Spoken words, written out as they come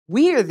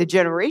We are the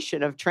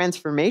generation of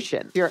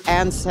transformation. Your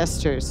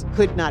ancestors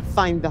could not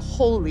find the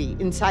holy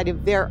inside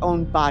of their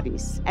own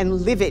bodies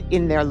and live it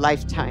in their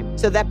lifetime.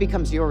 So that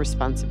becomes your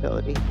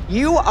responsibility.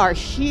 You are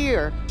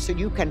here so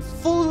you can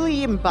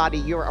fully embody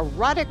your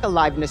erotic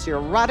aliveness, your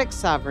erotic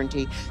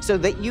sovereignty, so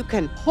that you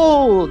can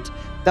hold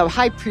the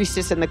high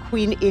priestess and the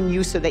queen in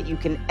you so that you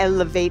can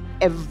elevate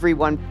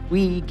everyone.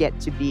 We get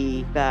to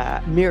be the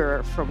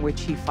mirror from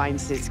which he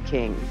finds his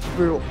king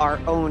through our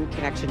own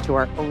connection to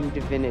our own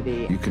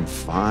divinity. You can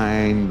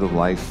find the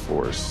life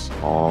force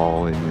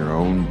all in your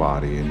own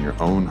body, in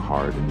your own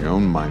heart, in your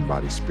own mind,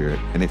 body, spirit.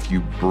 And if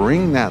you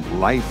bring that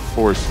life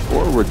force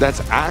forward,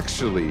 that's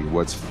actually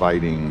what's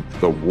fighting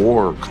the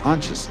war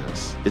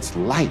consciousness. It's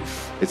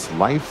life. It's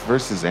life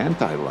versus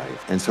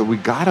anti-life. And so we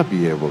gotta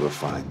be able to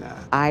find that.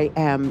 I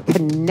am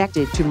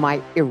connected to my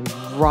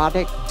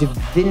erotic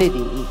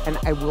divinity, and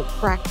I will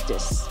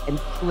practice and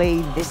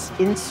play this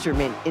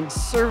instrument in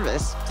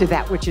service to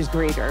that which is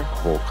greater. The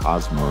whole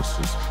cosmos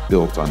is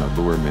built on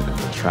allurement and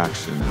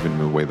attraction. Even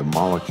the way the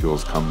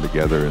molecules come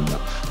together and the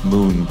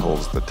moon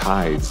pulls the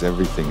tides,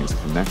 everything is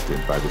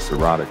connected by this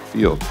erotic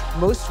field.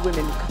 Most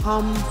women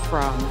come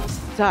from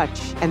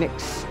such an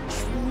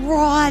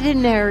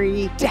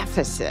extraordinary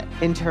deficit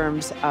in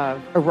terms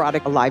of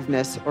erotic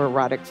aliveness or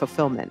erotic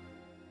fulfillment.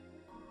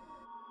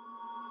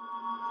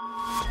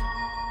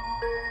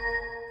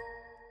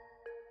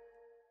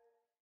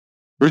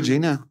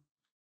 Regina,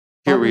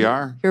 here we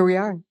are. Here we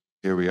are.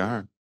 Here we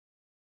are.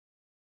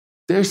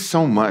 There's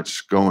so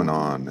much going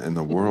on in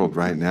the world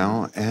right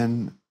now,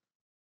 and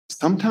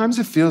sometimes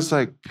it feels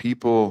like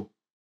people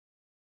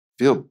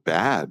feel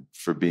bad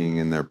for being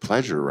in their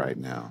pleasure right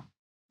now.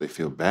 They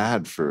feel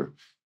bad for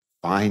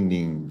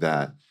finding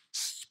that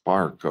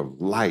spark of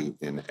light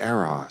and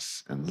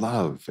eros and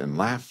love and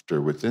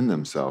laughter within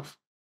themselves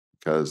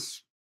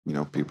because,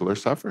 people are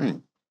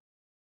suffering.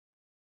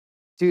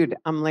 Dude,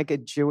 I'm like a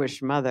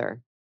Jewish mother.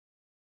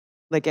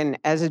 And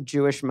as a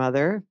Jewish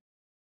mother,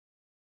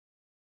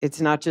 it's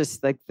not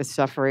just like the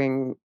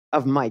suffering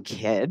of my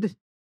kid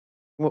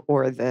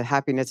or the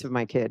happiness of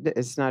my kid.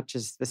 It's not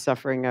just the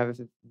suffering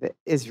of the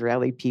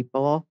Israeli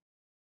people,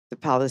 the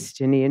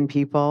Palestinian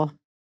people,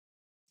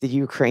 the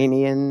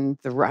Ukrainian,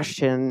 the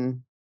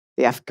Russian,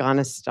 the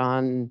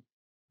Afghanistan.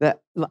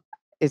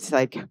 It's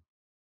like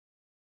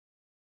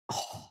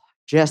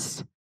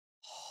just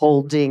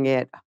holding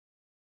it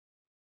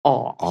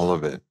all. All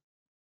of it.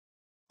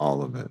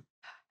 All of it.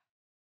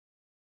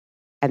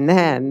 And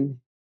then,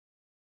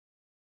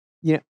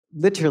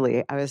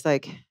 literally, I was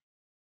like,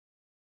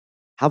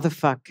 how the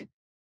fuck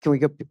can we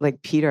go?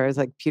 Like Peter, I was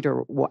like,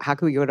 Peter, how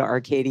can we go to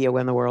Arcadia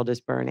when the world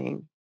is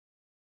burning?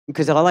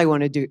 Because all I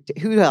want to do,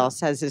 who else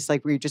has this,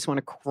 where you just want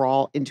to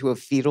crawl into a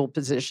fetal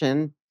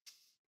position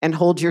and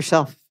hold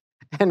yourself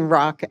and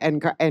rock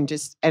and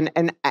just, and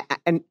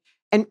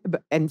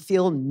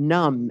feel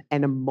numb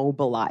and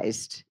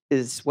immobilized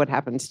is what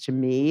happens to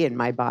me in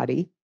my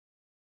body,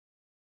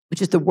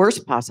 which is the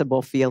worst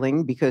possible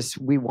feeling because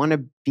we want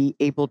to be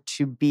able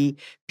to be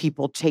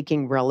people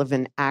taking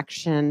relevant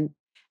action.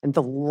 And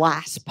the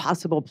last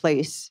possible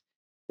place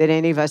that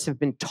any of us have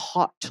been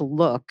taught to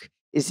look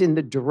is in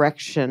the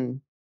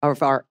direction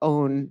of our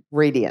own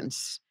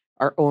radiance,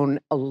 our own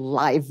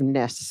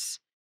aliveness,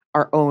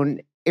 our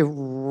own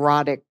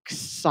erotic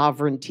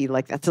sovereignty.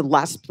 That's the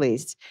last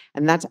place.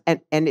 And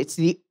it's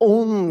the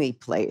only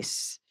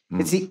place.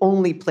 It's the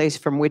only place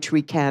from which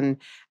we can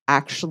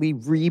actually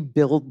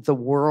rebuild the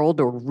world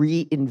or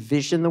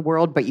re-envision the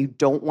world, but you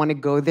don't want to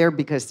go there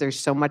because there's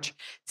so much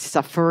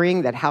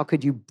suffering that how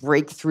could you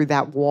break through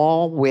that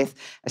wall with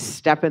a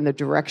step in the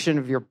direction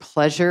of your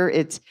pleasure?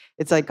 It's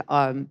like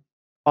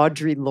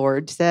Audre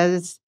Lorde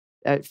says,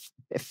 a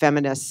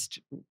feminist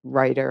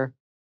writer,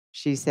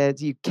 she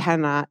says, you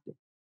cannot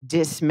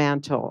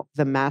dismantle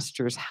the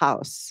master's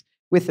house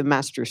with the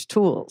master's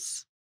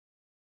tools.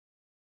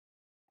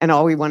 And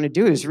all we want to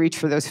do is reach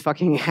for those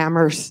fucking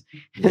hammers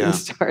and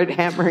start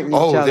hammering each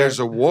other. Oh, there's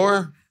a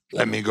war?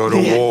 Let me go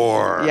to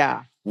war.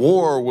 Yeah.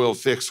 War will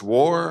fix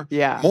war.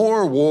 Yeah.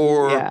 More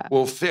war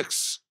will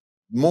fix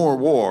more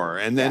war.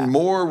 And then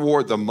more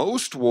war, the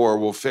most war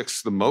will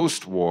fix the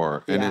most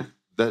war. And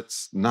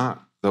that's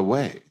not the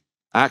way.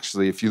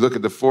 Actually, if you look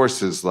at the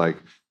forces,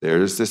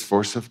 there's this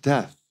force of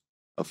death,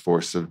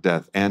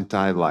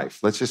 anti-life.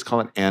 Let's just call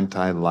it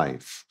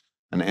anti-life,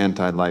 an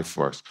anti-life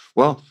force.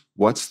 Well,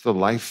 what's the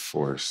life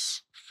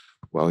force?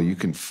 Well, you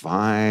can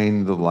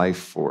find the life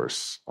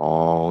force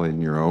all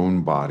in your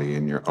own body,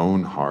 in your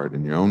own heart,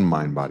 in your own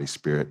mind, body,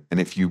 spirit. And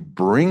if you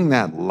bring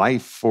that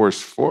life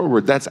force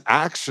forward, that's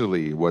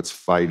actually what's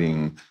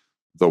fighting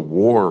the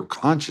war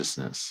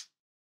consciousness.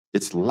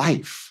 It's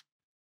life.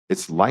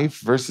 It's life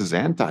versus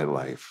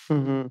anti-life.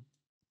 Mm-hmm.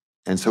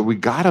 And so we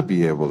got to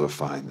be able to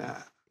find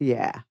that.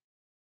 Yeah.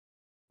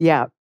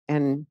 Yeah.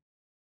 And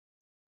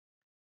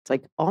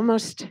it's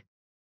almost,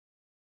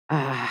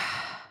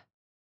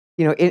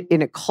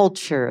 in a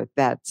culture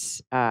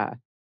that's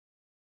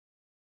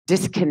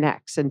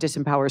disconnects and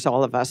disempowers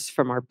all of us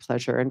from our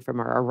pleasure and from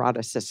our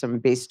eroticism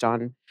based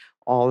on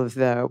all of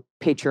the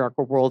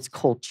patriarchal world's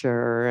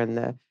culture and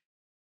the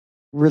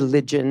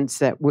religions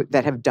that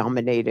have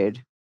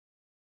dominated,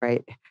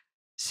 right?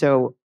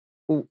 So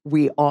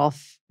we all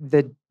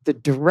the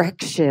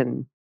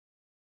direction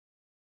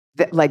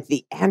that, like,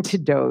 the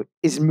antidote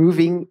is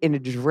moving in a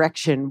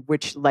direction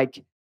which,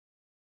 like,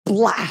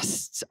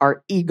 blasts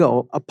our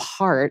ego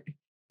apart,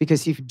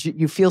 because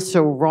you feel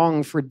so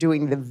wrong for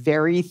doing the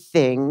very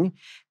thing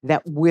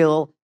that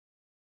will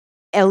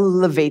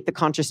elevate the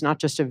conscious, not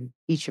just of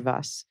each of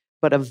us,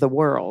 but of the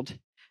world.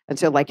 And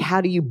so, like,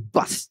 how do you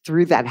bust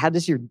through that? How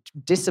does your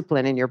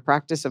discipline and your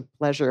practice of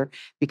pleasure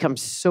become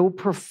so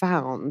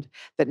profound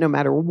that no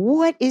matter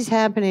what is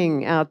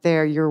happening out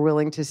there, you're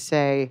willing to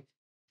say,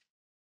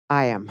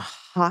 I am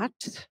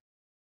hot,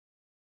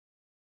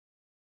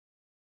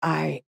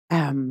 I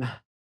am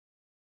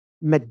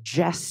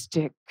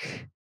majestic,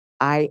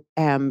 I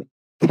am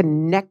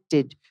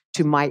connected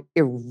to my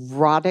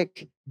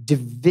erotic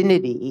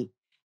divinity,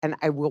 and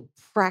I will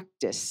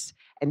practice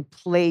and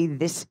play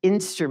this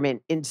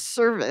instrument in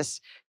service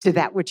to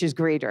that which is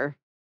greater.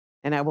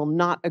 And I will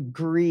not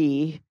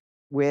agree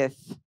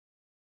with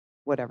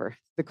whatever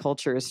the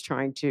culture is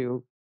trying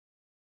to,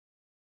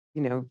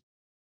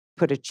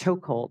 put a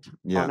chokehold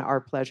on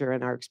our pleasure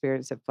and our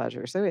experience of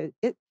pleasure. So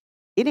it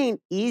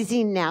ain't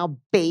easy now,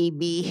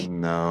 baby.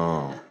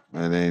 No,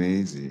 it ain't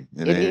easy.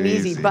 It ain't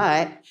easy,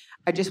 but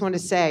I just want to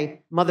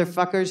say,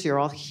 motherfuckers, you're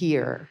all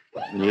here.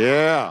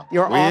 Yeah.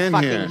 You're all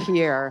fucking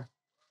here.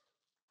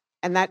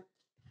 And that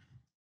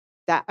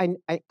I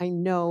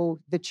know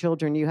the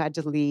children you had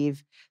to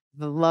leave,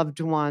 the loved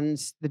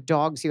ones, the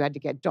dogs you had to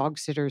get dog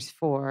sitters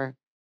for.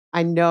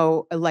 I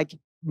know, like,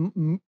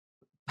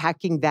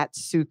 packing that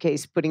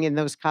suitcase, putting in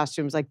those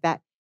costumes like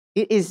that.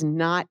 It is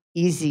not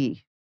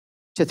easy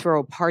to throw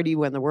a party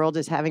when the world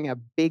is having a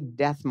big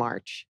death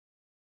march.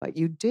 But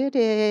you did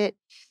it.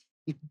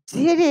 You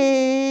did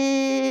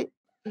it.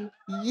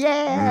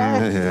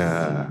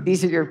 Yeah.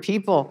 These are your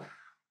people.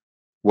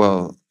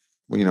 Well,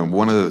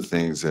 one of the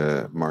things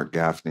that Mark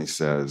Gaffney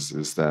says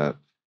is that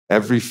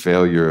every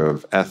failure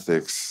of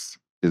ethics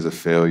is a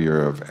failure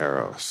of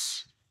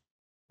eros,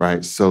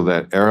 right? So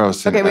that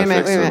eros and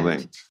ethics are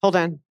linked. Hold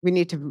on. We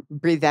need to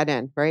breathe that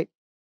in, right?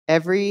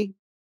 Every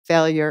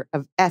failure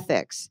of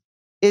ethics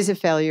is a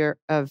failure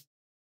of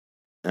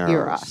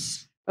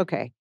eros.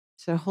 Okay.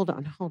 So hold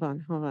on.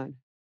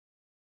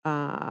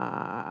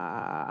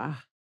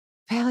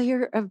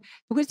 Failure of,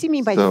 what does he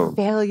mean by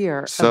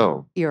failure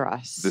of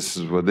eros? This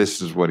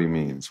is what he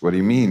means. What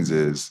he means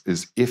is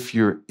if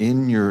you're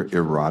in your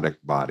erotic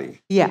body,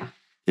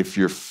 if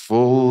you're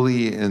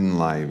fully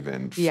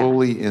enlivened,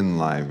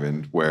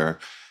 where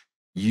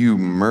you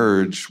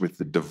merge with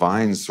the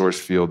divine source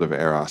field of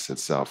eros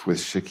itself,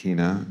 with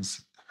Shekinah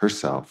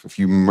herself, if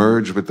you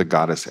merge with the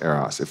goddess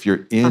Eros, if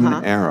you're in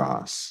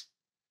Eros,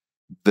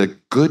 the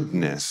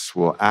goodness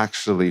will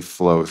actually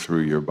flow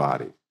through your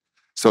body.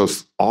 So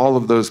all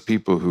of those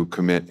people who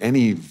commit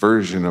any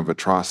version of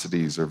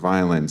atrocities or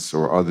violence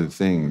or other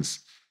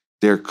things,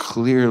 they're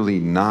clearly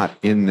not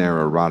in their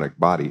erotic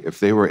body. If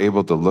they were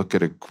able to look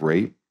at a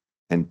grape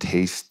and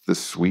taste the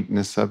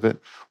sweetness of it,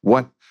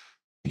 what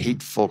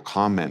hateful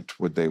comment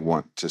would they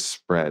want to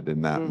spread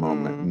in that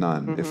moment?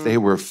 None. If they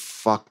were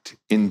fucked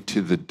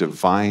into the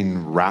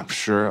divine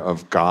rapture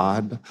of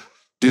God,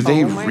 do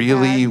they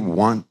really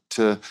want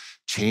to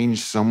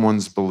change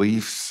someone's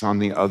beliefs on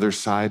the other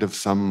side of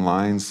some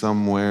line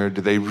somewhere?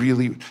 Do they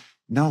really?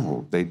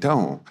 No, they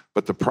don't.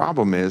 But the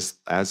problem is,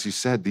 as you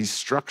said, these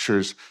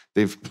structures,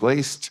 they've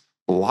placed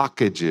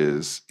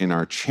blockages in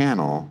our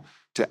channel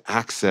to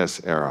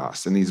access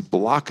Eros. And these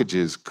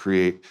blockages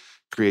create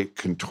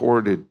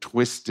contorted,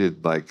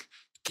 twisted, like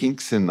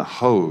kinks in the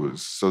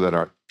hose so that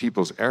our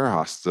people's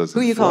Eros doesn't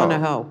Who are you flow. calling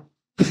a hoe?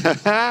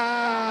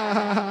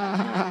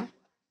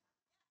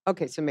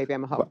 Okay, so maybe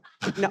I'm a hoe.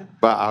 No.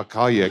 But I'll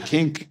call you a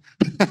kink.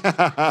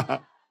 I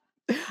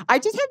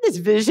just had this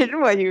vision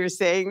when you were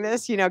saying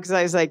this, because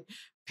I was like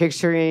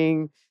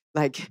picturing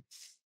like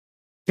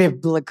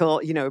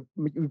biblical, you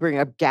bring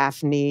up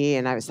Gaffney,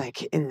 and I was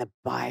like in the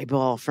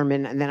Bible for a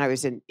minute, and then I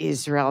was in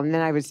Israel, and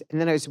then I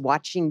was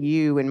watching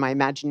you in my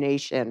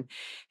imagination,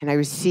 and I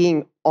was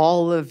seeing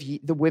all of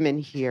the women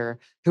here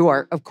who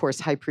are, of course,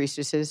 high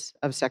priestesses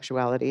of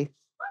sexuality.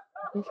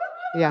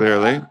 Yeah.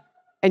 Clearly.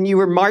 And you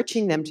were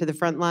marching them to the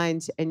front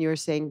lines, and you were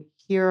saying,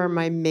 "Here are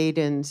my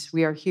maidens.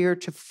 We are here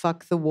to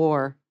fuck the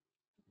war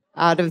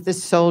out of the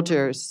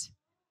soldiers."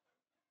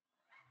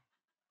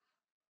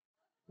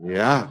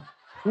 Yeah.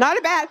 Not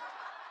a bad.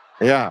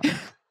 Yeah.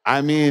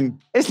 I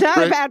mean, it's not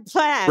a bad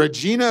plan.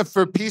 Regina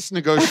for peace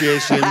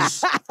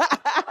negotiations.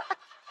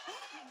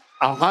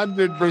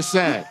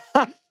 100%.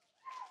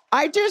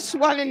 I just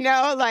want to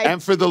know, like.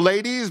 And for the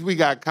ladies, we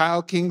got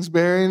Kyle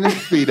Kingsbury and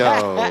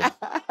Speedo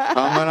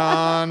coming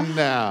on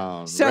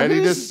down, so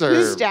ready to serve,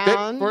 who's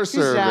down? fit for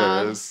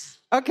service.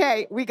 Down?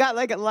 Okay, we got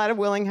like a lot of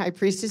willing high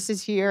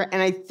priestesses here,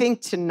 and I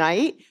think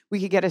tonight we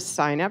could get a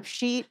sign-up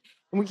sheet,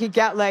 and we could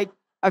get like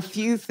a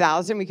few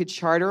thousand. We could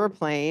charter a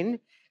plane,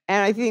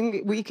 and I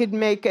think we could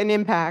make an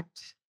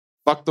impact.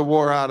 Fuck the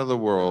war out of the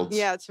world.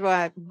 Yeah, that's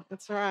right.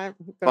 That's right.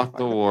 Fuck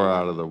the war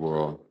out of the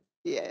world.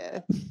 Yeah,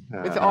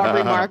 with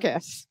Aubrey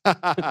Marcus.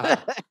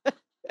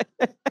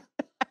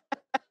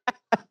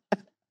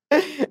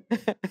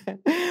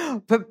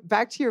 But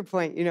back to your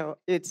point,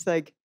 it's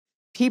like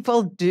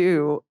people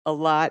do a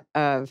lot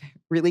of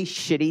really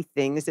shitty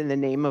things in the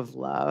name of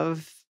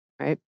love,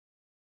 right?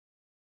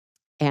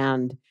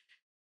 And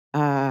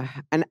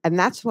and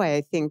that's why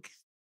I think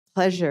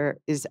pleasure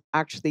is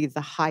actually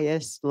the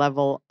highest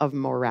level of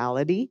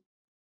morality.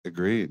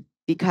 Agreed.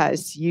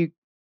 Because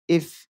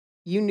if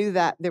you knew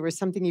that there was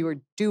something you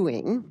were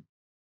doing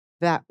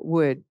that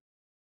would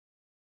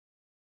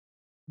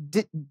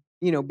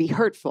be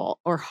hurtful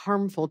or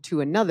harmful to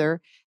another,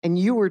 and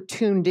you were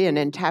tuned in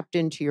and tapped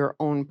into your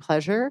own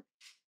pleasure,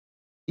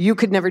 you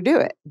could never do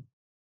it.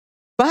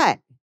 But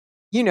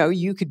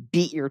you could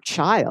beat your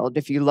child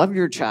if you love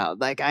your child.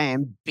 Like, I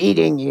am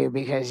beating you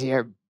because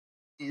you're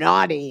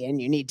naughty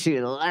and you need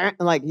to learn.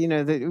 Like,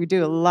 we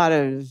do a lot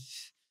of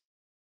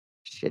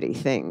shitty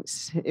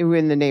things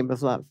in the name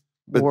of love.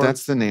 But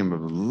that's the name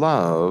of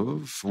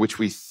love, which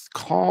we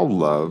call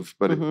love,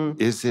 but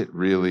is it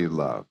really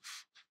love?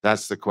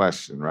 That's the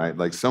question, right?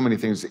 Like, so many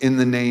things in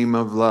the name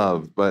of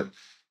love, but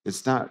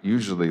it's not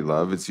usually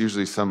love. It's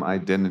usually some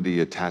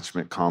identity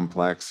attachment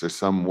complex or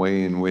some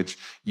way in which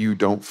you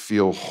don't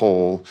feel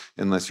whole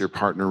unless your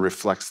partner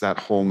reflects that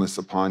wholeness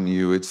upon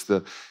you. It's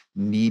the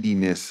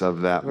neediness of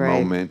that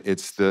moment.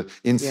 It's the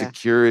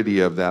insecurity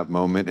of that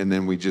moment. And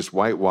then we just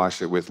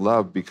whitewash it with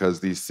love because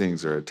these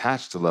things are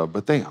attached to love,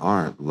 but they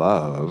aren't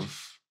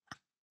love.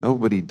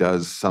 Nobody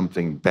does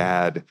something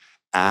bad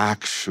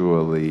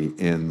actually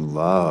in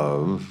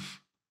love,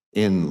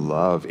 in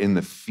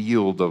the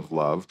field of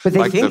love. But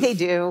they think they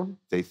do.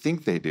 They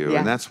think they do.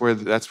 And that's where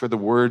the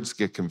words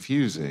get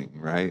confusing,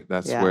 right?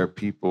 That's where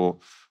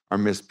people are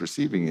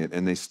misperceiving it,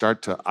 and they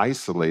start to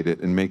isolate it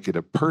and make it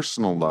a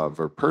personal love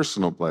or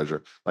personal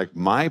pleasure. Like,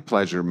 my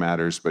pleasure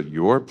matters, but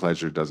your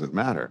pleasure doesn't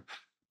matter.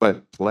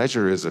 But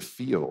pleasure is a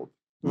field.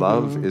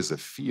 Love is a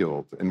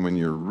field. And when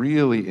you're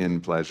really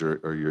in pleasure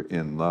or you're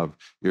in love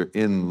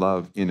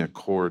in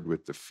accord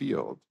with the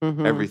field.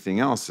 Everything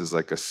else is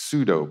like a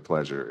pseudo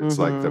pleasure. It's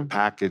like the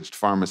packaged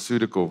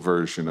pharmaceutical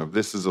version of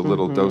this is a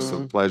little dose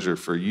of pleasure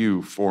for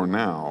you for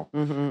now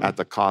at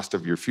the cost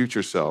of your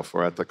future self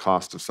or at the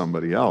cost of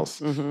somebody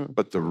else.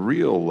 But the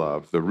real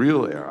love, the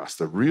real eros,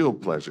 the real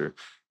pleasure,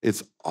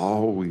 it's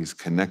always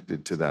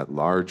connected to that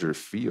larger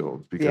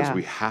field because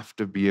we have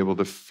to be able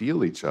to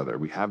feel each other.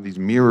 We have these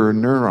mirror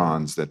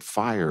neurons that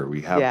fire.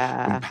 We have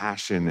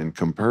compassion and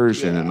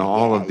compersion and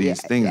all of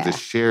these things, the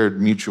shared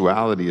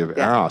mutuality of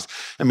eros.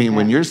 I mean,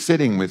 when you're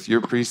sitting with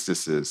your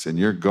priestesses and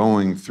you're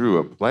going through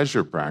a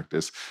pleasure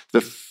practice,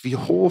 the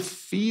whole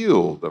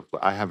field of,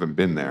 I haven't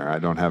been there. I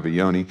don't have a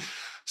yoni.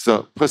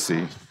 So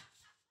pussy,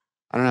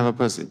 I don't have a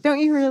pussy. Don't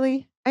you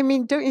really? I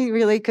mean, don't you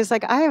really? Because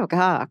like, I have a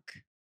cock.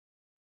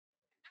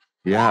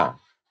 Yeah.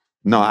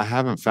 No, I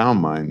haven't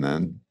found mine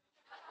then.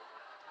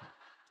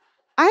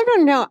 I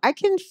don't know. I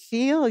can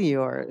feel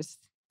yours.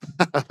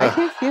 I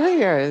can feel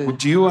yours. Well,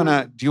 do you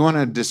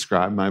wanna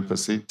describe my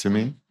pussy to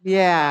me?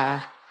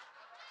 Yeah.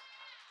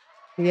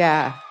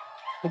 Yeah.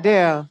 I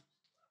do.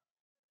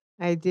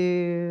 I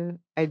do.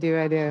 I do.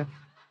 I do.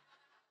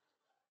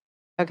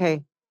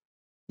 Okay.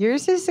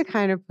 Yours is the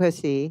kind of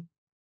pussy.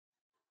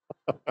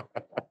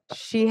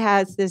 She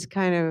has this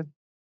kind of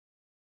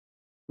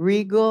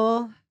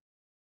regal,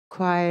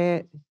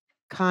 quiet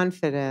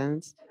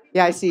confidence.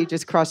 Yeah, I see you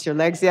just cross your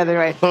legs the other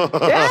way.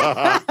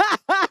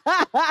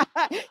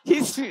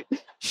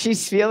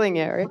 She's feeling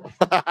it,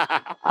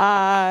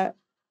 right?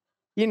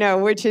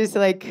 Which is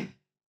like,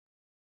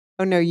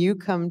 oh no, you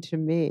come to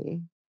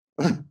me.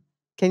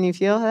 Can you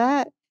feel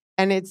that?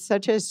 And it's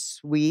such a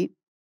sweet,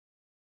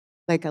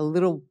 like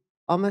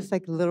almost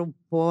like a little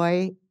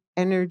boy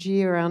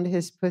energy around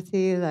his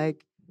pussy,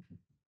 like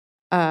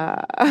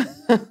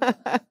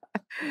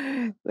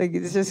like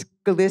it's just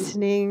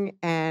glistening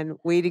and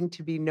waiting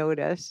to be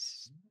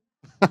noticed.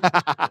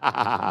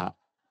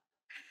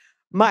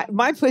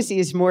 My pussy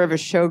is more of a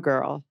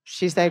showgirl.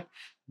 She's like,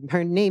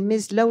 her name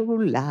is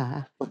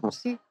Lola.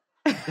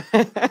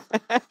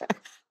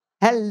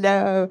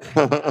 Hello.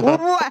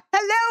 Hello,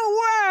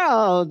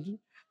 world.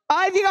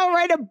 I think I'll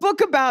write a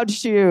book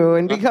about you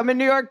and become a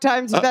New York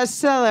Times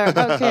bestseller.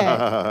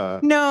 Okay.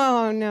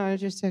 No,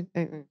 just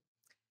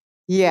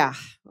yeah.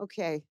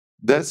 Okay.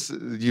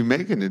 You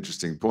make an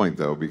interesting point,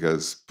 though,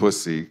 because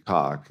pussy,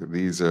 cock,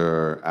 these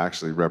are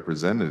actually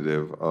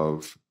representative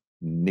of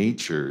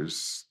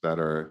natures that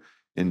are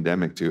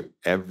endemic to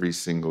every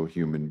single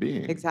human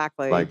being.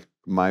 Exactly. Like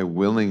my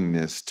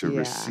willingness to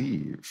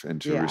receive and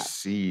to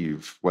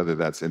receive, whether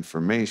that's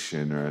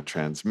information or a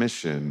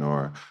transmission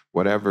or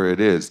whatever it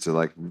is, to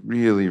like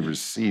really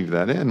receive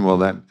that in. Well,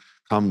 that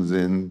comes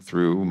in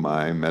through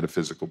my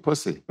metaphysical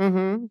pussy.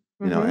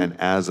 And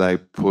as I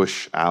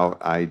push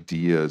out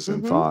ideas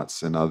and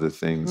thoughts and other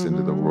things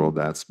into the world,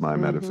 that's my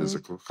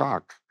metaphysical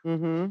cock.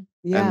 Yeah.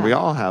 And we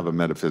all have a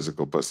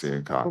metaphysical pussy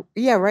and cock.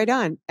 Yeah, right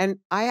on. And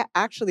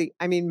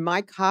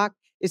my cock,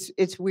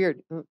 it's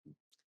weird.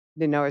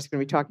 Didn't know I was going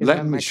to be talking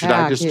about my Should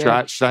I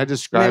cock here.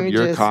 describe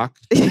your just, cock?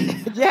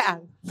 Yeah.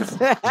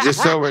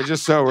 just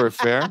so we're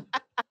fair.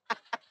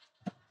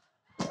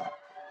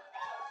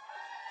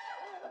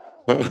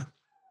 Wait a minute.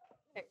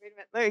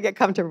 Let me get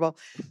comfortable.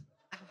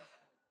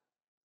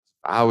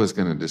 I was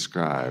going to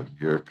describe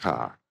your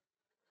cock.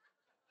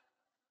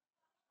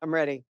 I'm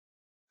ready.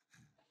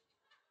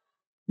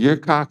 Your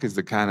cock is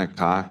the kind of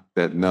cock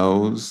that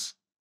knows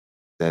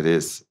that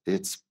it's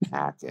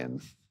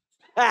packing.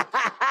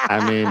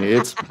 I mean,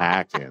 it's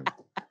packing.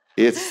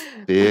 It's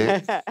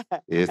thick.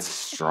 It's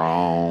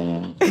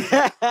strong.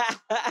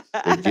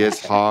 It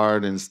gets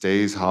hard and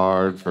stays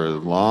hard for as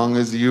long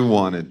as you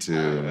want it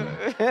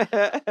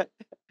to.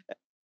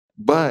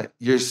 But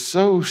you're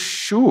so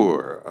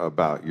sure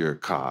about your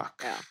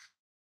cock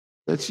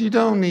that you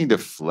don't need to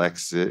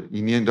flex it.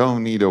 You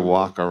don't need to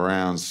walk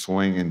around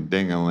swinging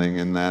ding-a-ling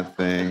in that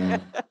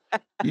thing.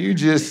 You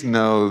just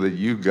know that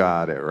you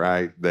got it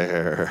right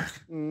there.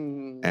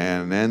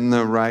 And in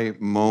the right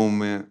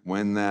moment,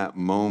 when that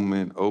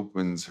moment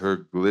opens her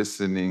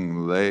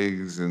glistening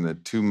legs and the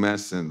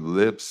tumescent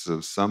lips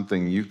of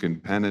something you can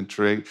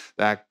penetrate,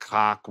 that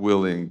cock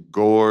will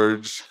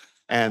engorge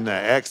and the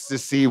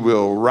ecstasy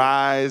will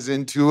rise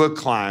into a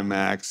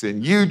climax,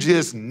 and you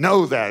just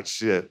know that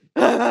shit.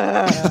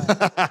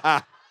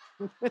 I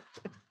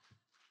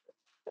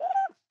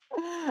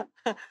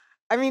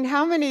mean,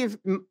 how many of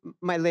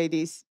my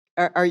ladies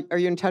are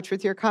you in touch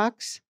with your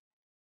cocks?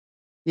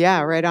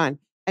 Yeah, right on.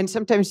 And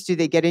sometimes do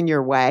they get in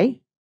your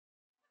way?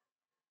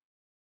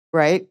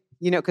 Right?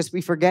 You know, because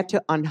we forget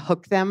to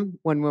unhook them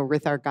when we're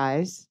with our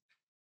guys.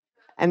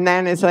 And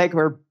then it's like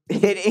we're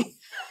hitting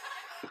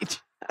each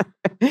other.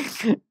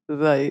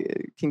 Like,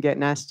 it can get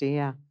nasty,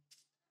 yeah.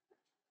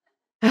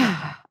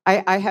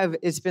 I have,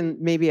 it's been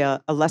maybe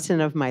a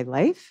lesson of my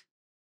life.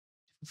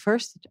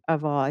 First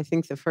of all, I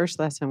think the first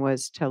lesson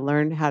was to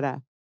learn how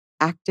to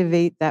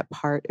activate that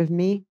part of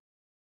me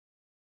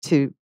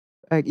to,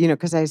 you know,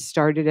 because I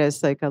started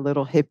as like a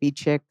little hippie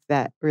chick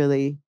that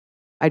really,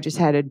 I just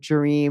had a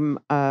dream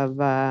of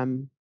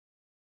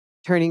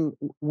turning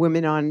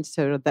women on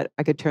so that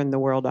I could turn the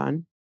world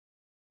on.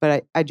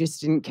 But I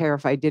just didn't care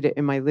if I did it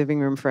in my living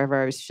room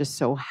forever. I was just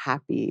so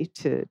happy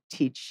to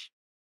teach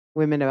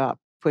women about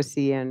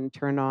pussy and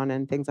turn on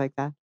and things like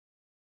that.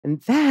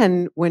 And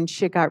then when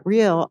shit got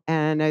real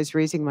and I was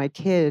raising my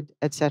kid,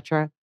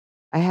 etc.,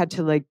 I had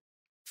to like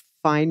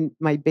find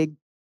my big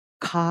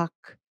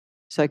cock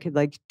so I could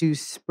like do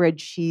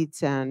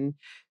spreadsheets and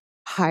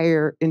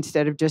hire,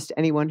 instead of just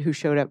anyone who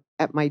showed up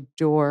at my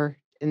door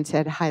and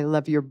said, "Hi, I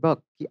love your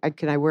book.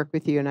 Can I work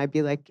with you?" And I'd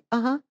be like,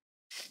 "Uh-huh."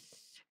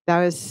 That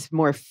was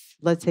more,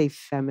 let's say,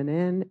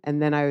 feminine.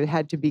 And then I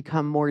had to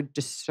become more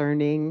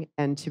discerning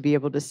and to be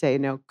able to say,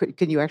 "No,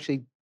 can you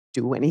actually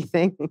do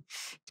anything?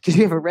 Because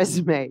you have a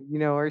resume, you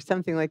know, or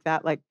something like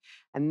that." Like,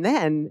 and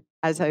then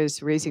as I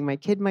was raising my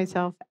kid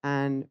myself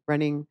and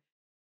running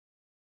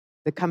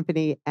the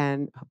company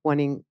and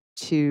wanting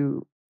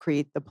to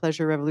creating the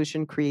pleasure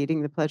revolution,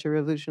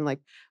 like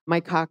my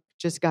cock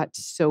just got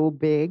so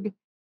big.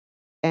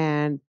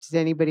 And does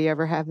anybody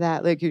ever have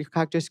that? Like your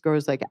cock just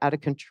grows like out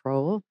of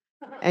control.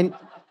 And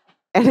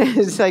and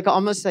it's like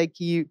almost like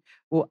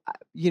well,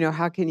 you know,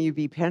 how can you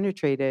be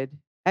penetrated?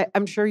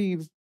 I'm sure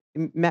you've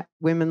met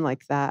women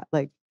like that,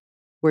 like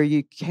where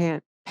you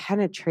can't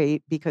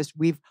penetrate because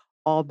we've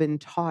all been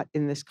taught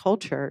in this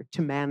culture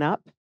to man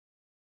up.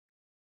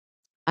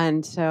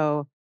 And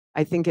so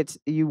I think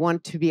you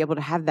want to be able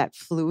to have that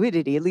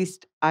fluidity. At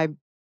least I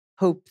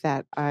hope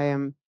that I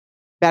am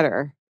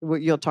better.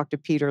 You'll talk to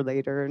Peter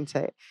later and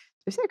say,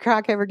 "Does that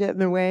cock ever get in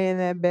the way in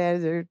that bed?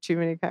 Is there too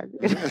many cocks?"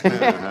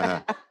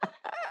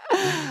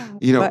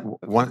 You know,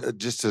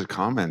 just to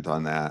comment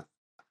on that,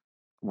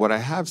 what I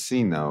have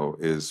seen though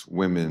is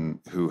women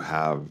who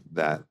have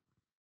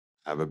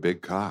a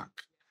big cock,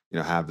 you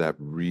know, have that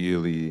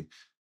really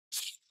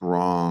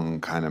strong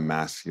kind of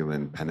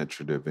masculine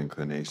penetrative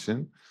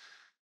inclination.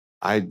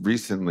 I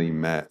recently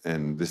met,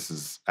 and this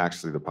is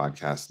actually the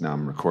podcast now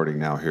I'm recording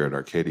now here at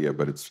Arcadia,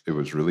 but it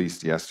was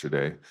released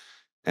yesterday,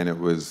 and it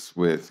was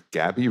with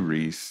Gabby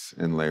Reese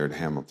and Laird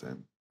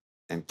Hamilton.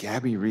 And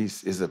Gabby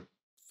Reese is a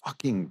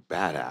fucking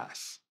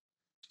badass.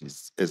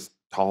 She's as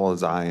tall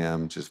as I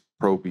am, just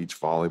pro beach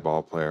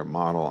volleyball player,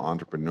 model,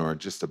 entrepreneur,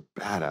 just a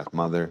badass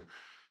mother.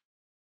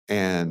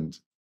 And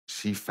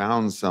she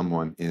found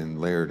someone in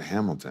Laird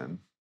Hamilton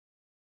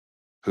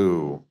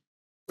who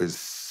is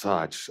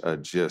such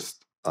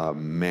just a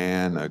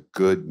man, a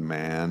good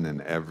man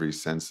in every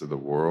sense of the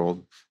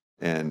world.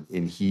 And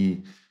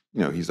he,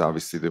 you know, he's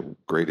obviously the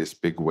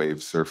greatest big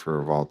wave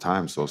surfer of all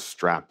time. So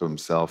strapped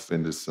himself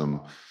into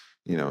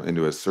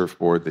into a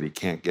surfboard that he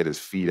can't get his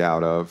feet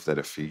out of, that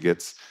if he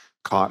gets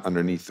caught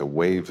underneath the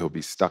wave, he'll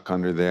be stuck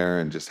under there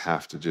and just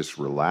have to just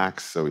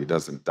relax so he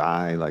doesn't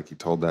die, like he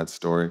told that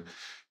story.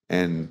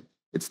 And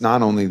it's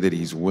not only that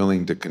he's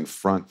willing to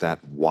confront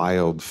that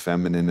wild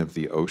feminine of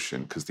the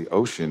ocean, because the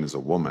ocean is a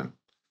woman,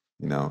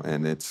 you know,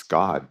 and it's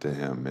God to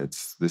him.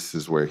 This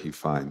is where he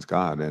finds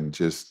God. And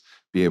just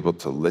be able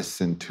to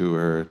listen to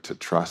her, to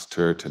trust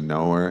her, to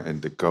know her,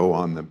 and to go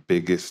on the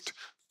biggest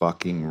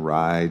fucking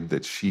ride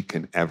that she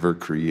can ever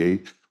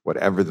create.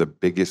 Whatever the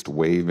biggest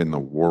wave in the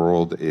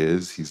world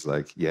is, he's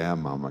like, yeah,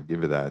 mama,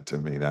 give it that to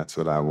me. That's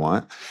what I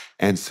want.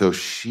 And so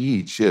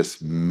she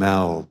just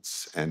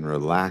melts and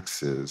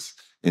relaxes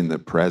in the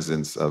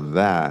presence of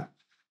that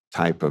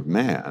type of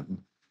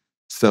man.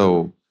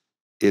 So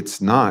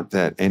it's not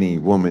that any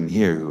woman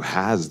here who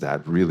has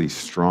that really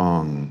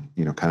strong,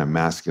 kind of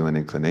masculine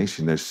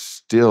inclination, there's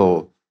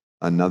still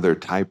another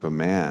type of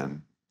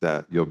man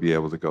that you'll be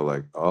able to go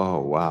like, oh,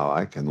 wow,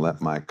 I can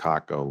let my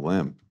cock go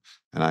limp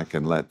and I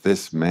can let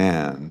this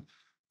man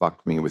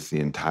fuck me with the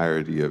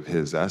entirety of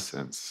his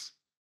essence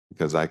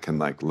because I can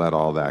like let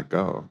all that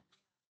go.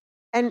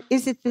 And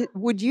is it,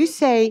 would you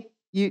say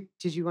did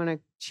you want to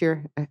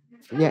share?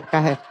 Yeah, go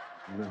ahead.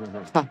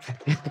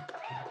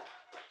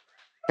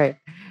 Right.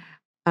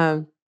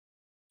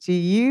 Do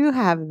you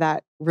have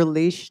that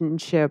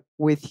relationship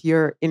with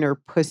your inner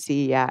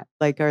pussy yet?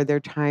 Like, are there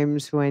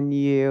times when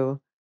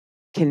you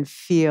can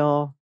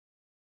feel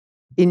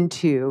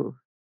into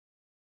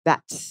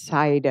that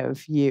side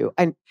of you?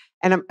 And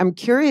I'm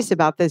curious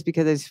about this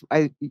because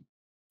I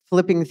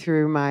flipping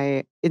through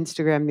my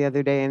Instagram the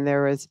other day, and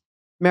there was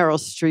Meryl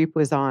Streep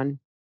was on,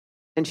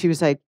 and she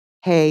was like,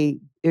 "Hey,"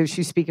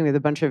 she's speaking with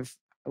a bunch of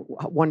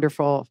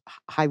wonderful,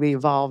 highly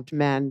evolved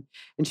men,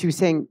 and she was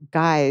saying,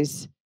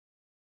 "Guys,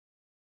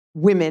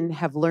 women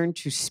have learned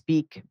to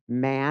speak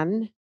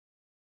man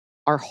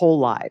our whole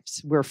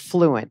lives. We're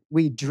fluent.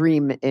 We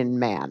dream in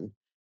man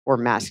or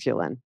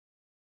masculine,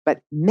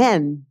 but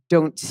men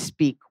don't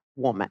speak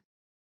woman."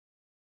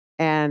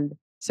 And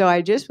so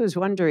I just was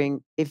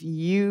wondering if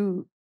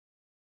you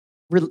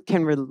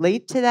can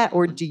relate to that,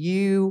 or do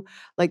you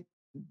like?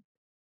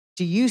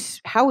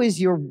 How is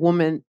your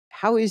woman?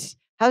 How's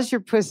your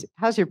pussy?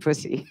 How's your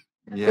pussy?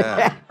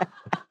 Yeah.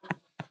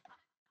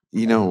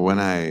 When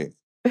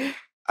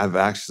I've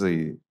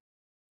actually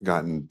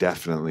gotten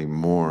definitely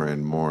more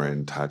and more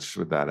in touch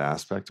with that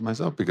aspect of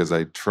myself because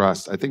I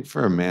think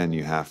for a man,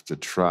 you have to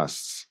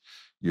trust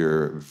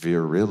your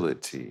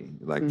virility.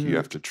 Like you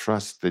have to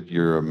trust that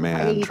you're a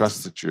man, Right.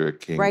 trust that you're a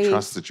king, Right.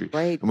 trust that you,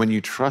 Right. and when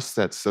you trust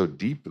that so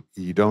deep,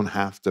 you don't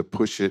have to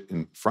push it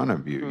in front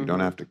of you. You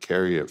don't have to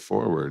carry it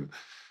forward.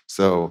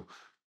 So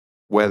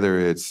whether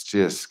it's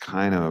just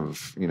kind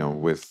of,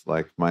 with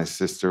like my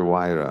sister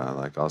Wyra,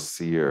 like I'll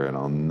see her and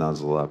I'll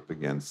nuzzle up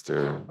against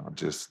her. I'll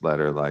just let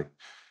her like,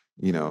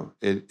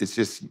 it's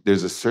just,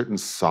 there's a certain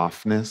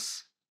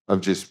softness of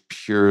just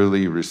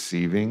purely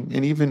receiving.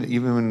 And even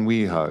when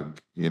we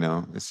hug,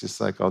 it's just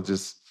like, I'll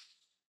just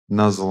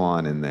nuzzle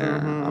on in there.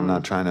 I'm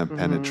not trying to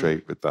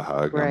penetrate with the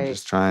hug. Right. I'm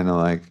just trying to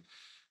like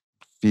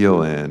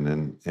feel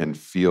in and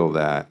feel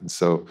that. And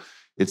so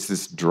it's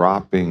this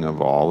dropping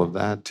of all of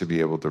that to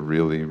be able to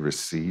really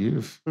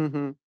receive.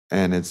 And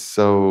it's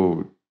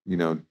so,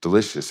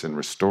 delicious and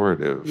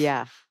restorative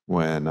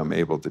when I'm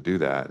able to do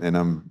that. And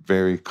I'm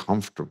very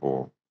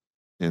comfortable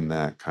in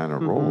that kind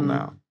of role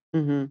now.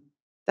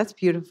 That's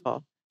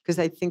beautiful because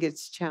I think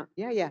it's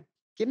yeah.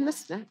 Give him the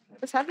snap.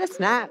 Let's have the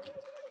snap.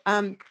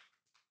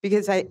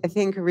 Because I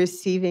think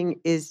receiving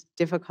is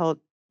difficult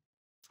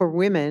for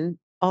women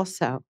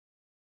also.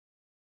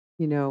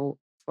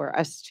 For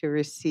us to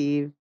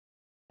receive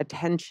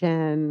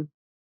attention,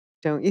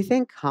 don't you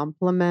think?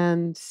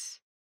 Compliments.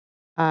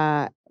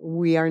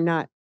 We are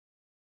not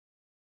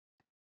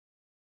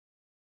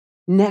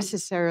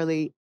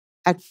necessarily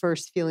at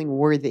first feeling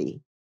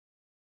worthy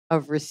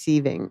of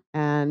receiving.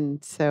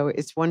 And so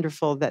it's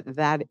wonderful that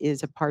that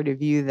is a part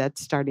of you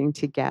that's starting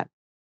to get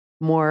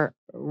more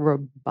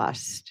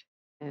robust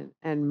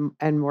and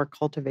more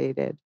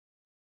cultivated.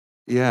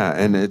 Yeah.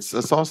 And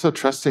it's also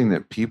trusting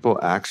that people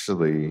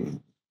actually,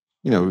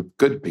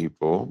 good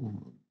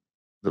people,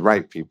 the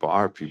right people,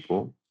 our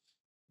people,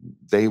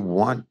 they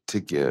want to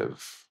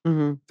give.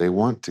 They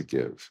want to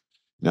give.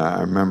 Now,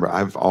 I remember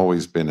I've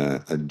always been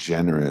a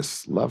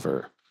generous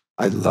lover.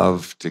 I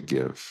love to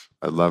give.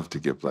 I love to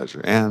give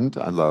pleasure. And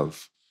I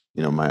love,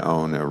 my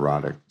own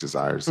erotic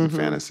desires and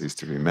fantasies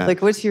to be met.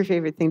 Like, what's your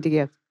favorite thing to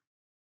give?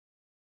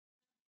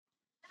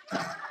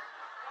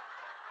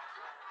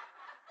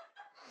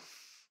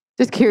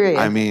 Just curious.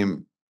 I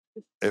mean,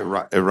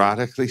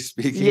 erotically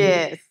speaking,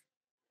 Yes.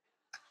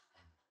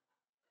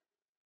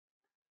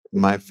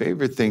 my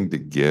favorite thing to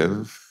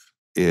give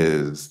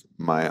is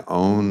my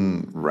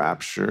own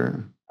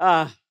rapture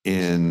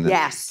in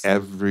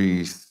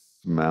every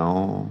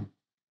smell,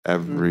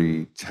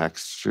 every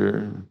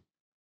texture,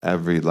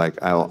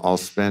 I'll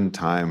spend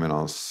time and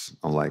I'll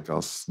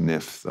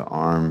sniff the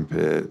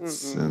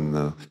armpits and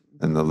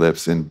the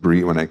lips and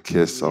breathe when I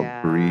kiss.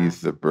 I'll breathe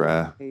the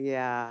breath.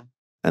 Yeah.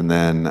 And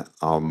then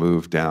I'll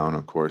move down,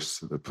 of course,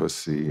 to the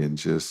pussy and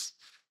just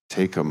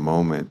take a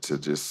moment to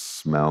just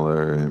smell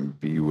her and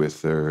be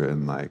with her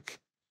and like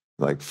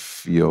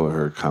feel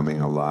her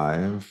coming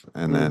alive,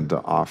 and then to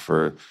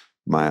offer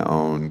my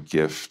own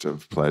gift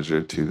of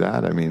pleasure to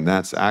that. I mean,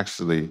 that's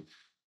actually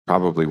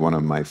probably one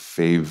of my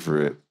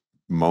favorite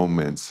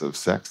moments of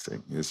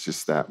sexting. It's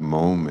just that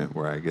moment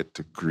where I get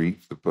to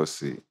greet the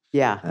pussy.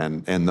 Yeah.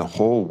 And the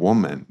whole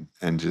woman,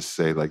 and just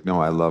say like,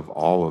 no, I love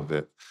all of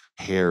it.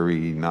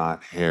 Hairy,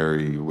 not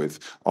hairy, with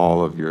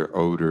all of your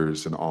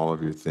odors and all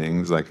of your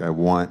things. Like, I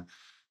want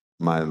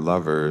my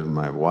lover and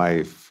my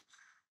wife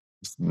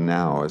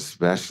now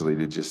especially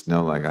to just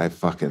know, like, I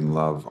fucking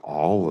love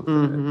all of it.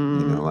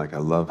 You know, like, I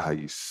love how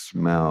you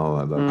smell.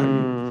 I love how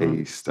you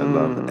taste. I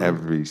love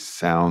every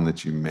sound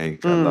that you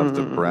make. I love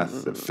the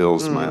breath that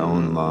fills my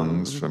own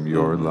lungs from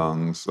your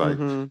lungs. Like,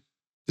 to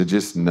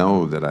just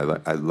know that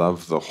I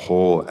love the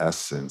whole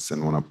essence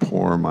and want to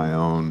pour my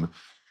own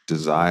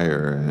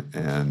desire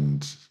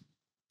and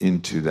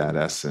into that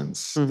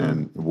essence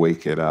and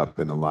wake it up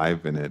and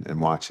aliven it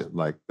and watch it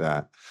like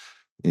that,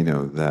 you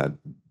know, that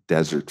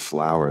desert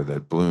flower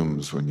that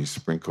blooms when you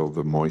sprinkle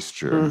the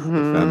moisture, the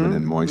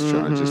feminine moisture,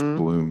 and it just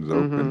blooms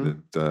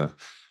open. The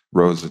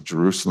rose of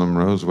Jerusalem,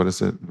 rose, what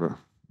is it?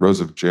 Rose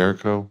of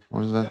Jericho,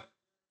 what is that?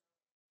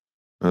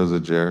 Rose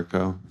of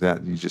Jericho.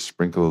 That you just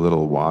sprinkle a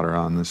little water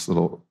on this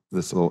little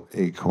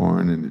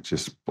acorn, and it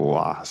just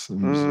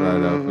blossoms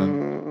right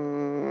open.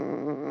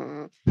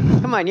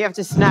 Come on, you have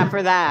to snap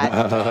for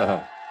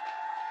that.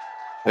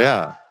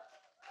 Yeah.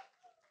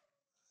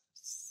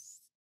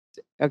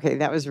 Okay,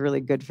 that was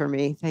really good for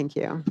me. Thank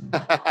you.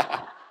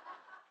 I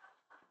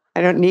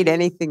don't need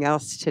anything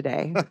else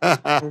today.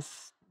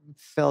 It's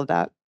filled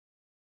up.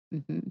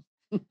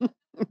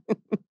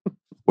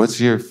 What's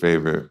your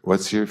favorite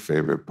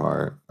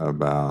part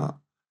about,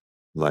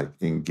 like,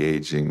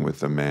 engaging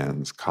with a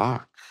man's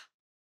cock?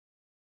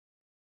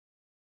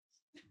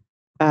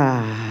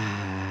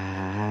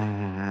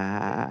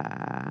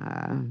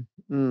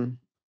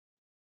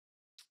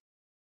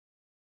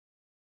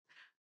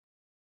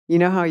 You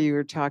know how you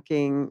were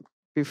talking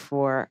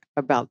before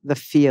about the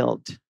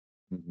field?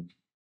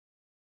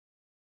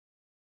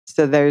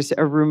 So there's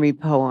a Rumi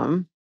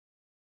poem.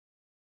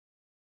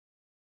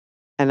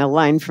 And a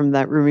line from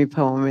that Rumi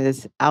poem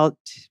is, out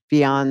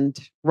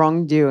beyond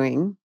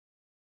wrongdoing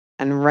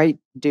and right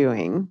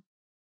doing,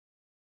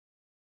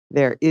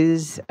 there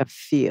is a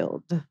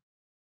field.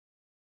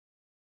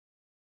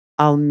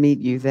 I'll meet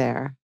you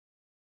there.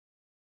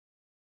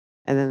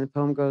 And then the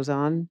poem goes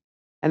on.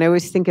 And I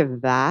always think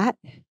of that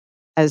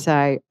as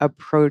I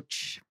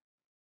approach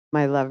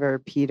my lover,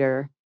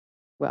 Peter.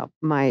 Well,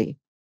 my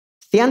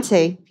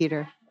fiance,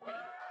 Peter.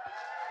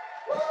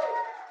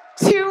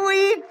 2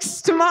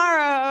 weeks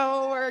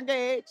tomorrow, we're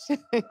engaged.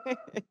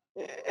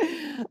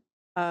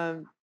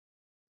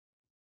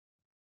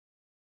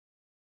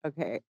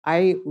 Okay,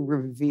 I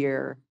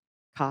revere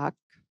cock.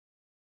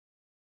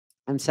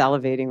 I'm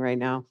salivating right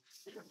now.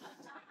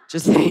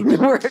 Just saying the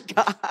word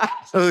cock.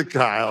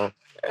 Kyle.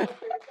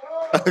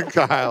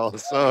 Kyle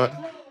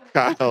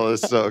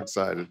is so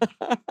excited.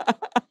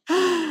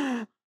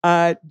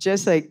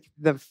 Just like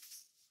the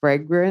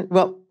fragrant.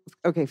 Well,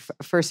 okay.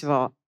 First of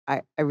all,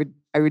 I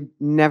would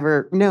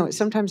never. No,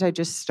 sometimes I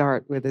just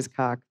start with his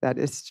cock.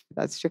 That's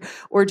true.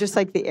 Or just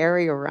like the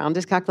area around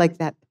his cock, like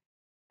that,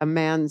 a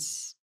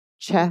man's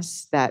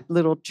chest, that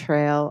little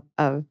trail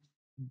of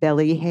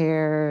belly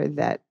hair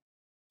that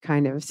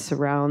kind of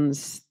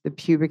surrounds the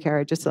pubic hair.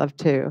 I just love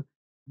to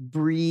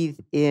breathe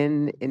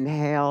in,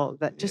 inhale,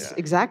 that just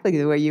exactly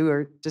the way you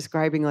were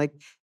describing, like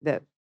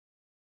the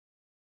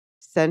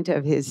scent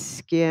of his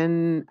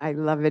skin. I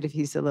love it if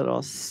he's a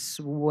little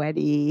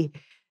sweaty,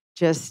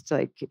 just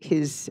like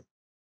his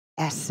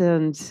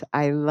essence.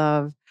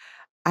 I,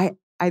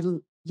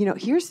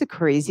 here's the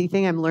crazy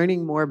thing. I'm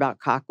learning more about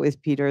cock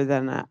with Peter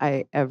than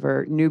I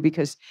ever knew,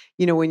 because,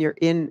 when you're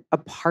in a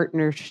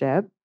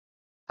partnership,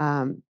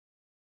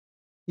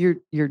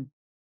 you're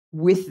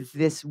with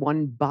this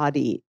one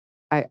body.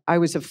 I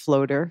was a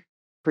floater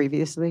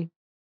previously.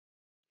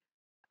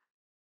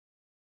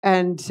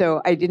 And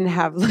so I didn't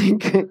have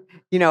like,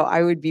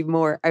 I would be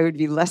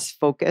less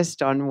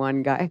focused on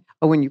one guy.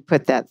 Oh, when you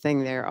put that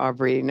thing there,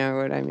 Aubrey, you know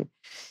what I mean?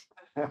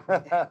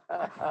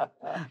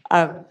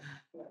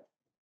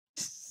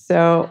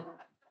 So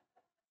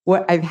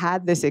what I've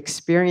had this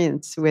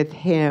experience with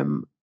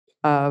him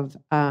of,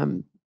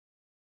 I'm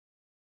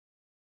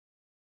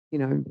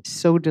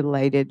so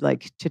delighted,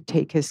 like, to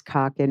take his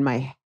cock in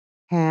my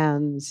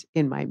hands,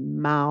 in my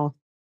mouth,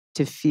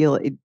 to feel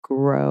it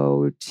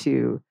grow,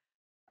 to,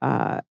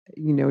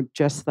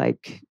 just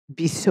like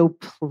be so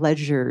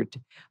pleasured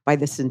by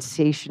the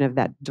sensation of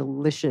that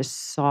delicious,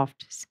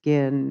 soft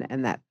skin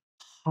and that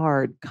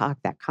hard cock.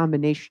 That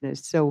combination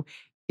is so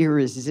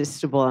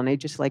irresistible. And I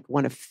just like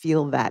want to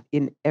feel that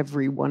in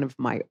every one of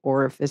my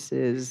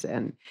orifices.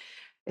 And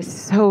it's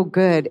so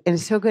good. And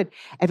it's so good.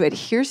 But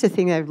here's the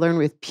thing I've learned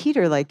with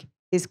Peter, like,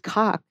 his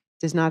cock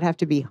does not have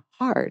to be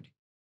hard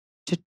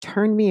to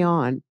turn me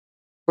on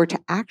or to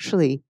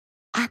actually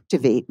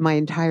activate my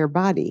entire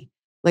body.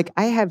 Like,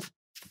 I have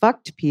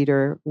fucked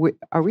Peter.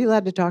 Are we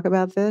allowed to talk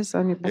about this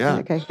on your podcast? Yeah.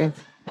 Okay.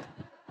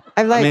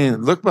 I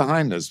mean, look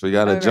behind us. We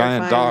got a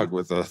giant dog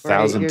with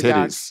 1,000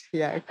 titties. Dog.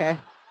 Yeah, okay.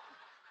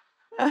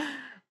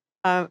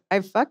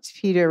 I fucked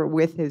Peter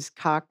with his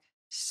cock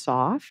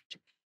soft,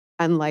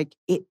 and like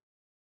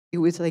it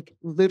was like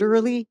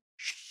literally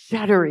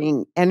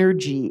shuddering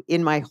energy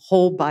in my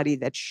whole body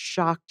that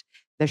shocked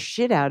the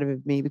shit out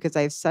of me because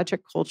I have such a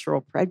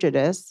cultural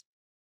prejudice,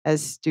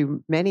 as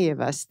do many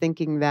of us,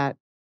 thinking that,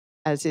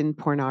 as in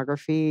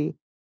pornography,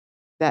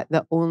 that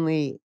the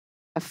only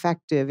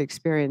effective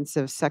experience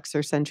of sex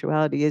or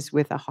sensuality is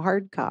with a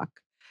hard cock.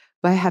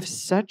 But I have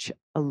such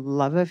a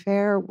love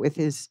affair with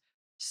his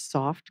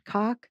soft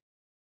cock.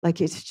 Like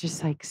it's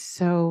just like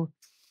so,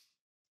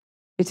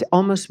 it's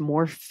almost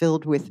more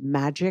filled with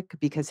magic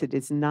because it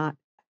is not,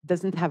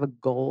 doesn't have a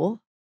goal.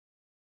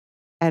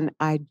 And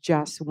I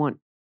just want,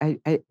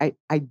 I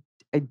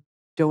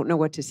don't know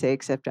what to say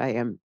except I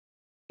am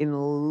in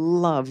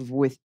love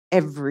with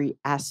every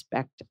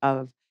aspect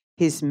of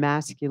his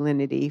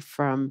masculinity,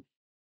 from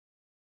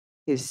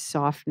his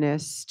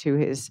softness to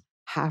his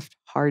half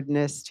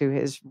hardness to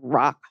his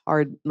rock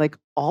hard, like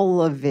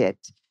all of it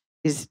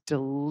is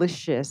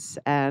delicious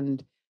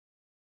and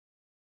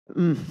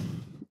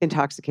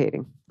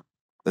intoxicating.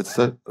 That's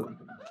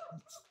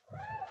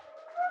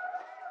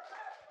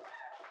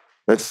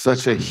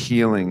such a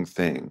healing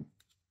thing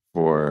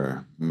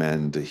for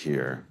men to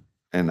hear.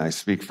 And I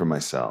speak for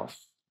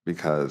myself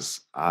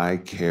because I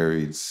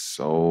carried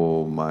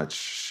so much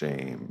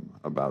shame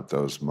about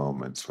those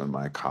moments when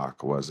my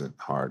cock wasn't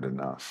hard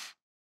enough.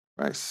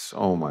 Right?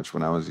 So much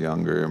when I was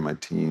younger, in my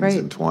teens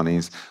and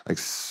 20s, like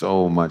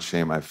so much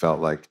shame. I felt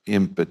like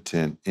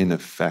impotent,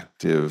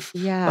 ineffective,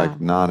 like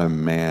not a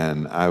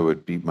man. I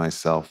would beat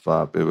myself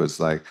up. It was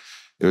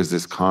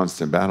this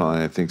constant battle.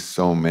 And I think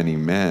so many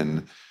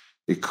men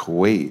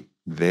equate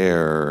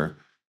their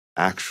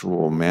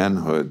actual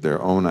manhood,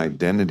 their own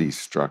identity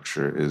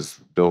structure is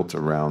built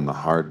around the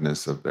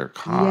hardness of their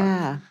cock.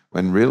 Yeah.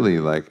 When really,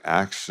 like,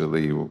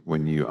 actually,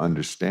 when you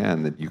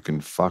understand that you can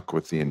fuck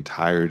with the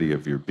entirety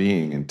of your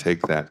being and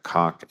take that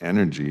cock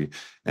energy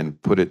and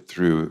put it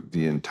through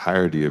the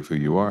entirety of who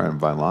you are. And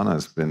Vailana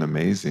has been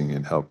amazing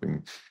in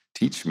helping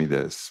teach me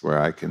this, where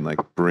I can like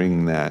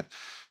bring that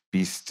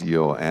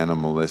bestial,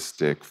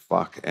 animalistic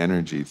fuck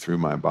energy through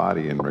my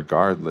body, and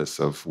regardless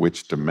of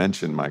which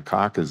dimension my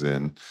cock is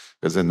in,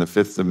 because in the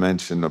fifth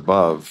dimension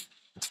above,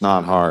 it's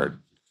not hard.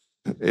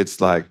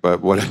 It's like,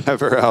 but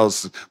whatever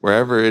else,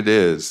 wherever it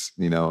is,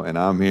 you know, and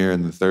I'm here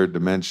in the third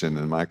dimension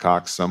and my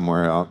cock's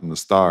somewhere out in the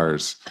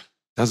stars,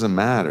 doesn't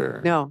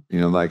matter. No. You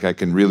know, like I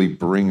can really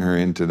bring her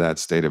into that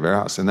state of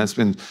eros. And that's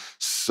been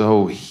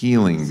so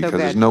healing because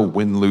there's no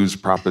win-lose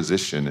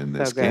proposition in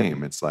this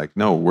game. It's like,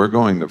 no, we're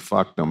going to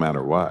fuck no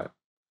matter what.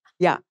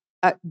 Yeah.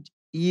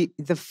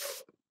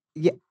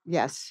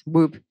 Yes.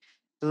 Whoop.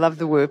 Love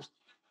the whoop.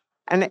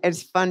 And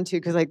it's fun too,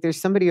 because like there's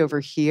somebody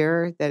over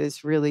here that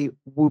is really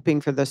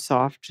whooping for the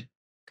soft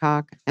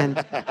cock. And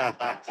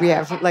we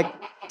have like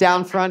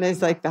down front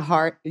is like the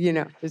heart, you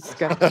know, it's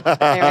good.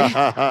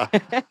 Anyway.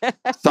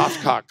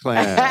 Soft cock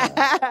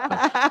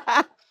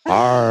clan.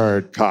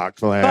 Hard cock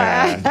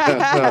clan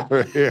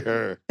over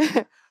here.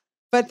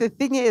 But the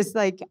thing is,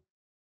 like,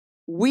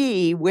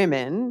 we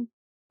women,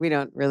 we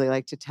don't really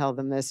like to tell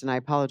them this, and I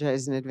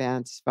apologize in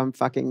advance if I'm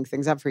fucking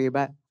things up for you,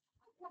 but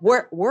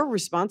we're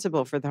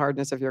responsible for the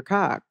hardness of your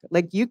cock.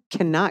 Like, you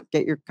cannot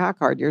get your cock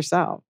hard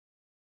yourself.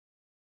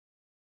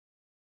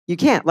 You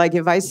can't. Like,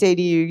 if I say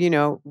to you, you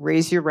know,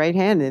 raise your right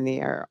hand in the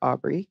air,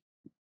 Aubrey.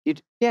 You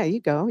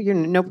go. You're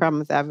no problem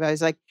with that. But I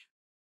was like,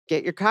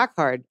 get your cock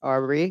hard,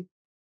 Aubrey.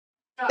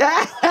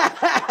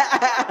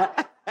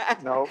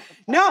 No.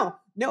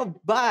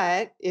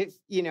 But if,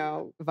 you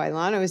know,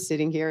 Vailana was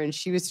sitting here and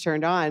she was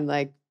turned on,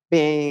 like,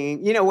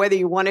 bang, you know, whether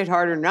you want it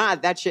hard or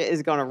not, that shit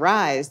is going to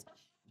rise.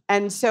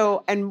 And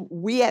so, and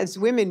we as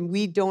women,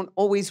 we don't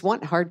always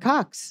want hard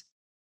cocks.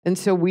 And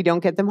so we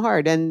don't get them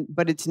hard.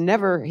 But it's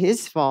never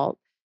his fault.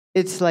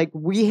 It's like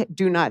we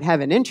do not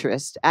have an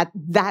interest at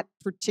that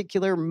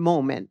particular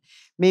moment.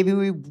 Maybe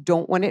we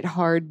don't want it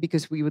hard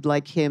because we would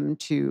like him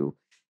to,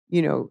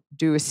 you know,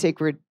 do a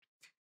sacred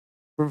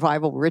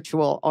revival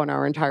ritual on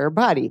our entire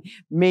body.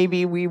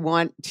 Maybe we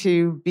want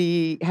to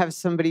have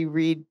somebody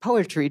read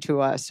poetry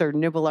to us or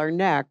nibble our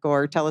neck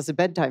or tell us a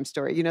bedtime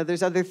story. You know,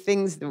 there's other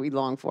things that we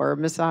long for, a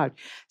massage.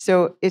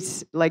 So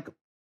it's like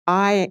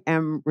I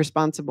am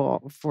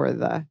responsible for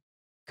the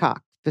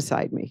cock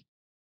beside me.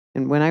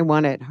 And when I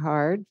want it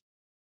hard,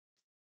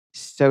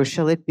 so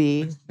shall it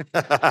be,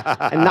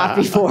 and not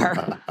before.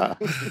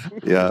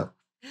 Yeah.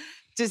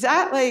 Does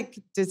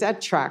that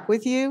track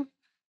with you?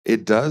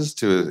 It does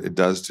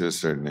to a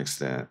certain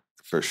extent,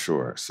 for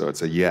sure. So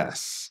it's a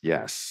yes.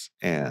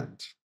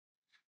 And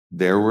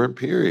there were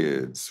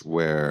periods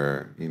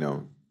where, you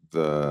know,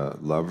 the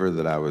lover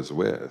that I was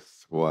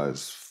with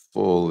was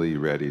fully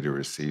ready to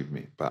receive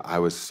me, but I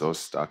was so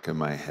stuck in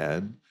my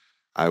head.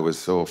 I was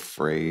so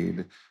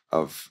afraid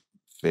of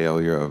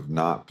failure, of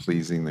not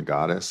pleasing the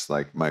goddess.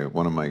 Like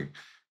one of my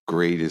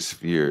greatest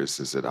fears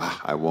is that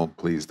I won't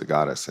please the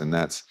goddess. And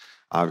that's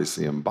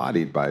obviously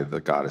embodied by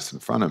the goddess in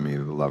front of me,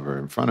 the lover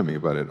in front of me,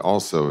 but it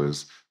also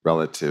is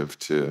relative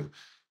to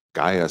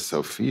Gaia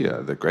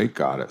Sophia, the great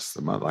goddess,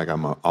 like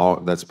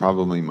that's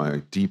probably my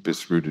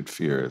deepest rooted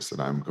fear, is that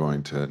I'm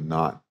going to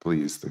not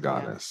please the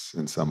goddess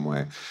in some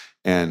way.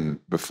 And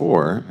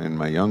before, in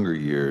my younger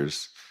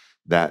years,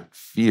 that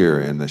fear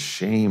and the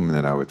shame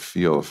that I would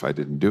feel if I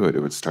didn't do it,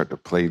 it would start to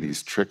play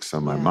these tricks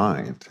on my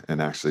mind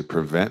and actually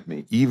prevent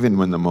me, even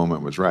when the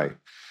moment was right.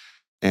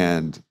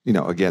 And,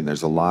 again,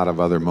 there's a lot of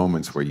other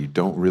moments where you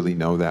don't really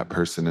know that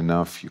person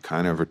enough. You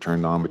kind of are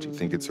turned on, but you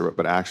think it's,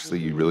 but actually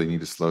you really need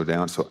to slow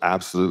down. So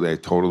absolutely, I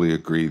totally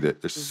agree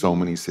that there's so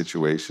many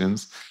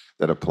situations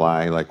that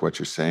apply like what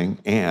you're saying.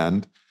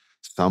 And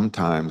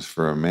sometimes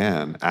for a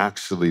man,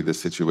 actually the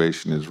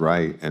situation is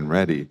right and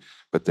ready,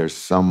 but there's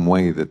some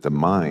way that the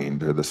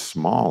mind, or the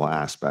small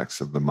aspects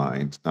of the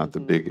mind, not the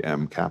big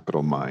M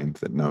capital mind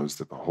that knows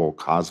that the whole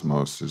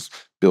cosmos is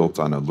built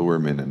on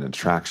allurement and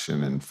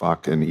attraction and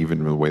and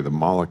even the way the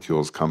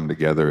molecules come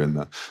together and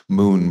the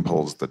moon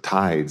pulls the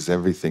tides,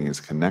 everything is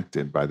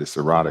connected by this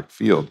erotic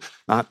field.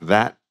 Not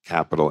that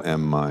capital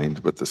M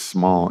mind, but the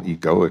small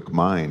egoic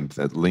mind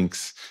that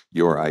links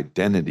your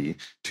identity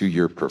to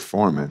your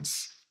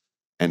performance.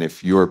 And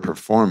if your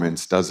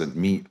performance doesn't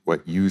meet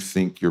what you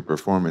think your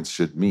performance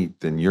should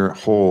meet, then your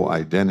whole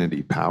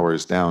identity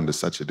powers down to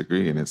such a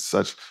degree. And it's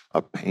such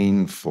a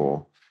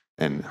painful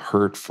and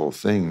hurtful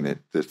thing that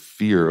the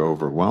fear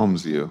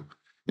overwhelms you.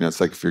 It's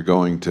like if you're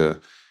going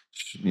to,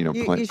 you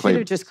should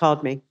have just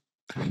called me.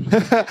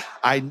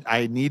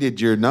 I needed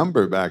your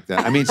number back then.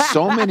 I mean,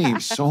 so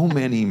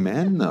many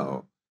men,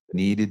 though,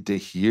 needed to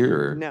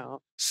hear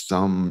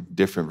some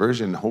different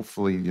version.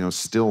 Hopefully,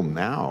 still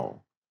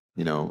now.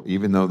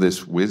 Even though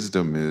this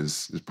wisdom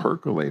is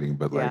percolating,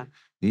 but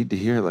need to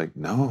hear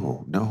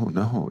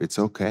no, it's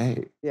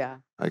okay. Yeah.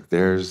 Like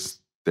there's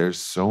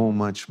so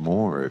much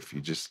more if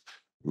you just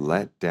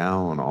let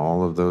down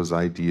all of those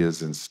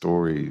ideas and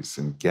stories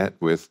and get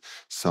with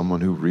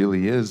someone who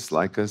really is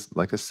like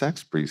a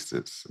sex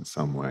priestess in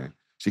some way.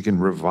 She can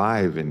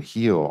revive and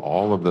heal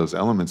all of those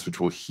elements, which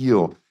will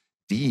heal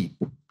deep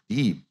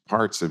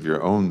parts of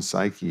your own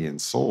psyche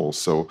and soul.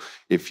 So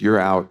if you're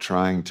out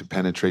trying to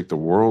penetrate the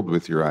world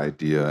with your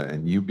idea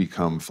and you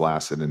become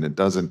flaccid and it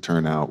doesn't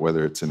turn out,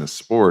 whether it's in a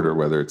sport or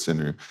whether it's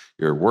in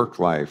your work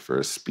life or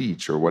a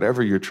speech or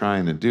whatever you're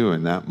trying to do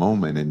in that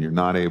moment, and you're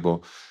not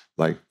able,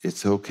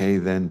 it's okay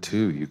then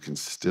too. You can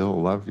still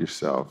love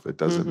yourself. It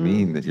doesn't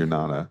mean that you're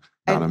not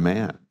a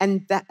man.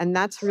 And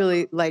that's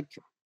really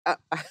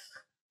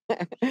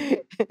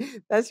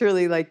that's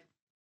really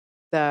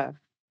the,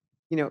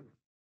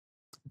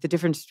 the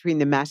difference between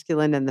the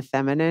masculine and the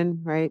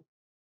feminine, right?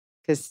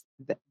 Because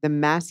the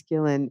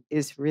masculine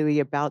is really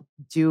about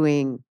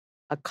doing,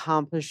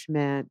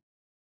 accomplishment,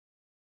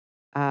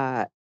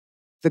 the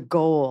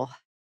goal.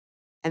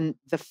 And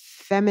the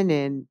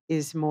feminine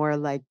is more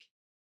like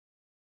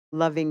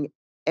loving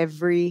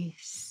every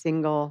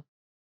single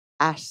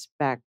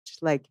aspect,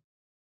 like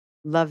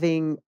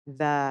loving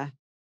the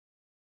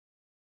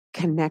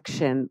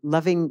connection,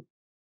 loving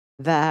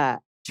the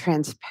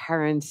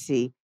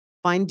transparency,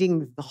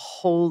 finding the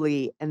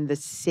holy and the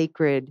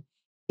sacred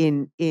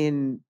in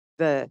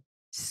the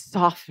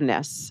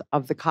softness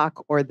of the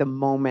cock or the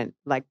moment,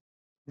 like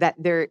that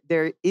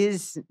there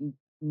is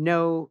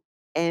no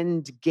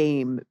end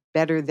game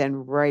better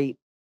than right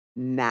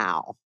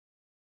now.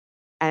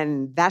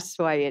 And that's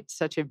why it's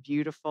such a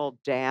beautiful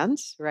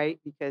dance, right?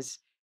 Because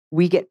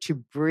we get to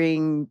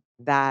bring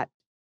that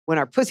when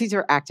our pussies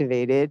are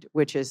activated,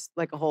 which is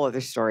like a whole other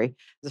story,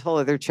 it's a whole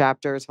other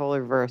chapter, it's a whole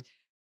other verse.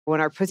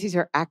 When our pussies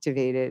are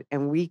activated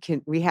and we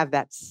have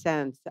that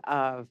sense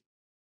of,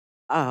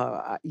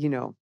 I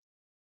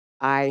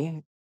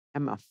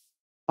am a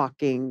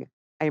fucking,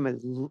 I am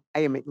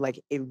like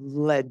a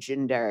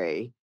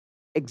legendary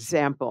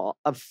example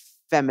of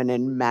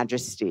feminine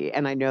majesty.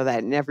 And I know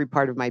that in every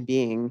part of my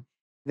being,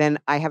 then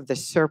I have the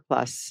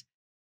surplus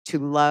to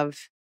love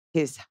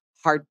his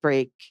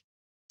heartbreak,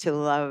 to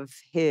love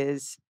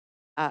his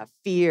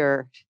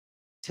fear,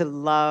 to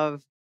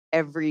love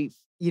every,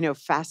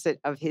 facet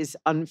of his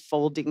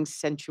unfolding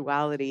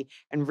sensuality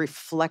and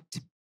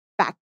reflect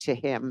back to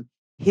him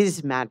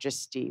his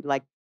majesty.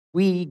 Like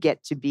we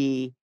get to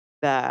be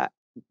the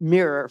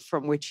mirror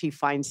from which he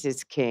finds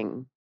his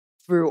king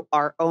through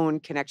our own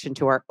connection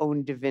to our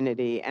own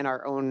divinity and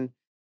our own,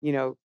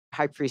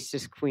 high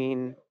priestess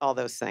queen, all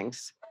those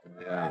things.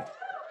 Yeah.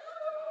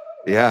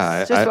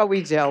 It's just what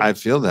we do. I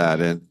feel that.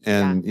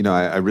 And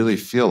I really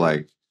feel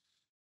like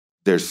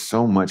there's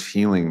so much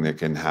healing that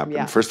can happen.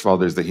 Yeah. First of all,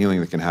 there's the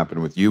healing that can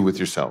happen with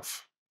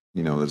yourself.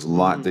 There's a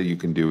lot that you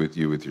can do with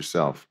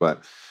yourself.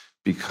 But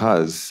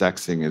because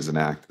sexing is an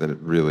act that it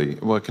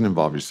can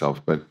involve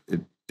yourself, but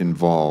it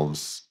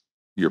involves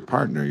your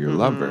partner, your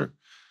lover.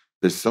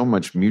 There's so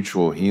much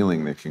mutual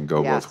healing that can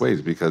go both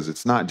ways, because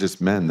it's not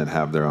just men that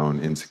have their own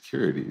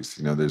insecurities.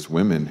 There's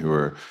women who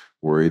are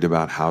worried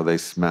about how they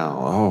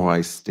smell. Oh,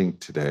 I stink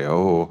today.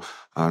 Oh,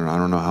 I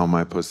don't know how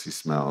my pussy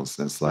smells.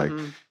 And it's like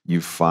you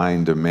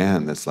find a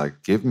man that's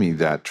like, give me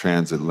that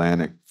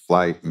transatlantic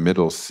flight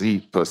middle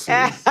seat pussy.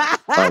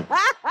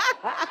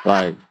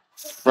 like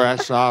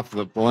fresh off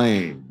the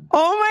plane.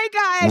 Oh my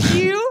God,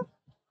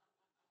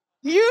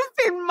 you've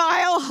been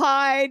Mile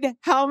High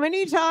how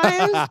many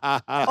times?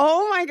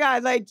 Oh my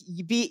God, like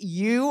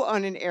you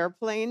on an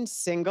airplane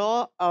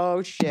single?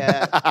 Oh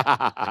shit.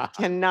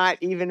 Cannot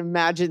even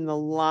imagine the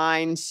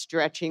line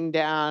stretching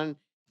down.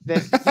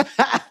 But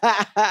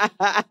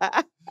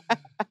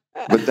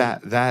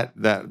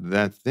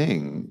that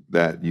thing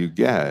that you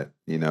get,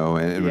 and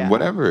yeah.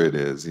 whatever it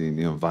is,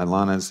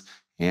 Vailana's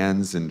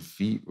hands and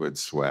feet would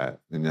sweat,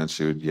 and then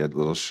she would get a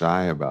little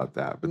shy about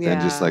that. But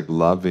then just Yeah. like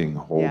loving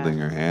holding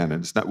her hand,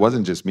 and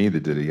wasn't just me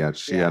that did it.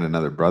 She had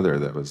another brother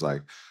that was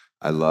like,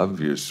 "I love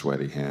your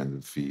sweaty hands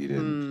and feet,"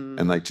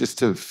 and like just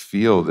to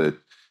feel that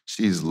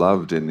she's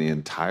loved in the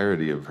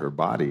entirety of her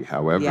body,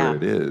 however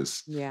it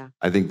is. Yeah.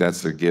 I think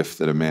that's a gift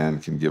that a man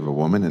can give a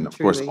woman. And of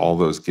course, Truly. all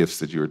those gifts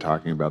that you were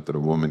talking about that a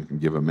woman can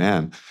give a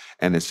man.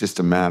 And it's just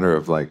a matter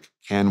of like,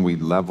 can we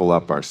level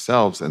up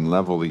ourselves and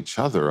level each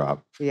other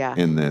up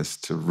in this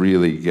to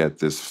really get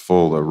this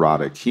full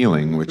erotic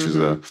healing, which is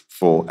a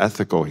full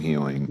ethical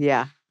healing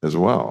as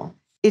well.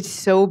 It's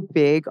so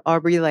big,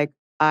 Aubrey. Like,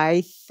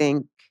 I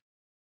think,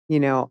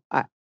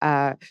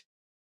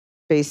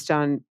 based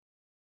on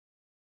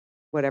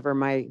whatever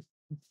my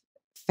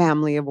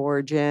family of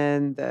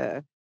origin,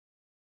 the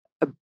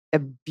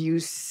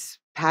abuse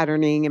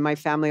patterning in my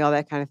family, all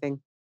that kind of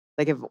thing.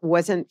 Like, if it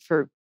wasn't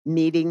for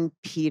meeting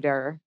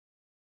Peter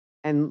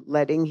and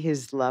letting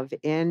his love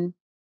in,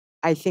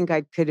 I think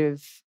I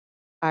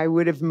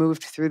would have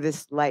moved through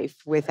this life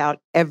without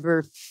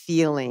ever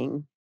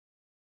feeling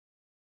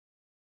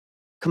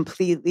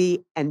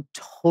completely and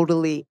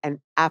totally and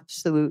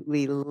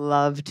absolutely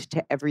loved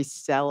to every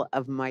cell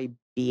of my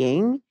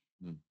being.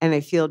 And I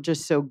feel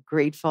just so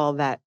grateful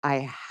that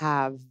I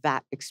have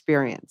that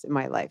experience in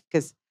my life,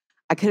 because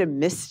I could have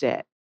missed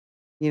it.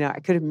 I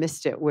could have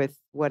missed it with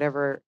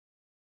whatever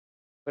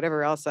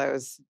else I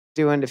was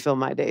doing to fill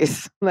my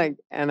days. And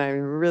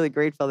I'm really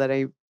grateful that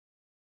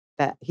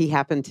he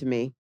happened to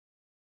me,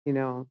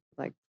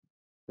 like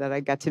that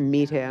I got to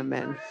meet him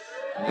and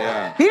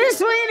Peter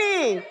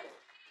Sweeney.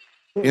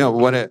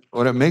 What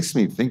it makes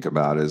me think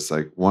about is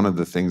like one of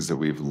the things that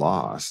we've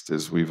lost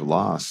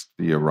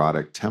the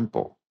erotic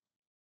temple.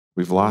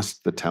 We've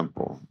lost the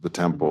temple,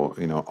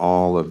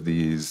 all of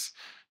these,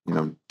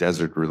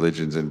 desert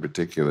religions in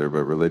particular,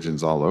 but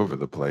religions all over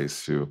the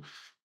place who,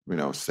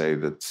 say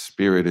that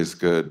spirit is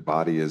good,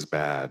 body is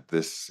bad.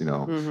 This,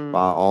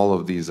 all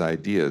of these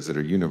ideas that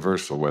are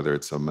universal, whether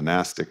it's a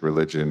monastic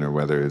religion or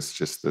whether it's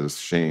just those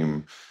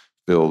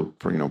shame-filled,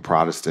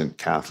 Protestant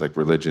Catholic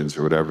religions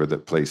or whatever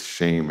that place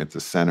shame at the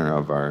center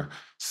of our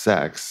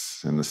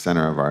sex and the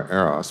center of our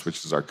eros,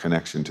 which is our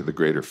connection to the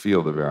greater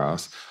field of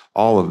eros.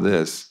 All of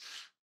this,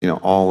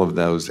 all of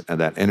those,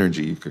 and that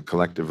energy you could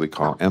collectively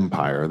call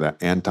empire,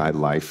 that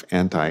anti-life,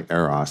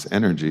 anti-eros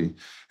energy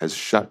has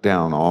shut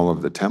down all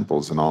of the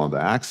temples and all of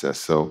the access.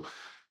 So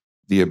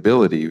the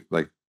ability,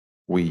 like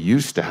we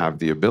used to have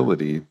the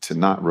ability to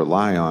not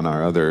rely on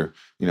our other,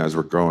 as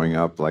we're growing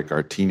up, like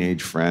our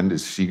teenage friend,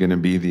 is she going to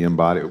be the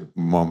embodied?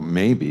 Well,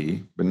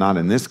 maybe, but not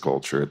in this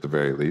culture at the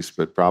very least,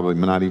 but probably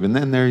not even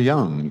then. They're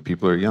young,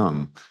 people are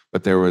young.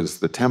 But there was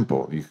the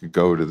temple. You could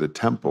go to the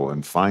temple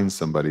and find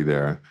somebody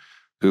there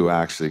who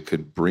actually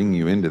could bring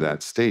you into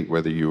that state,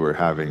 whether you were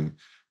having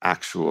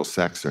actual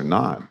sex or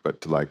not, but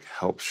to like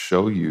help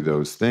show you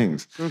those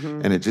things.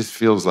 And it just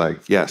feels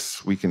like,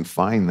 yes, we can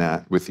find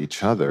that with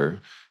each other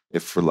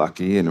if we're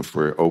lucky and if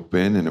we're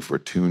open and if we're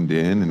tuned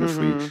in and if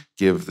we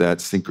give that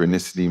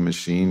synchronicity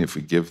machine, if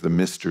we give the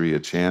mystery a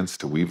chance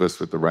to weave us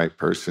with the right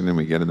person and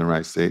we get in the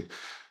right state.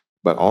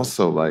 But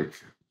also like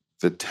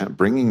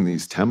bringing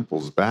these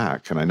temples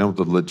back. And I know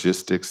the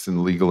logistics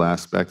and legal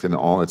aspect and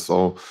all, it's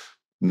all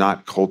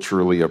not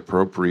culturally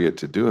appropriate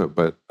to do it,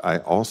 but I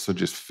also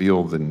just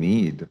feel the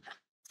need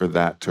for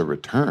that to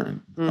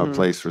return. A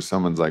place where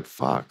someone's like,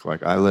 fuck,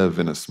 like I live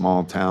in a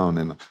small town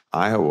in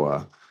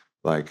Iowa,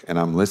 like, and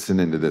I'm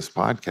listening to this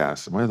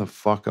podcast, and where the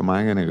fuck am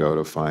I gonna go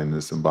to find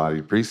this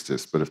embodied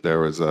priestess? But if there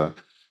was a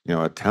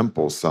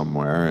temple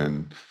somewhere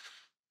and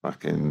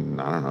fucking,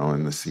 I don't know,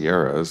 in the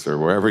Sierras or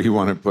wherever you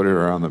want to put it,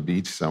 or on the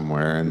beach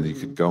somewhere, and you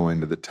could go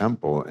into the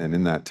temple, and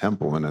in that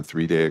temple, in a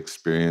 3-day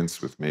experience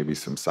with maybe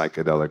some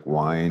psychedelic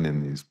wine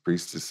and these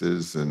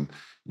priestesses, and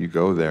you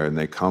go there and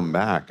they come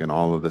back and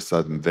all of a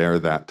sudden they're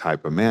that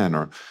type of man.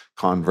 Or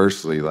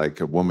conversely, like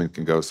a woman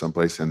can go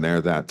someplace and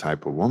they're that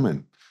type of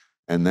woman.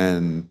 And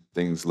then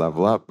things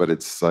level up. But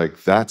it's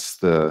like, that's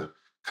the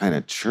kind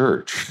of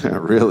church,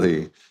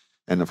 really.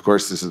 And of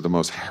course, this is the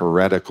most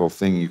heretical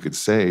thing you could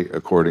say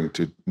according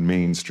to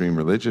mainstream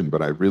religion,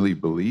 but I really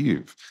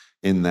believe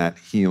in that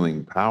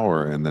healing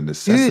power and the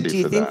necessity for that. Dude, do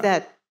you think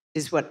that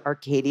is what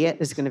Arcadia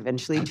is going to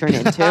eventually turn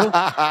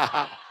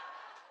into?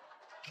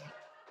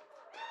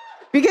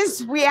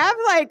 Because we have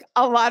like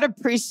a lot of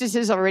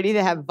priestesses already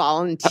that have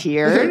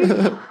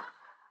volunteered.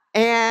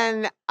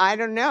 And I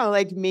don't know,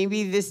 like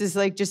maybe this is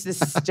like just a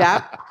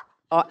step,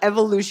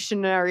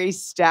 evolutionary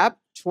step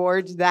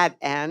towards that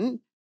end.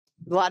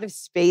 A lot of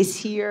space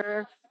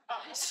here,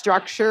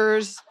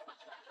 structures.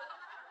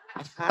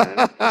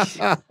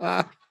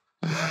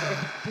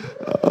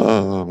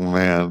 Oh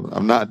man,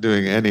 I'm not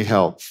doing any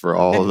help for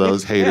all of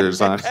those haters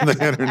on the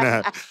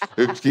internet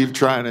who keep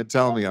trying to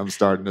tell me I'm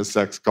starting a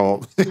sex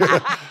cult.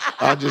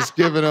 I'm just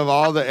giving them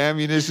all the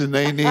ammunition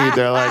they need.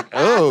 They're like,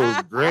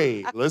 oh,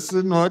 great.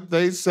 Listen what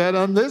they said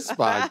on this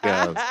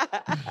podcast.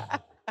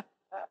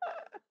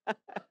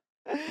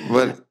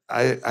 But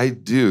I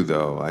do,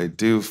 though. I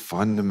do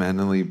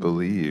fundamentally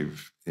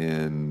believe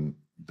in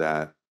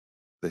that,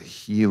 the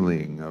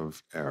healing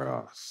of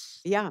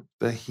Eros. Yeah.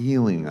 The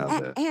healing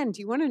of it. And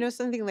you want to know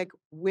something? Like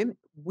women,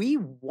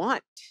 women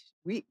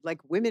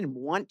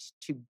want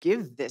to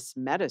give this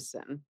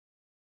medicine.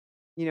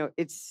 You know,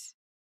 it's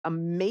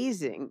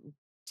amazing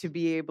to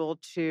be able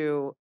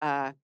to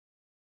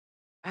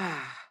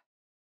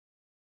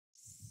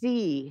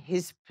see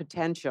his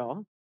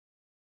potential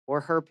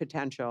or her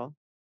potential,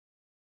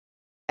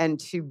 and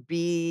to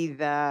be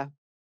the,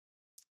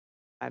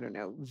 I don't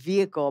know,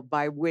 vehicle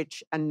by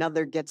which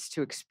another gets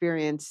to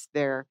experience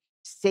their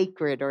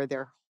sacred or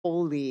their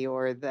holy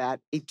or that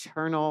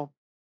eternal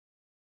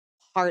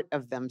part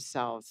of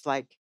themselves.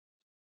 Like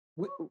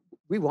we,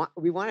 we want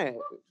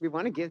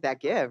to give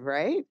that give,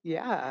 right?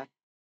 Yeah.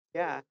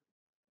 Yeah.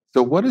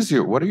 So what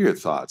are your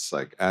thoughts,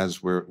 like,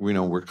 as we're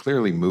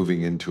clearly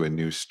moving into a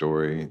new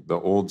story? The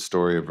old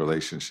story of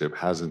relationship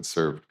hasn't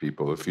served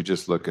people. If you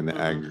just look in the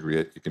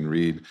aggregate, you can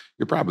read,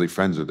 you're probably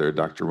friends with her,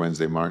 Dr.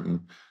 Wednesday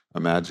Martin.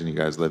 Imagine you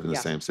guys live in the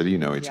same city, you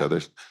know each other.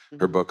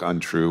 Her book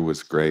Untrue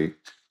was great.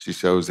 She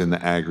shows in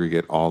the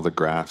aggregate all the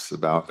graphs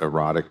about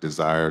erotic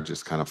desire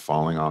just kind of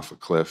falling off a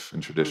cliff in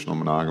traditional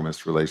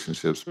monogamous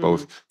relationships,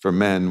 both for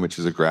men, which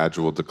is a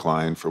gradual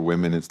decline. For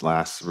women, it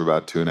lasts for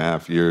about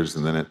 2.5 years,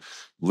 and then it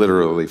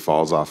literally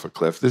falls off a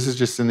cliff. This is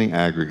just in the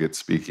aggregate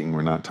speaking.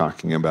 We're not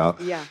talking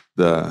about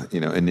the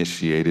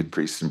initiated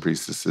priests and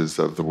priestesses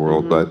of the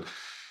world, but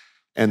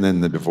and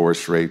then the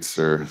divorce rates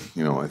are,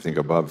 I think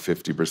above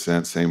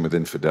 50%. Same with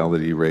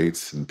infidelity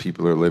rates, and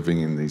people are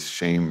living in these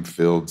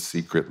shame-filled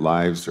secret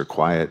lives or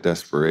quiet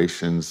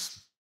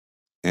desperations.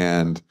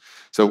 And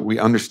so we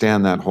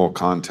understand that whole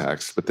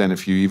context. But then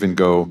if you even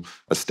go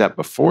a step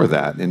before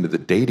that into the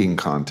dating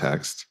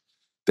context,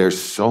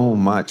 there's so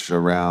much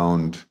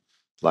around,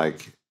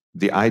 like,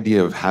 the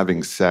idea of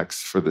having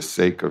sex for the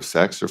sake of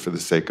sex or for the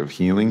sake of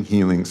healing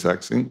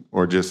sexing,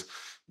 or just,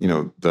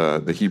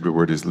 the Hebrew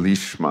word is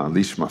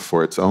lishma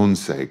for its own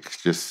sake,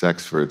 just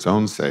sex for its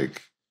own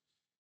sake.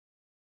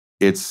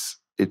 It's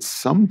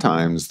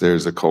sometimes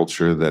there's a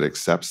culture that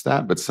accepts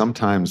that, but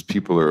sometimes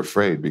people are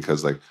afraid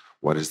because, like,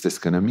 what is this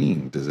going to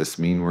mean? Does this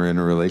mean we're in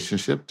a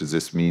relationship? Does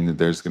this mean that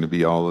there's going to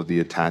be all of the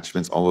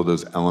attachments, all of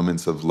those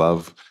elements of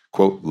love,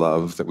 quote,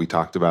 love, that we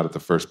talked about at the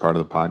first part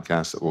of the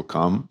podcast that will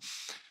come?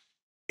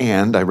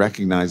 And I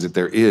recognize that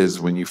there is,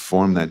 when you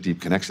form that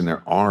deep connection,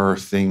 there are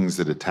things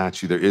that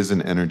attach you. There is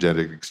an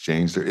energetic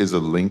exchange. There is a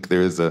link.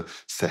 There is a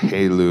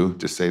sehelu,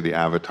 to say the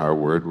avatar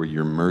word, where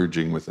you're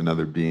merging with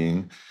another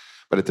being.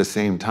 But at the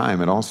same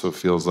time, it also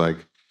feels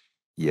like,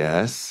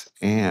 yes,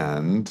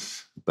 and,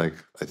 like,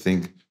 I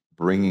think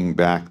bringing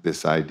back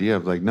this idea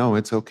of, like, no,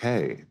 it's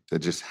okay to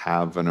just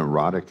have an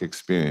erotic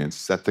experience,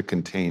 set the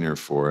container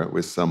for it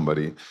with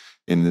somebody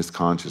in this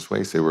conscious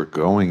way. Say, we're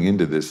going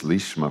into this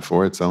lishma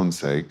for its own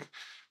sake,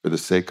 for the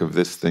sake of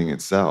this thing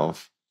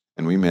itself.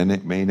 And we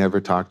may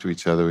never talk to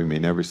each other. We may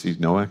never see,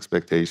 no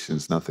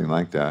expectations, nothing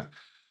like that.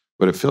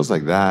 But it feels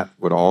like that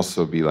would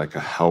also be like a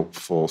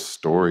helpful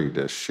story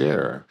to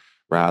share,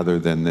 rather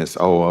than this,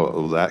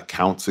 that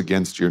counts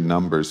against your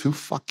numbers. Who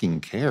fucking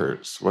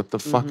cares? What the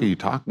fuck are you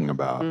talking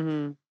about?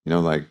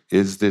 Like,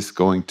 is this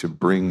going to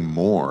bring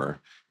more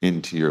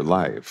into your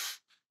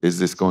life? Is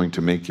this going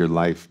to make your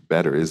life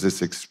better? Is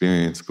this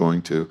experience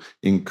going to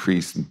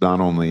increase not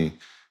only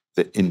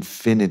the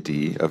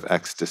infinity of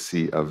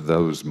ecstasy of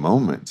those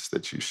moments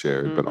that you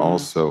shared, but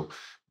also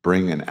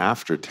bring an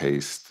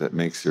aftertaste that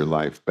makes your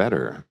life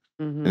better?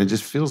 And it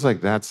just feels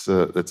like that's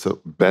a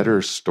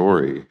better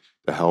story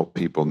to help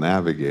people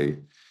navigate,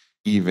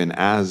 even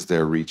as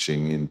they're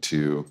reaching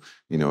into,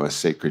 a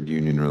sacred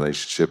union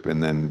relationship,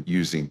 and then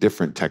using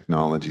different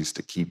technologies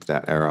to keep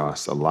that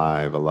eros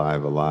alive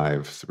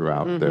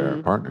throughout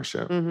their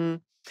partnership.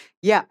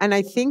 Yeah, and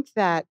I think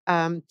that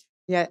come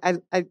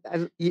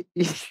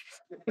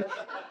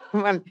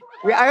on.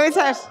 I always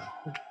have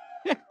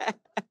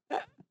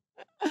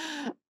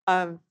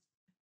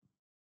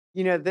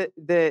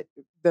the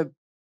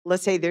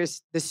let's say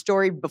there's the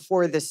story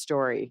before the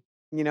story.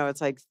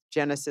 It's like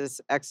Genesis,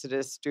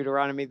 Exodus,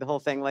 Deuteronomy, the whole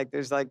thing. Like,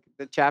 there's like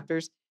the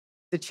chapters.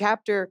 The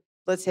chapter,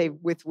 let's say,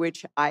 with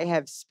which I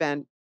have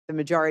spent the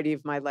majority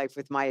of my life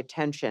with my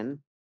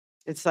attention,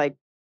 it's like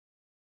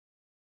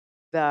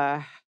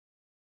the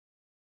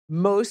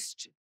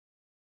most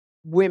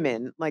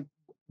women, like,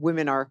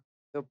 women are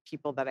the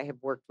people that I have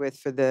worked with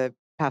for the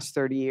past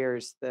 30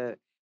 years.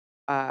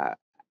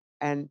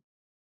 And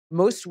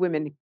most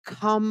women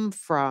come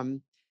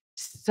from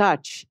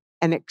such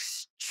an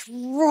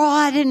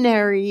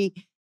extraordinary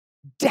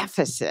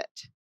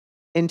deficit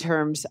in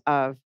terms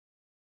of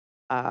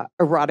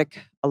erotic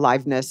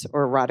aliveness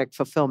or erotic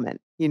fulfillment.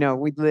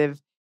 We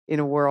live in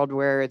a world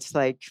where it's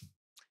like,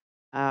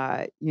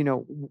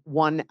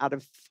 one out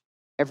of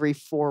every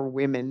 4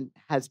 women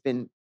has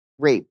been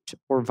raped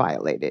or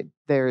violated.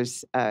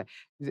 There's,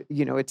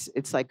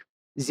 it's like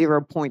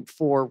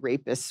 0.4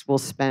 rapists will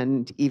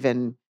spend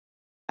even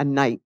a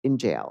night in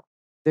jail.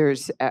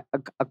 There's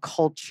a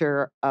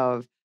culture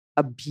of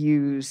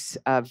abuse,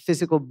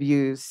 physical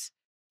abuse,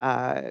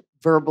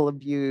 verbal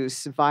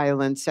abuse,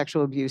 violence,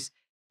 sexual abuse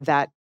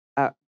that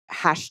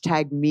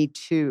hashtag Me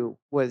Too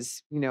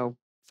was,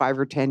 5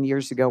 or 10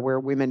 years ago, where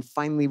women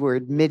finally were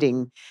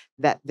admitting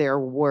that there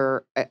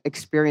were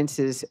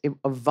experiences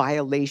of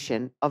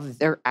violation of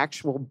their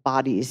actual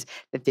bodies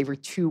that they were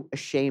too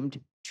ashamed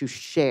to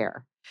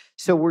share.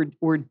 So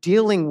we're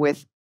dealing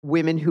with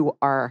women who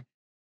are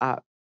uh,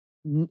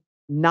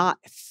 not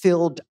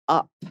filled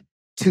up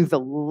to the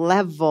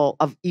level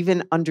of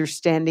even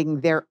understanding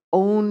their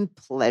own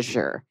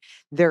pleasure,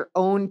 their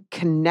own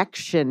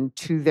connection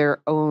to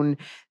their own,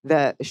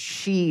 the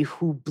she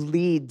who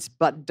bleeds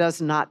but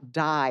does not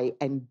die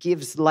and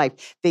gives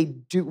life.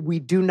 We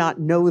do not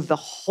know the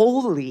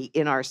holy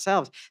in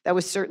ourselves. That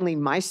was certainly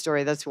my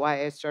story. That's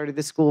why I started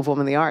the School of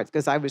Womanly Arts,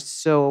 because I was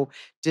so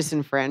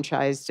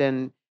disenfranchised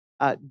and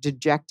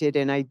dejected,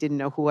 and I didn't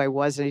know who I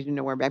was, and I didn't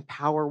know where my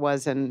power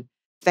was. And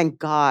thank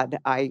God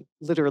I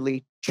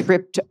literally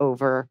tripped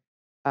over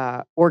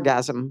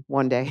orgasm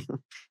one day.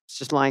 It's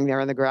just lying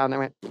there on the ground. I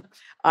went,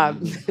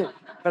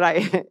 but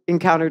I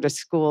encountered a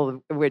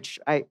school which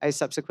I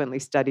subsequently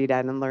studied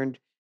at and learned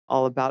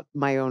all about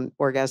my own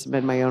orgasm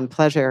and my own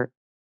pleasure.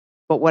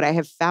 But what I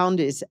have found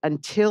is,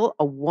 until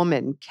a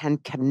woman can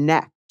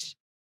connect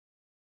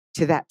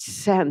to that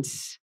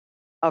sense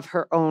of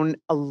her own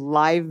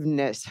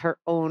aliveness, her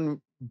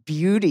own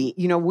beauty,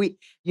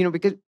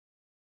 because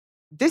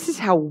this is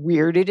how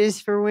weird it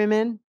is for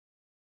women.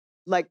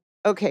 Like,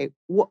 okay,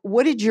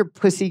 what did your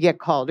pussy get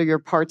called, or your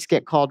parts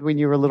get called when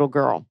you were a little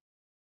girl?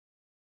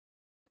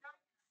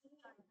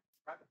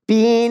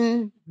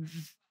 Bean,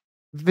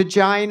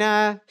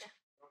 vagina,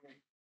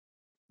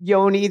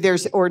 yoni.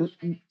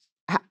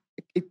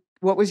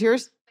 What was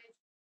yours?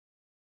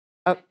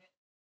 Oh,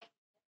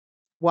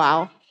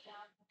 wow.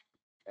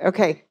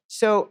 Okay,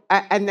 so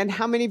and then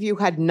how many of you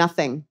had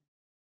nothing,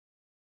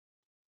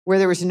 where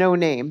there was no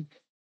name?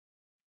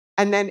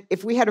 And then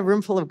if we had a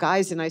room full of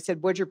guys and I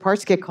said, "What'd your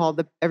parts get called?"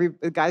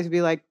 The guys would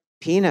be like,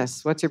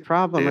 "Penis. What's your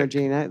problem, Dick.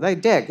 Regina?"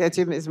 Like, dick.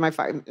 It's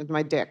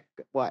my dick.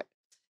 What?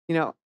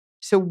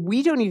 So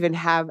we don't even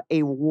have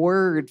a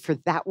word for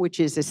that which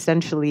is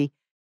essentially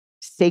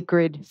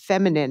sacred,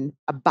 feminine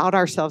about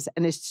ourselves.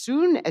 And as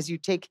soon as you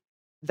take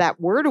that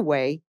word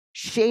away,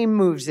 shame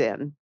moves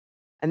in.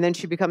 And then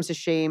she becomes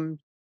ashamed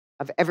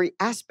of every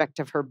aspect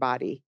of her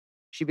body.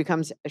 She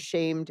becomes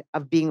ashamed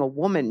of being a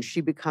woman.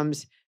 She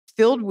becomes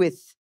filled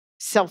with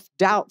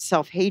self-doubt,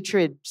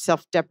 self-hatred,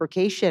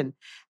 self-deprecation.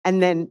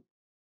 And then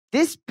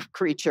this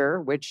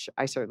creature, which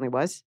I certainly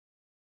was,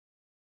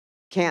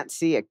 can't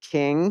see a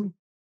king.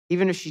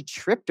 Even if she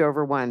tripped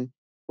over one,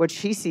 what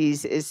she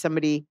sees is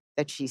somebody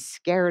that she's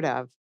scared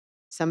of,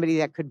 somebody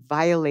that could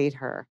violate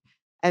her.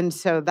 And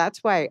so that's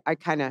why I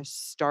kind of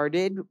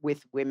started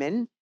with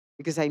women,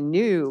 because I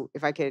knew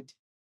if I could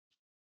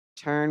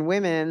turn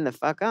women the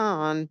fuck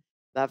on,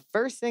 the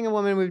first thing a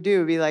woman would do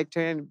would be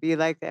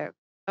like that.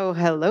 Oh,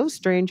 hello,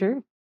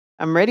 stranger.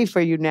 I'm ready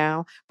for you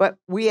now. But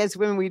we as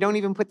women, we don't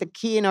even put the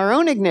key in our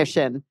own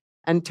ignition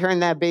and turn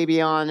that baby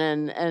on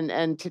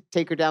and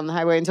take her down the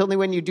highway. And it's only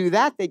when you do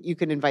that you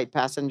can invite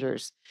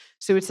passengers.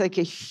 So it's like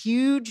a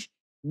huge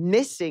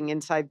missing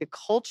inside the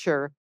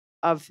culture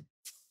of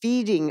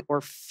feeding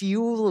or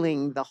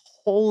fueling the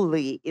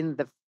holy in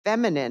the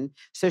feminine,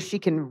 so she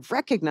can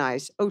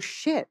recognize, oh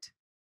shit,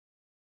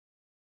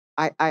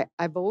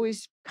 I've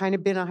always kind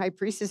of been a high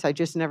priestess. I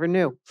just never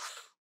knew.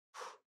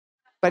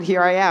 But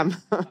here I am.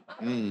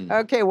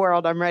 Okay,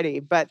 world, I'm ready.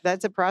 But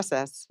that's a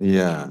process.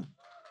 Yeah.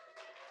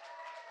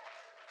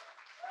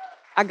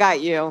 I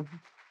got you.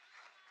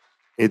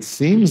 It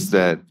seems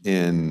that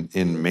in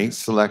mate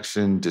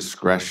selection,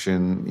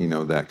 discretion,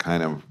 that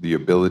kind of the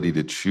ability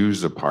to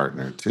choose a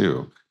partner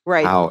too.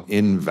 Right. How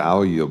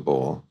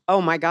invaluable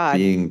Oh my God.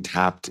 being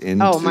tapped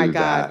into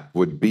that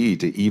would be,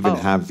 to even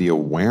have the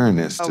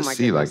awareness to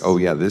see goodness. like, oh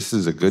yeah, this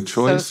is a good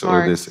choice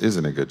or this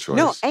isn't a good choice.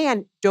 No,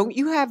 and don't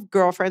you have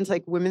girlfriends,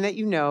 like women that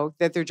you know,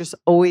 that they're just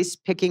always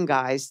picking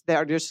guys that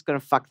are just going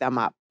to fuck them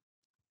up?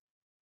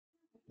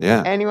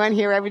 Yeah. Anyone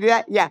here ever do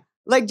that? Yeah.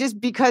 Like, just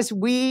because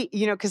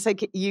because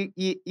like you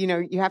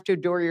have to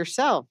adore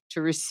yourself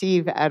to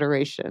receive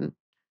adoration,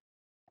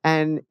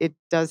 and it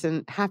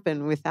doesn't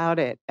happen without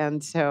it.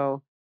 And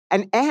so,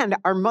 and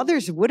our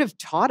mothers would have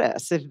taught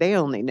us if they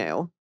only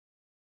knew,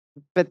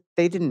 but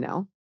they didn't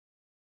know.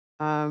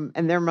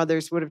 And their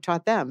mothers would have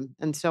taught them,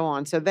 and so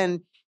on. So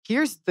then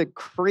here's the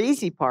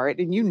crazy part,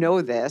 and you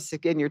know this,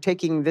 again, you're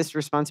taking this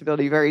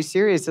responsibility very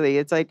seriously.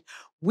 It's like,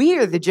 we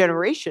are the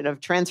generation of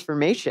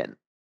transformation.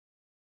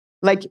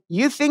 Like,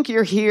 you think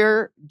you're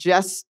here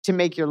just to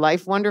make your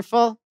life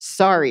wonderful?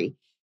 Sorry.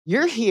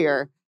 You're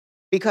here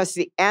because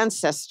the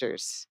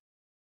ancestors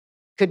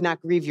could not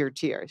grieve your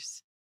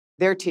tears,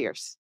 their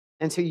tears.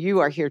 And so you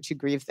are here to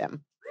grieve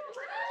them.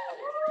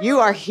 You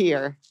are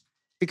here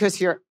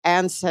because your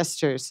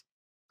ancestors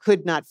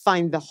could not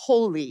find the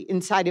holy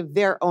inside of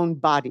their own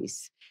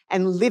bodies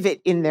and live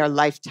it in their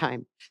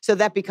lifetime. So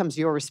that becomes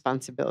your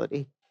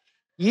responsibility.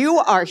 You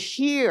are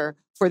here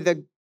for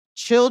the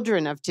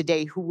children of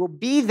today who will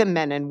be the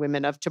men and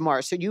women of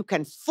tomorrow. So you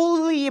can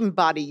fully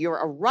embody your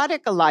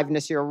erotic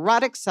aliveness, your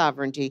erotic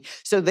sovereignty,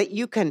 so that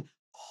you can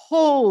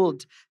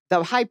hold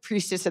the high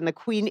priestess and the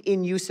queen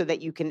in you so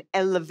that you can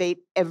elevate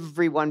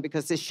everyone,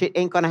 because this shit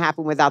ain't going to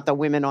happen without the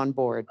women on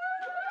board.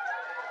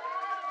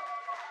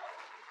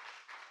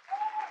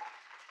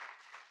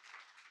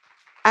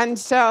 And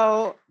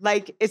so,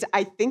 like,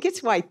 I think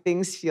it's why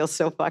things feel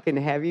so fucking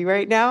heavy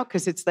right now,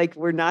 because it's like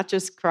we're not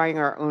just crying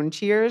our own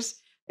tears.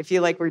 I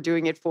feel like we're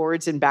doing it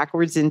forwards and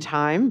backwards in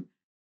time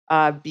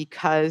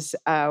because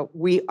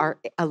we are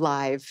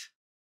alive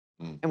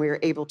and we are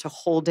able to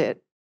hold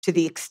it to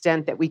the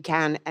extent that we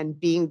can. And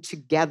being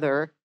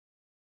together,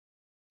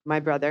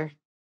 my brother,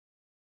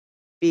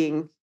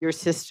 being your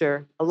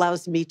sister,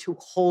 allows me to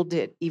hold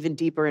it even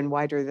deeper and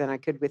wider than I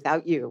could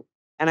without you.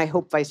 And I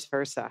hope vice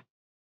versa.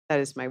 That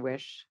is my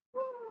wish.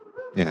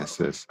 Yes,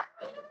 sis.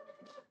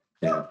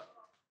 Yeah.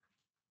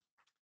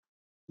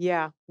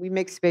 Yeah, we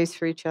make space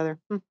for each other.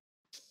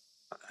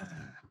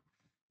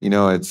 You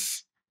know,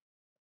 it's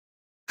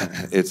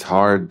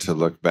hard to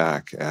look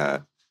back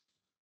at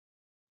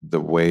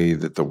the way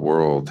that the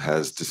world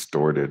has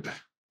distorted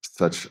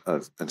such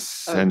an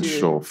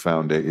essential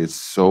foundation. It's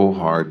so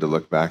hard to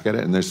look back at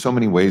it, and there's so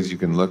many ways you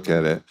can look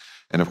at it.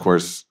 And of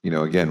course, you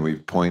know, again,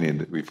 we've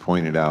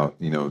pointed out,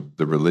 you know,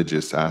 the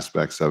religious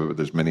aspects of it, but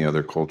there's many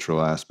other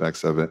cultural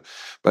aspects of it.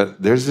 But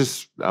there's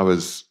this, I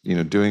was, you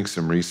know, doing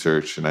some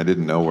research, and I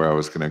didn't know where I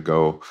was going to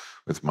go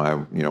with my,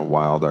 you know,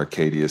 wild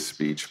Arcadia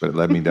speech, but it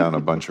led me down a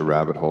bunch of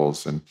rabbit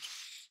holes. And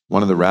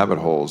one of the rabbit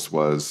holes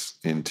was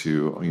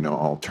into, you know,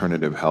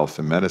 alternative health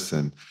and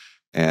medicine.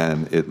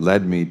 And it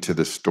led me to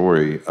the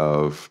story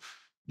of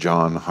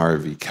John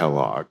Harvey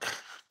Kellogg.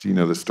 Do you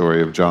know the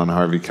story of John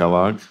Harvey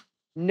Kellogg?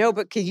 No,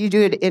 but could you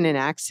do it in an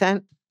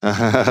accent?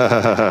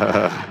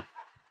 I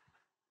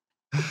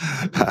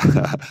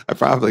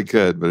probably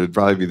could, but it'd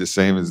probably be the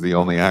same as the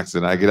only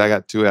accent I get. I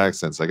got two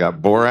accents. I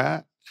got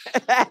Borat,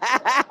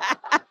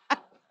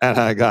 and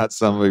I got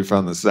somebody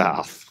from the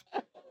South.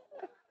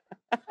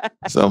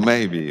 So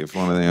maybe if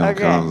one of them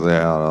comes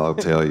out, I'll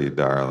tell you,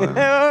 darling.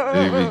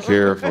 You be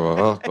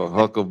careful.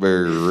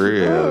 Huckleberry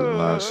Red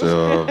might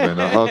show up, and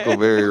a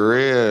Huckleberry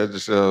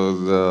Red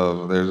shows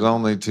up. There's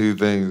only two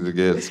things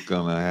that's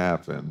gonna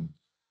happen.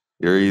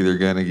 You're either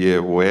gonna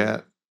get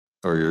wet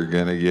or you're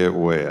gonna get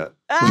wet.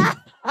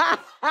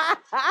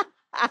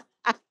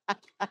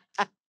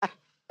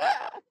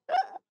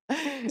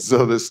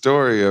 So the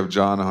story of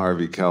John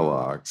Harvey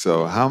Kellogg.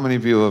 So how many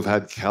people have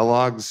had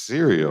Kellogg's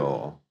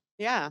cereal?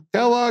 Yeah.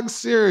 Kellogg's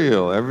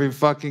cereal, every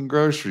fucking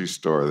grocery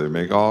store. They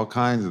make all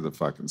kinds of the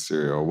fucking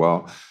cereal.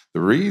 Well, the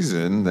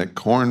reason that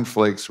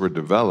cornflakes were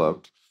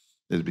developed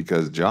is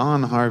because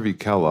John Harvey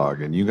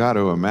Kellogg, and you got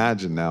to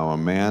imagine now a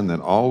man that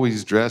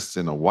always dressed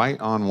in a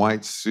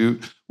white-on-white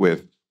suit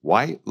with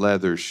white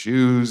leather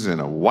shoes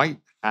and a white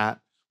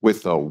hat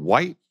with a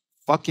white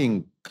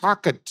fucking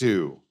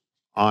cockatoo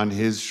on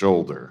his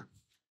shoulder.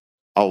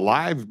 A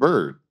live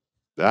bird.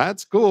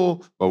 That's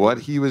cool. But what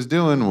he was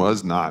doing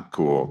was not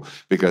cool,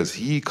 because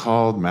he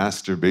called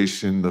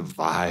masturbation the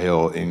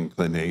vile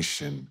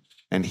inclination,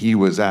 and he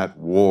was at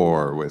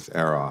war with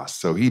Eros.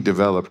 So he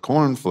developed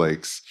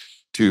cornflakes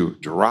to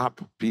drop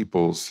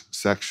people's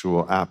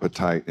sexual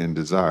appetite and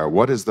desire.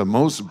 What is the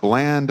most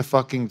bland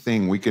fucking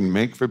thing we can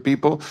make for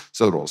people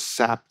so it'll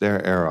sap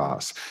their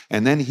Eros?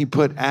 And then he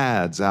put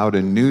ads out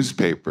in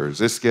newspapers.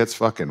 This gets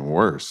fucking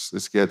worse.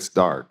 This gets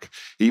dark.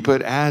 He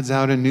put ads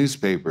out in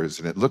newspapers,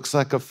 and it looks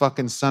like a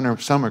fucking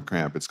summer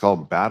camp. It's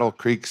called Battle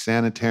Creek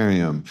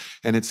Sanitarium,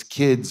 and it's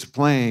kids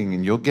playing,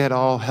 and you'll get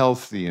all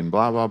healthy and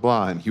blah, blah,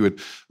 blah. And he would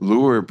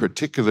lure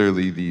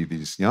particularly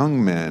these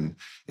young men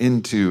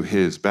into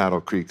his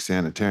Battle Creek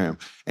Sanitarium.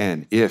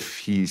 And if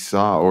he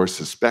saw or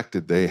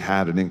suspected they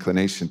had an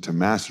inclination to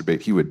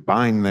masturbate, he would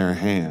bind their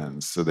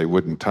hands so they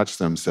wouldn't touch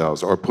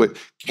themselves, or put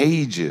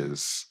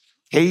cages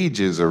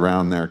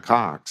around their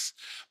cocks.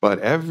 But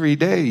every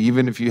day,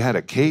 even if you had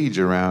a cage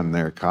around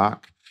their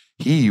cock,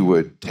 he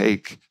would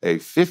take a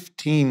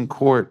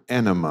 15-quart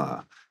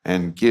enema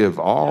and give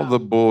all the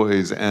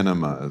boys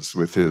enemas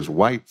with his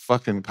white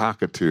fucking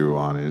cockatoo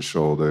on his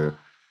shoulder.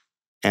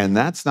 And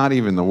that's not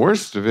even the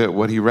worst of it.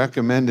 What he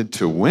recommended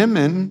to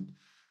women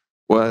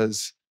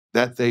was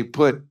that they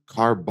put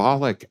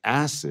carbolic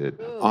acid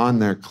on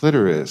their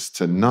clitoris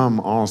to numb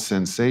all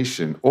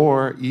sensation,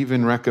 or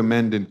even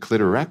recommended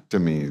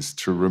clitorectomies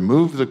to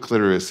remove the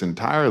clitoris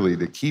entirely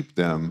to keep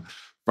them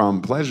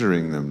from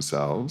pleasuring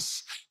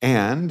themselves.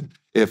 And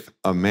if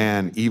a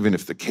man, even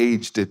if the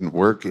cage didn't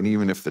work, and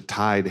even if the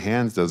tied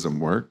hands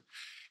doesn't work,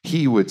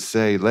 he would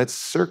say, let's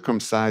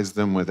circumcise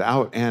them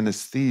without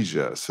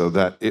anesthesia so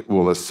that it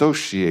will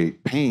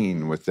associate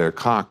pain with their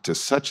cock to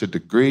such a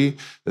degree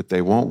that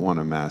they won't want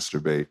to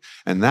masturbate.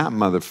 And that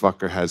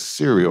motherfucker has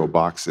cereal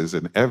boxes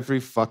in every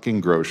fucking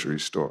grocery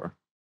store.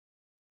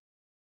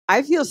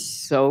 I feel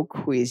so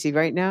queasy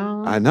right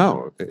now. I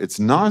know. It's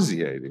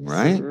nauseating,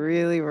 right? It's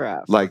really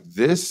rough. Like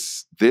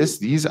these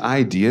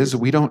ideas,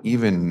 we don't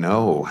even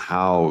know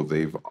how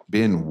they've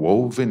been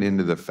woven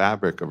into the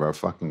fabric of our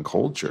fucking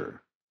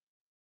culture.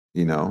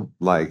 You know,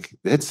 like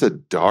it's a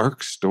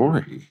dark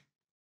story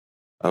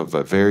of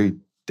a very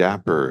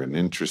dapper and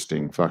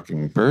interesting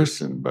fucking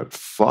person, but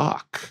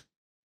fuck.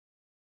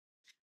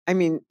 I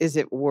mean, is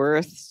it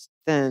worse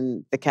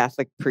than the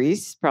Catholic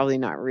priests? Probably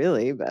not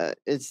really, but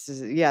it's,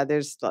 yeah,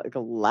 there's like a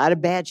lot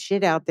of bad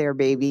shit out there,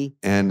 baby.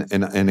 And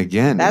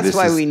again, that's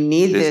why we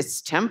need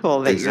this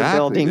temple that you're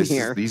building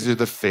here. These are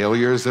the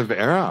failures of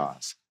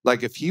Eros.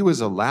 Like if he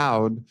was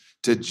allowed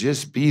to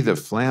just be the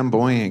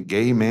flamboyant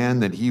gay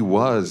man that he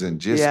was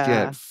and just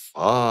get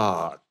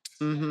fucked,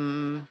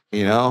 you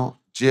know,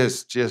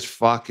 just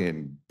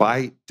fucking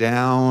bite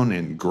down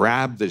and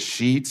grab the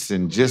sheets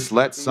and just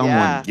let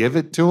someone give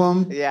it to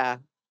him. Yeah.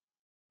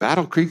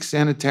 Battle Creek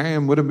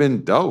Sanitarium would have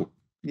been dope.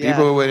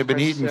 People would have been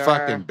eating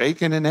fucking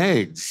bacon and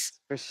eggs.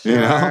 For sure. You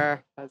know?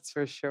 That's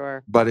for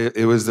sure. But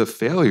it was the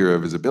failure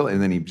of his ability.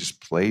 And then he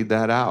just played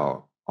that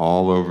out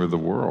all over the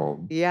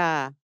world.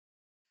 Yeah.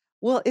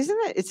 Well, isn't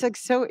it? It's like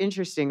so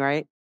interesting,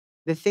 right?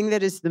 The thing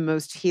that is the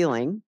most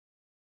healing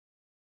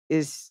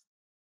is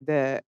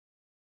the,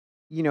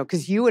 you know,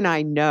 because you and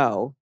I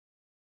know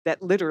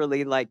that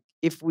literally, like,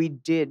 if we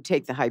did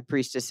take the high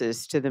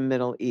priestesses to the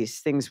Middle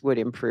East, things would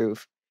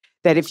improve.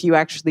 That if you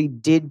actually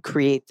did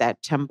create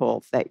that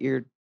temple that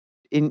you're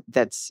in,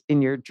 that's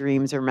in your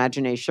dreams or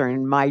imagination, or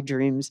in my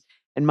dreams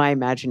and my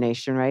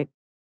imagination, right?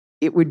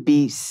 It would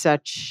be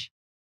such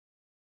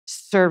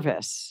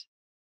service,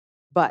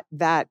 but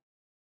that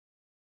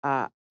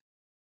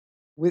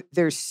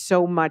there's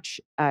so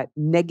much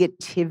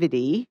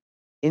negativity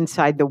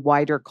inside the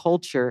wider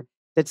culture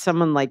that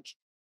someone like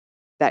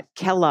that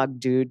Kellogg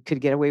dude could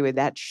get away with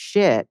that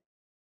shit.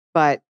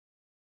 But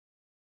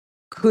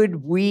could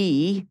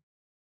we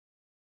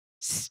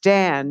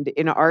stand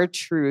in our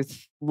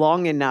truth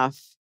long enough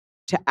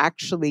to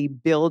actually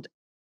build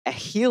a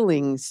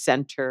healing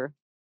center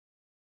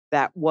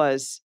that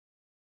was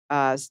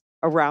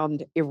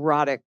around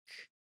erotic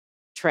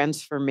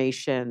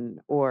transformation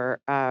or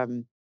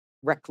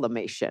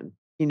reclamation?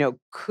 You know,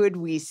 could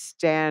we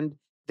stand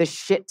the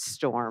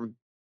shitstorm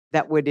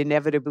that would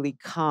inevitably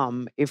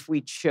come if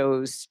we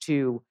chose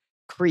to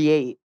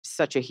create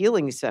such a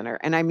healing center?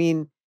 And I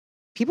mean,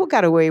 people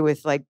got away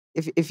with, like,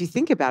 if you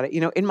think about it,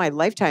 you know, in my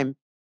lifetime,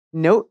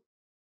 no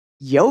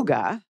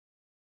yoga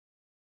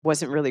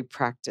wasn't really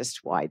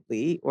practiced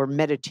widely, or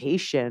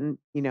meditation,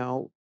 you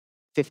know,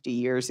 50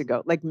 years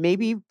ago. Like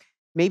maybe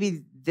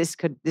this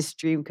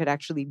dream could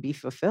actually be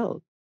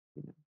fulfilled.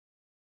 You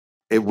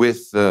know?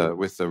 With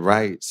the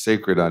right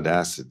sacred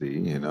audacity,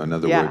 you know,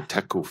 another word,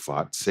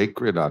 tekufat,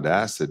 sacred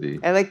audacity.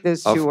 I like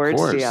those two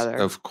words together.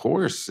 Of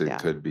course it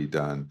could be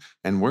done.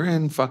 And we're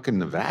in fucking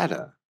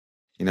Nevada.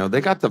 You know,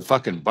 they got the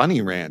fucking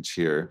bunny ranch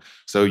here.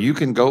 So you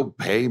can go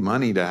pay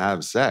money to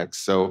have sex.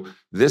 So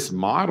this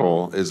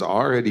model is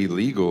already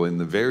legal in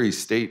the very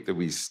state that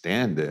we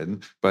stand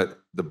in. But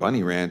the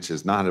bunny ranch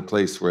is not a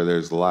place where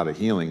there's a lot of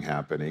healing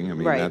happening. I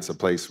mean, that's a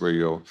place where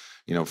you'll,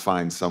 you know,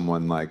 find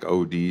someone like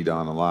OD'd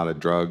on a lot of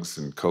drugs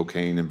and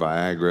cocaine and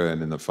Viagra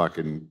and in the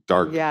fucking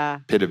dark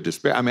pit of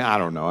despair. I mean, I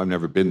don't know. I've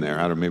never been there.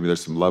 I don't. Maybe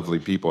there's some lovely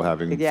people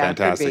having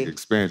fantastic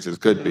experiences.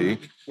 Could be.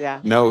 Yeah.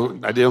 No,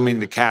 I don't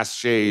mean to cast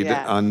shade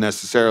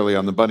unnecessarily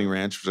on the bunny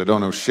ranch, which I don't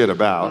know shit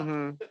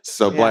about.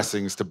 So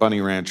blessings to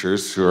bunny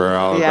ranchers who are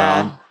all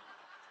about.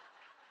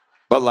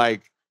 But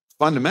like,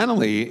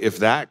 fundamentally, if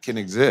that can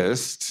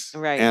exist,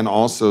 and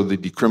also the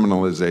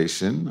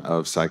decriminalization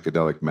of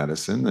psychedelic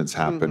medicine that's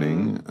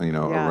happening, you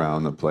know,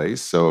 around the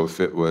place. So if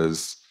it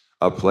was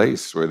a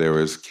place where there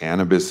was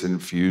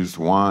cannabis-infused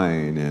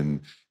wine,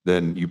 and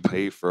then you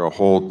pay for a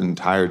whole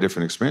entire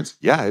different experience,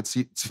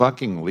 it's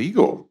fucking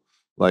legal.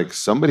 Like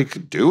somebody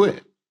could do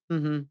it.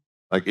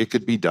 Like it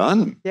could be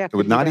done. It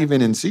would not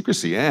even in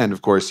secrecy. And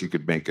of course, you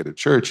could make it a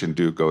church and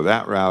go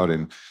that route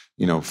and,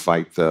 you know,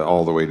 fight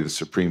all the way to the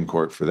Supreme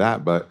Court for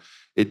that. But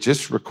it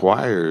just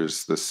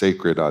requires the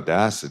sacred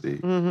audacity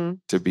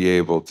to be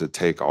able to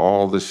take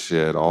all the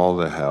shit, all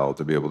the hell,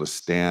 to be able to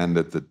stand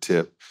at the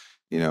tip,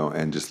 you know,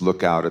 and just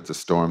look out at the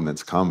storm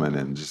that's coming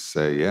and just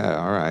say, yeah,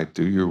 all right,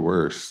 do your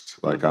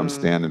worst. Like I'm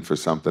standing for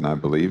something I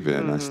believe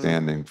in. I'm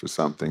standing for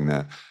something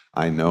that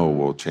I know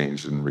will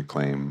change and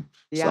reclaim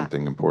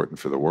something important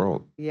for the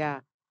world.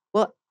 Yeah.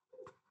 Well,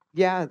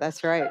 yeah,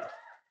 that's right.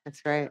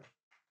 That's right.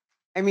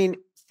 I mean,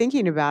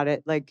 thinking about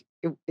it, like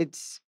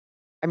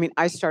I mean,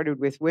 I started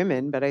with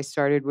women, but I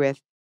started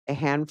with a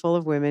handful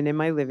of women in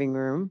my living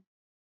room.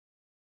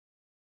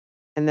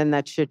 And then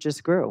that shit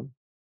just grew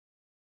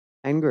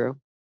and grew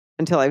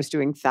until I was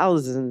doing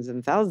thousands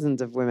and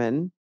thousands of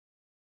women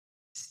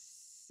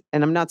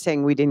And I'm not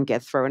saying we didn't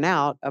get thrown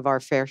out of our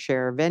fair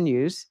share of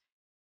venues,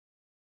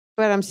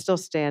 but I'm still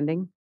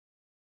standing,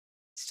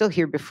 still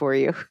here before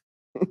you.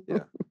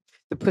 Yeah.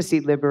 The pussy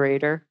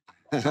liberator.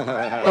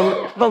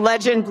 The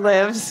legend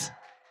lives.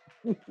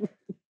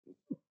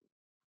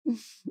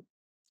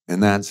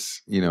 And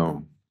that's,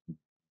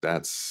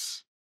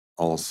 that's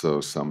also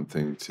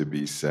something to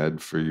be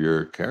said for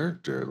your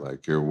character,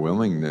 like your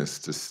willingness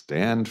to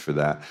stand for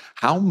that.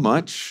 How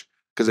much,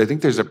 because I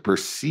think there's a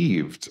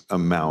perceived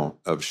amount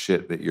of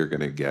shit that you're going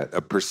to get,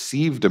 a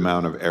perceived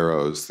amount of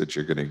arrows that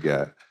you're going to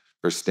get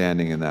for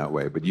standing in that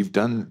way. But you've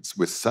done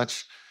with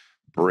such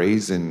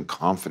brazen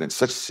confidence,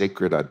 such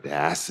sacred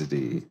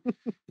audacity,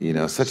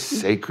 such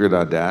sacred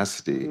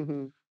audacity.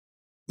 Mm-hmm.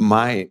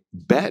 My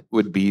bet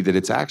would be that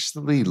it's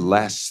actually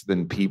less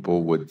than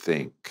people would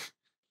think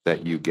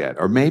that you get,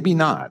 or maybe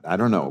not. I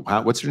don't know.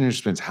 What's your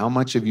experience? How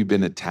much have you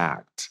been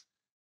attacked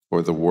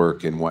for the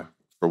work and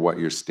for what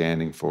you're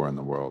standing for in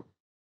the world?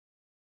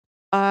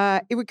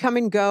 It would come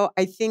and go.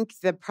 I think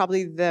that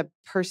probably the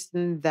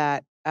person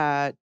that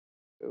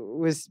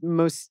was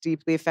most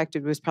deeply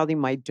affected was probably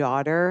my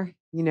daughter,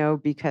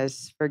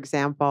 because, for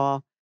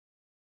example,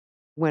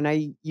 when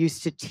I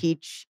used to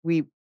teach,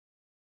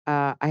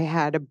 I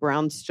had a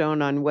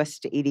brownstone on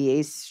West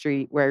 88th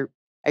Street where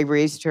I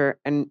raised her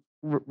and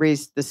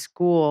raised the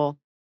school.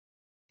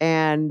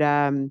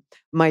 And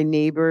my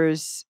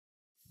neighbors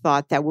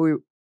thought that we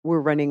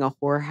were running a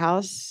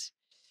whorehouse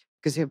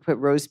because we put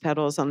rose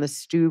petals on the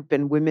stoop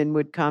and women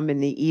would come in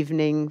the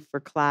evening for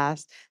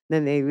class.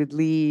 Then they would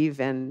leave.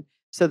 And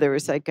so there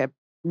was like a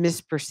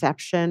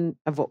misperception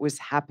of what was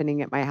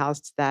happening at my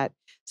house, that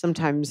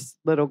sometimes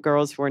little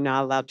girls were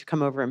not allowed to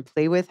come over and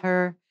play with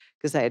her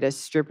because I had a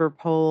stripper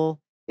pole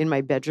in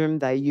my bedroom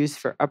that I used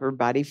for upper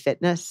body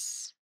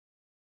fitness.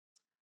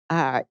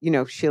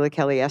 Sheila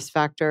Kelly S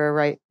Factor,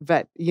 right?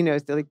 But,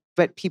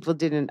 but people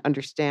didn't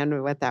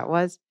understand what that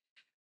was.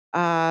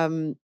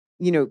 Um,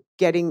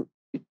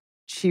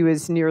 she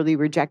was nearly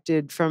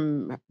rejected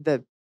from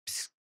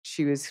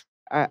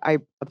I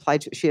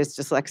applied she has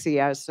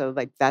dyslexia. So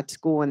like that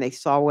school, when they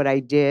saw what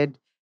I did,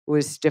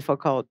 was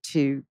difficult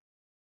to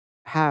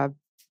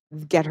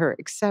get her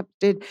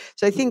accepted.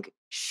 So I think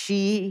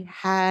she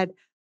had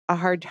a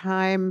hard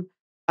time.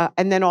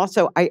 And then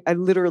also, I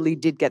literally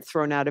did get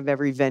thrown out of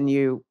every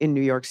venue in New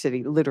York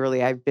City.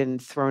 Literally, I've been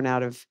thrown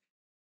out of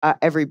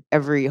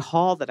every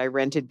hall that I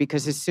rented,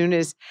 because as soon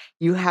as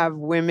you have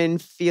women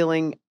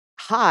feeling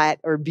hot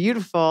or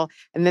beautiful,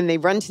 and then they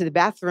run to the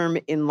bathroom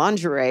in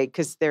lingerie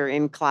because they're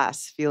in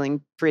class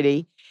feeling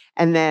pretty,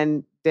 and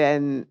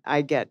then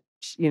I get,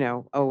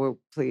 oh,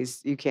 please,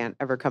 you can't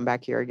ever come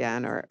back here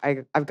again. Or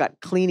I've got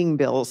cleaning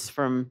bills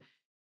from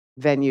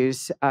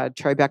venues,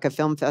 Tribeca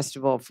Film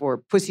Festival, for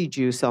pussy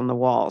juice on the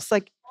walls.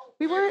 Like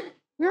we weren't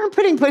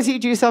putting pussy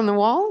juice on the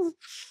walls,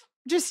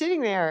 just sitting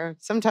there,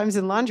 sometimes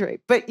in lingerie.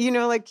 But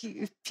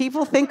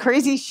people think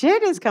crazy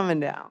shit is coming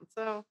down.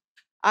 So,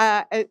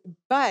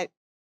 but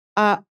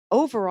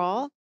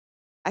overall,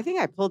 I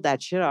think I pulled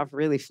that shit off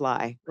really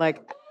fly.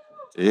 Like,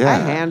 Yeah. I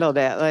handled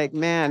it. Like,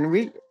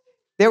 man,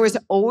 there was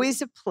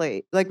always a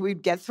place. Like,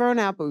 we'd get thrown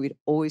out, but we'd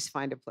always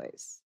find a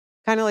place.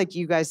 Kind of like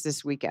you guys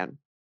this weekend.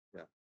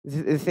 Yeah.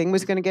 The thing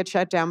was going to get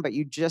shut down, but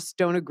you just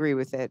don't agree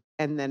with it,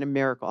 and then a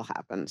miracle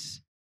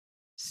happens.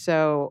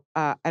 So,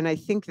 and I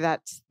think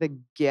that's the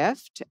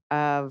gift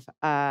of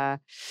the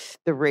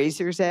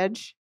razor's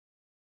edge,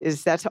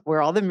 that's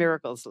where all the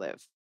miracles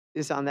live,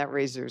 is on that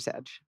razor's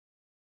edge.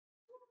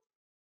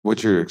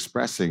 What you're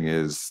expressing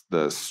is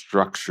the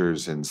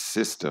structures and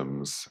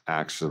systems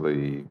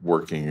actually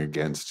working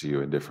against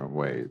you in different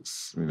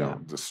ways.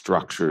 The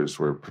structures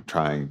were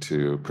trying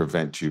to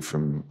prevent you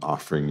from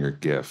offering your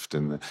gift,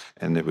 and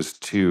it was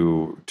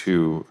too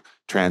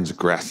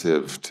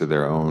transgressive to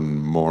their own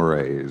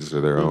mores or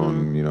their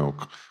own,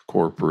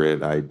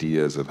 corporate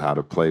ideas of how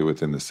to play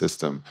within the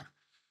system,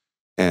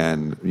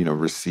 and,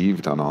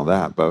 received on all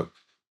that. But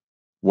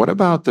what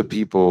about the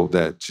people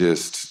that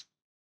just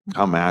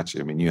come at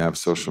you? I mean, you have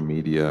social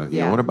media.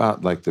 What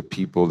about like the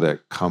people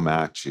that come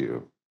at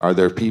you? Are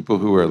there people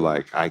who are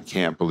like, I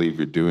can't believe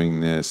you're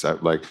doing this?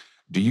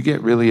 Do you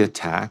get really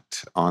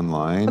attacked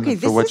online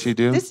for what you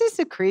do? This is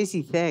a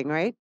crazy thing,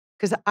 right?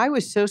 Because I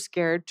was so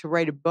scared to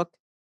write a book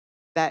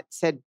that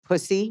said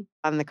pussy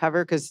on the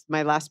cover, because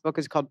my last book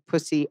is called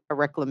Pussy, a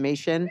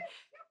Reclamation.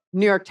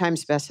 New York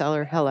Times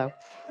bestseller. Hello.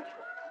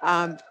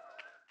 And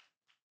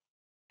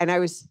I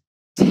was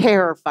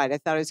terrified. I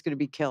thought I was going to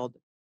be killed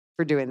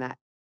for doing that.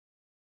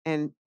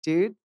 And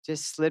dude,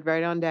 just slid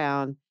right on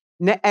down.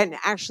 And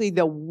actually,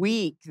 the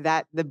week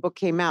that the book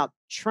came out,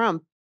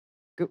 Trump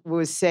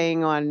was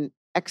saying on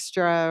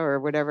Extra or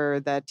whatever,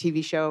 the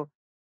TV show,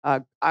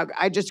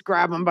 I just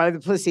grab him by the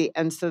pussy.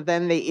 And so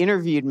then they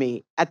interviewed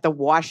me at the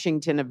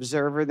Washington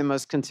Observer, the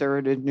most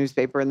conservative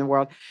newspaper in the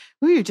world.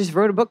 Ooh, you just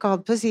wrote a book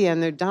called Pussy,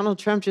 and Donald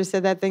Trump just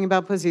said that thing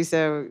about pussy.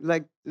 So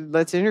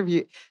let's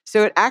interview.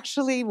 So it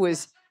actually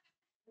was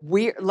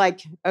weird.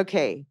 Like,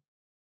 okay,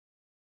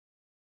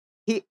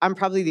 I'm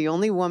probably the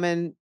only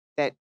woman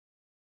that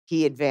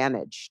he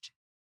advantaged.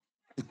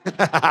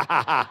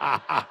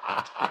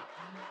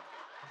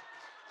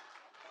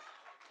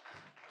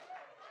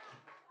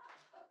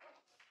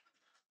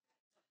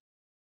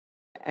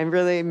 And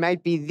really it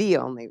might be the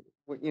only,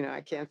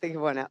 I can't think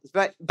of one else,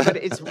 but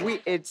it's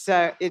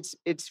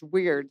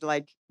weird,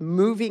 like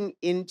moving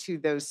into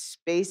those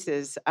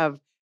spaces of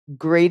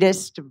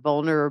greatest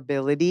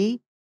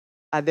vulnerability.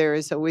 There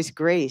is always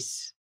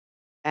grace.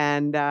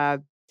 And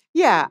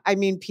yeah, I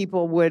mean,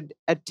 people would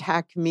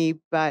attack me,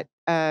 but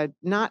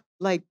not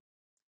like,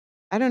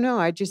 I don't know,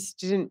 I just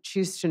didn't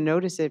choose to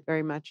notice it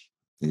very much.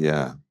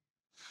 Yeah.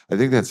 I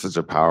think that's such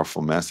a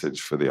powerful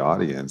message for the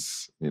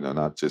audience,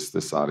 not just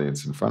this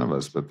audience in front of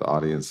us, but the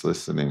audience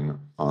listening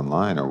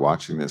online or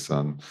watching this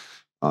on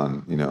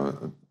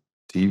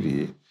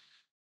TV.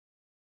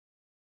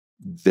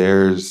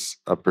 There's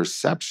a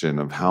perception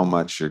of how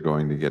much you're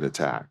going to get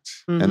attacked.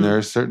 And there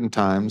are certain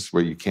times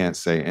where you can't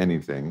say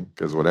anything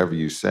because whatever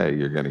you say,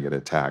 you're going to get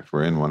attacked.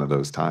 We're in one of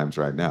those times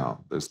right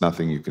now. There's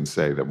nothing you can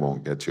say that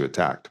won't get you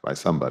attacked by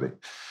somebody.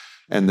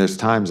 And there's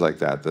times like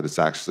that it's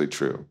actually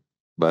true.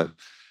 But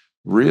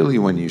really,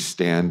 when you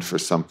stand for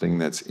something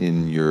that's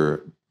in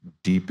your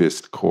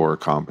deepest core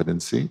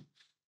competency,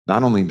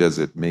 not only does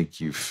it make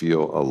you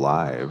feel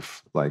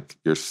alive, like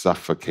you're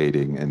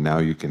suffocating and now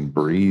you can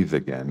breathe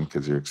again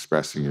because you're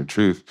expressing your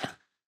truth.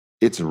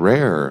 It's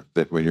rare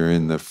that when you're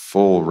in the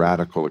full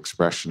radical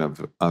expression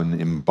of an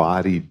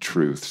embodied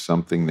truth,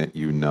 something that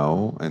you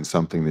know and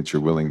something that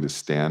you're willing to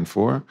stand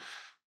for,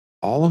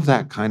 all of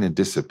that kind of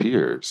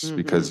disappears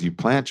because you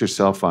plant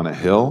yourself on a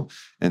hill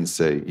and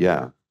say,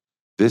 yeah,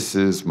 this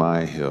is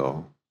my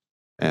hill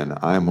and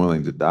I'm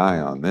willing to die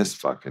on this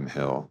fucking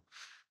hill.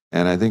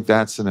 And I think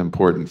that's an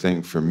important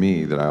thing for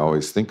me that I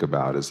always think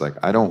about is like,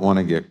 I don't want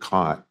to get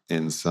caught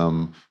in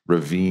some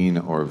ravine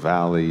or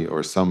valley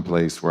or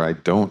someplace where I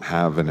don't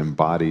have an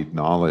embodied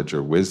knowledge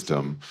or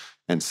wisdom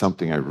and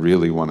something I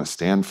really want to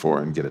stand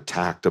for and get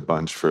attacked a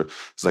bunch for.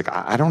 It's like,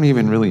 I don't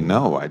even really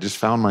know. I just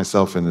found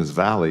myself in this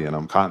valley and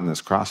I'm caught in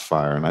this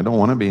crossfire and I don't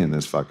want to be in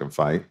this fucking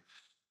fight.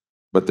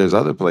 But there's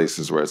other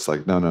places where it's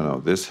like, no,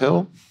 this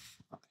hill,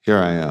 here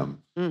I am.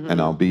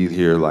 And I'll be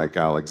here like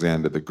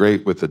Alexander the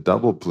Great with a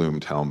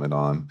double-plumed helmet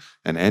on.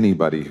 And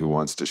anybody who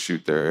wants to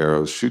shoot their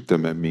arrows, shoot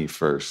them at me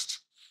first.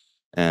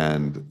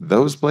 And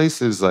those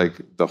places,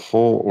 like the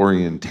whole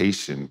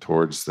orientation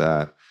towards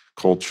that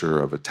culture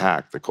of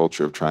attack, the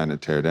culture of trying to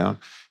tear down,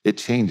 it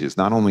changes.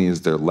 Not only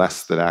is there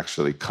less that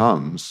actually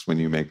comes when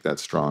you make that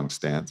strong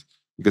stance,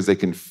 because they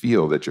can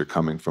feel that you're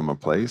coming from a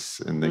place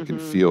and they can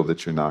feel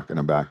that you're not going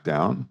to back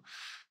down.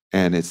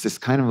 And it's this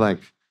kind of like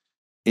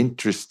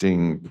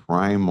interesting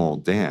primal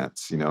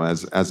dance.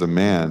 As a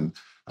man,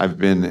 I've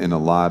been in a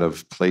lot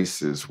of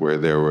places where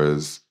there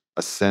was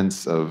a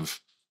sense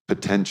of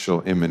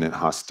potential imminent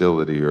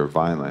hostility or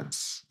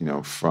violence,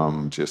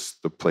 from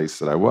just the place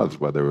that I was,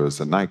 whether it was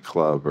a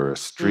nightclub or a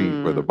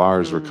street where the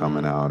bars were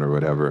coming out or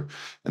whatever.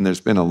 And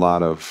there's been a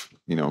lot of,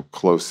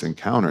 close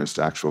encounters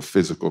to actual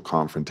physical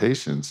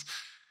confrontations.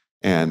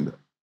 And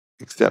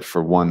except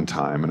for one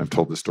time, and I've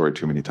told the story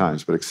too many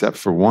times, but except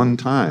for one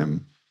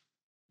time,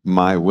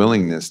 my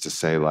willingness to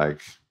say like,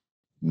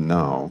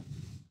 no,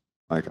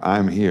 like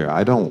I'm here.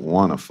 I don't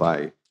want to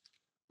fight,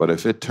 but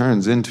if it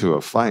turns into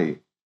a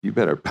fight, you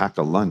better pack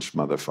a lunch,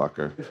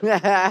 motherfucker,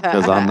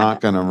 because I'm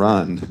not going to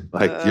run.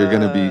 Like you're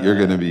going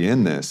to be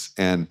in this.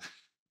 And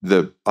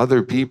the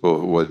other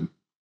people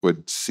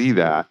would see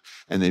that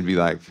and they'd be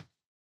like,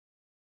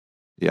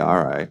 yeah,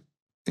 all right.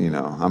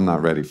 I'm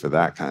not ready for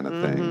that kind of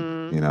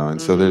thing,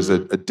 and so there's a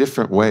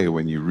different way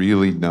when you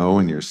really know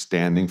and you're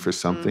standing for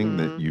something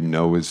that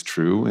is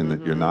true and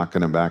that you're not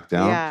going to back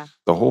down. Yeah.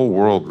 The whole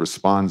world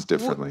responds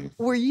differently.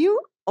 Were you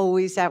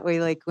always that way,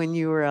 like when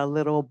you were a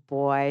little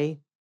boy?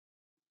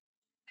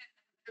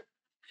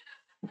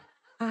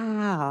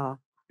 Wow.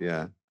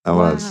 Yeah, I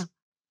was.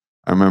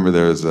 I remember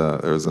there was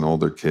an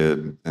older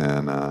kid,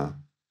 and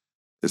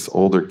this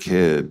older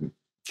kid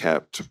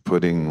kept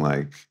putting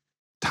like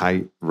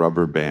tight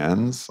rubber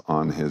bands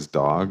on his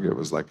dog. It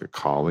was like a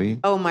collie.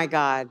 Oh my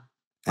God.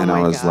 And I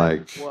was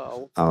like,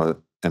 whoa. I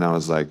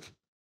was like,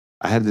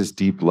 I had this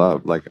deep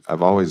love. Like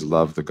I've always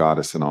loved the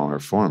goddess in all her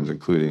forms,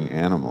 including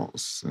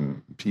animals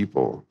and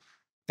people.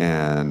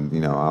 And,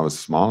 I was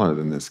smaller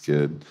than this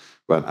kid,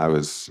 but I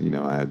was,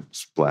 I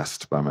was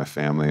blessed by my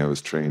family. I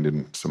was trained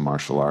in some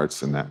martial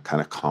arts and that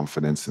kind of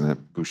confidence and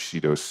that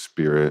Bushido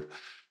spirit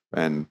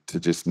and to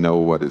just know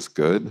what is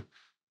good.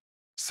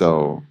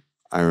 So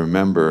I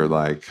remember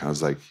I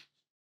was like,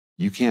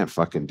 you can't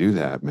fucking do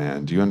that,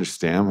 man. Do you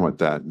understand what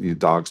the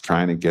dog's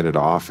trying to get it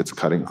off? It's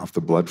cutting off the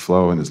blood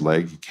flow in his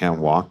leg. He can't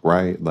walk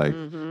right. Like,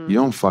 you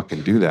don't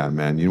fucking do that,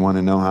 man. You want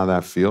to know how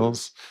that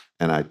feels?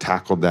 And I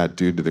tackled that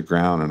dude to the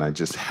ground and I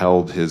just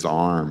held his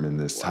arm in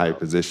this tight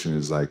position.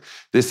 It's like,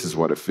 this is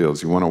what it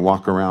feels. You want to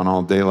walk around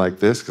all day like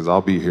this? Because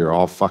I'll be here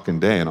all fucking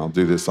day and I'll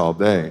do this all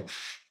day.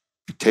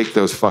 You take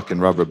those fucking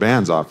rubber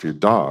bands off your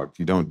dog.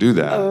 You don't do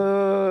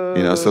that.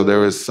 So there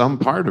was some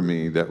part of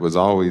me that was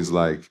always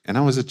like, and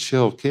I was a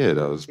chill kid.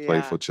 I was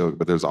playful, chill,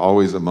 but there's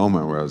always a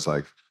moment where I was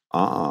like,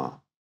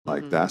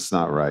 like that's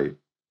not right.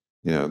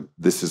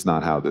 this is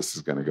not how this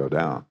is going to go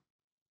down.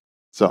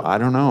 So I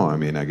don't know. I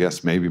mean, I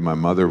guess maybe my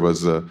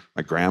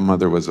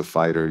grandmother was a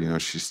fighter.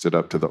 She stood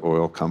up to the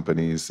oil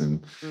companies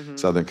in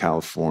Southern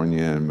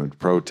California and would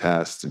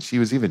protest. And she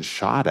was even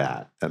shot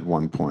at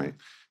one point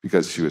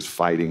because she was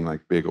fighting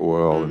like big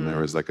oil. And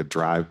there was like a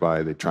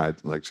drive-by. They tried,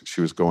 like,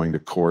 she was going to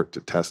court to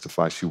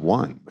testify. She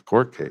won the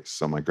court case.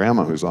 So my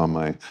grandma, who's on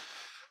my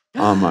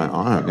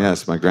arm,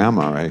 yes, my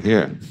grandma right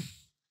here.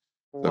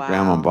 So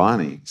Grandma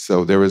Bonnie.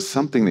 So there was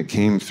something that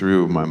came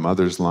through my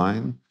mother's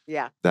line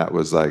that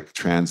was like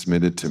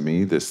transmitted to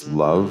me, this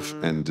love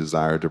and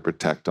desire to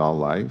protect all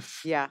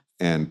life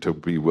and to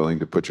be willing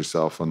to put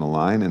yourself on the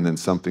line. And then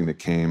something that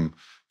came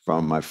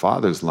from my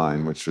father's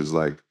line, which was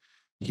like,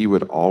 he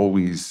would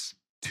always,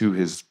 to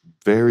his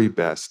very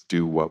best,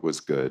 do what was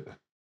good.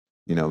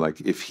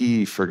 Like if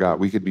he forgot,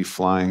 we could be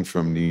flying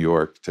from New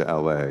York to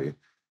LA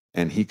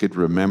and he could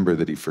remember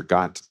that he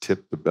forgot to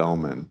tip the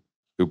bellman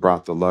who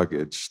brought the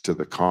luggage to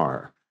the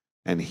car.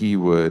 And he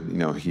would,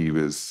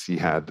 he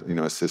had,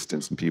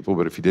 assistants and people,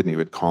 but if he didn't, he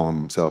would call him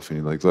himself and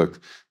he'd like,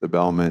 look, the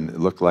bellman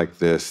looked like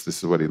this. This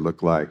is what he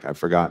looked like. I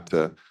forgot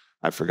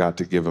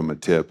to give him a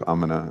tip.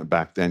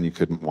 Back then you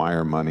couldn't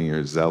wire money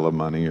or Zella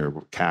money or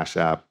Cash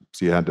App.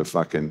 So you had to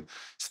fucking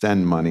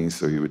send money.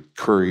 So you would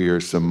courier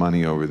some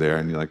money over there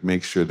and you like,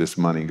 make sure this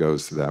money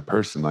goes to that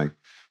person. Like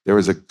there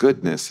was a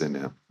goodness in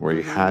him where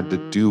he had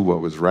to do what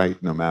was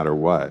right no matter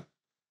what.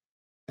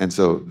 And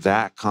so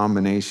that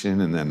combination,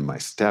 and then my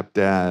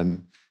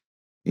stepdad,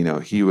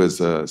 he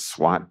was a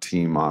SWAT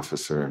team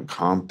officer in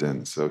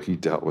Compton. So he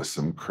dealt with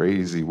some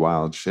crazy,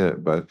 wild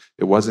shit. But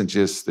it wasn't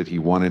just that he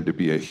wanted to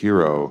be a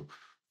hero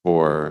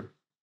for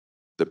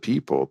the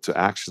people to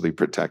actually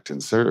protect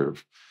and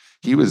serve.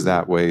 He was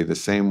that way, the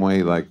same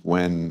way like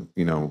when,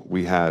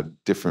 we had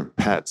different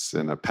pets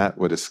and a pet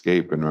would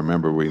escape. And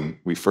remember,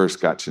 we first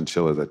got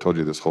chinchillas. I told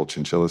you this whole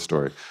chinchilla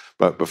story.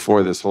 But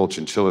before this whole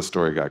chinchilla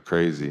story got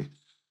crazy,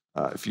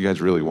 if you guys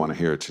really want to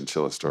hear a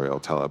chinchilla story, I'll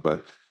tell it.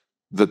 But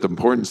the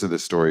importance of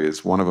this story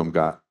is one of them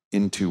got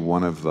into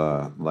one of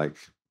the like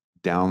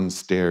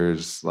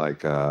downstairs,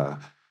 like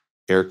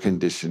air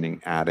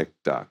conditioning attic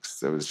ducts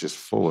that was just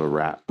full of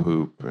rat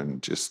poop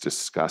and just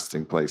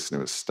disgusting place. And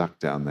it was stuck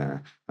down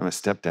there. And my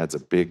stepdad's a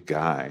big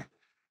guy.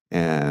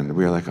 And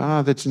we were like,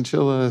 the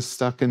chinchilla is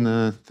stuck in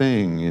the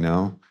thing,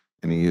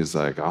 And he was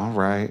like, all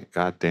right,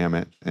 God damn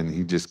it. And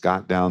he just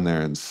got down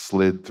there and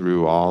slid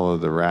through all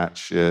of the rat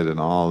shit and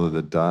all of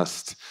the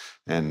dust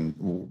and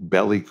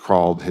belly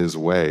crawled his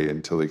way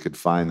until he could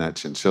find that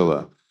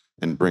chinchilla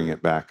and bring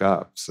it back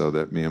up so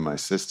that me and my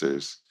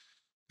sisters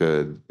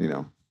could,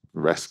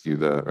 rescue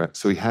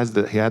so he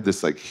had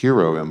this like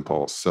hero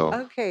impulse. So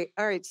okay,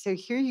 all right. So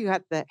here you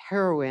got the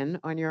heroine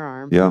on your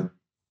arm. Yeah.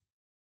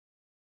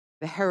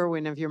 The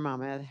heroine of your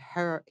mama,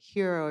 the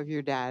hero of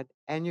your dad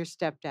and your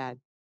stepdad.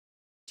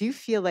 Do you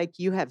feel like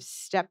you have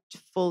stepped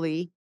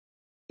fully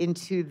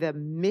into the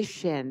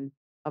mission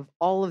of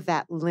all of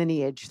that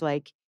lineage?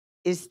 Like,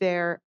 is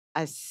there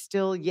a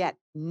still yet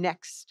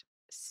next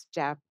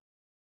step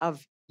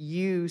of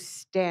you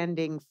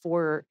standing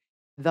for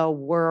the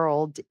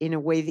world in a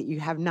way that you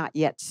have not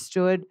yet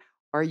stood?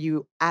 Are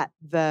you at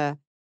the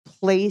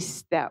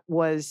place that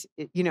was,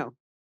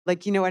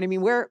 like, you know what I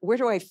mean? Where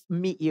do I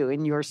meet you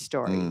in your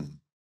story?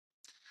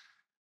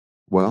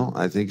 Well,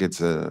 I think it's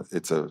a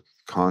that's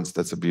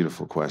a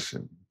beautiful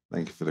question.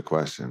 Thank you for the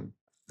question.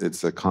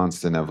 It's a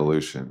constant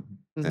evolution,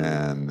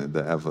 and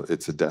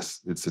it's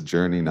a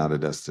journey, not a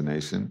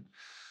destination.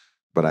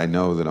 But I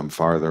know that I'm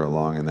farther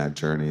along in that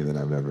journey than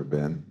I've ever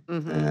been,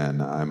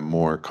 and I'm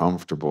more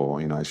comfortable.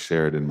 I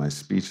shared in my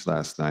speech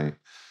last night,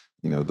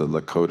 the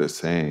Lakota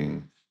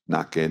saying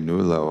 "Nake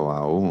nulo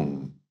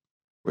aung,"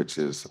 which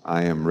is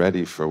I am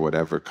ready for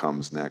whatever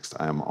comes next.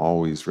 I am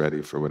always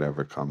ready for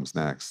whatever comes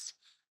next.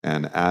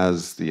 And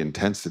as the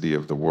intensity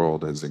of the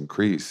world has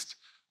increased,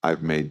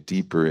 I've made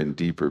deeper and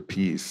deeper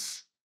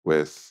peace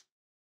with,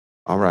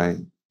 all right,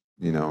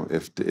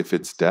 if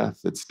it's death,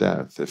 it's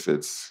death. If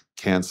it's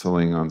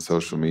canceling on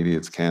social media,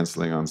 it's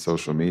canceling on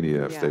social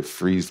media. If they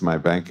freeze my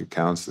bank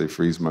accounts, they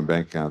freeze my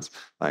bank accounts.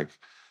 Like,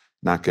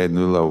 nake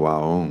nulo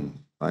waung,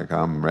 like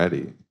I'm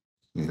ready.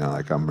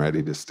 Like I'm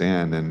ready to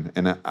stand.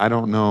 And I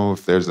don't know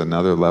if there's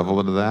another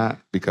level to that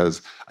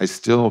because I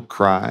still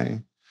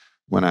cry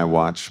when I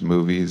watch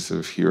movies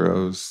of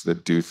heroes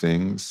that do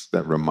things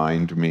that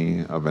remind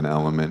me of an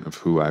element of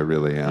who I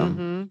really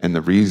am. And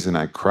the reason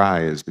I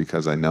cry is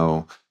because I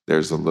know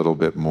there's a little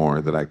bit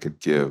more that I could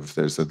give.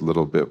 There's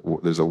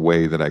a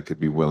way that I could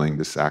be willing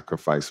to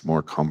sacrifice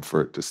more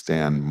comfort to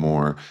stand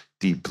more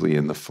deeply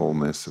in the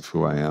fullness of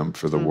who I am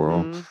for the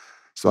world.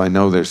 So I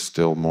know there's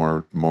still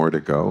more to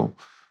go,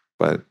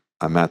 but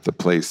I'm at the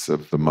place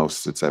of the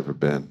most it's ever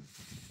been.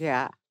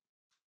 Yeah.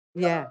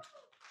 Yeah.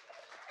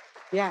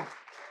 Yeah.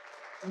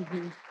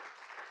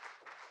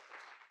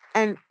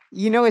 And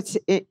it's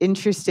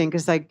interesting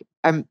because like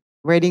I'm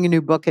writing a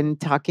new book and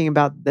talking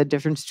about the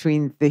difference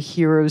between the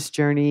hero's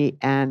journey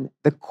and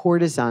the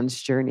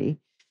courtesan's journey.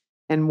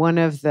 And one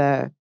of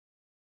the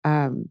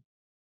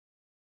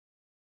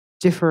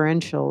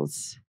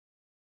differentials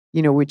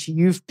which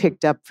you've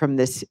picked up from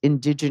this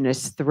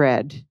indigenous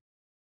thread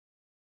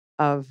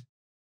of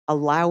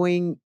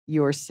allowing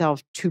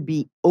yourself to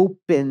be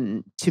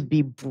open to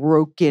be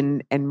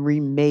broken and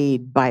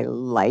remade by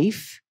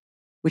life,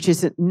 which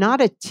is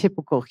not a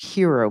typical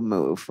hero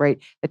move, right?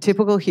 A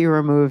typical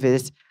hero move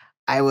is,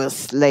 I will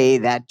slay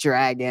that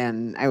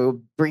dragon. I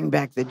will bring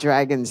back the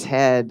dragon's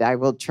head. I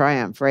will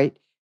triumph, right?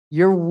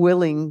 You're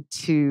willing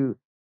to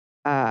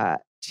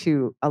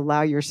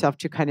allow yourself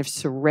to kind of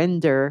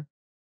surrender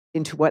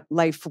into what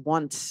life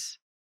wants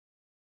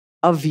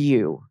of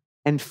you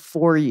and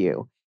for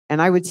you.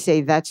 And I would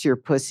say that's your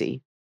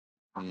pussy.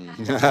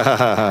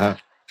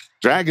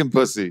 Dragon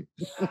pussy.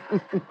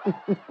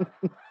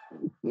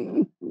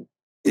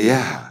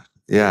 Yeah.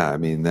 I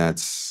mean, that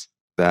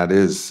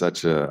is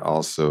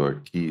also a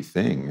key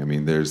thing. I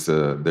mean, there's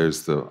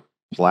the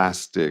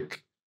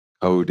plastic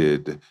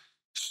coated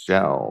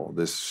shell,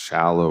 this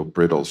shallow,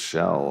 brittle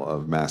shell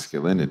of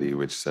masculinity,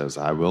 which says,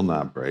 I will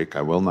not break,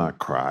 I will not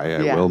cry,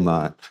 I will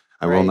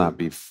not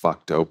be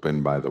fucked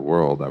open by the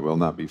world, I will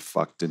not be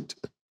fucked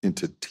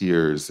into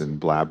tears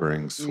and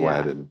blabbering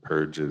sweat and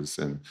purges.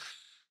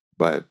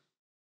 But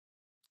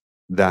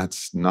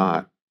that's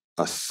not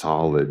a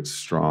solid,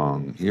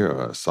 strong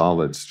hero. A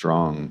solid,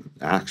 strong,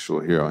 actual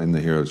hero in the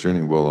hero's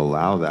journey will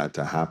allow that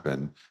to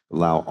happen,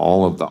 allow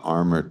all of the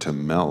armor to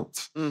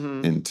melt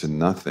into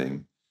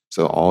nothing.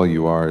 So all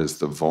you are is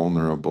the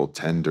vulnerable,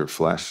 tender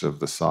flesh of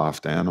the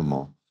soft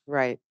animal.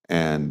 Right.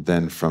 And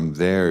then from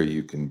there,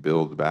 you can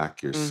build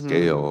back your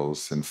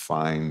scales and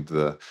find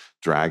the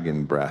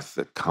dragon breath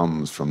that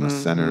comes from the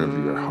center of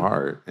your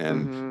heart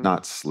and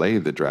not slay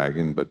the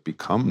dragon, but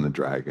become the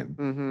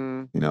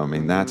dragon. I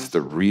mean, that's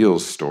the real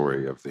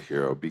story of the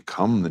hero.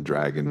 Become the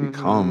dragon,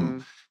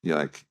 become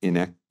like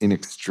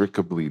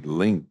inextricably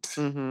linked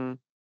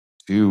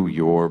to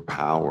your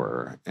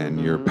power,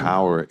 and your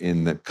power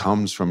that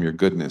comes from your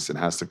goodness. It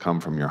has to come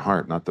from your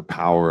heart, not the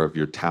power of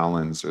your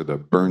talons or the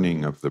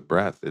burning of the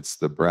breath. It's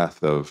the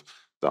breath of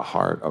the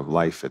heart of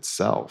life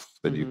itself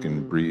that you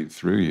can breathe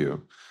through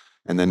you.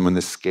 And then when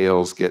the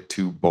scales get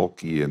too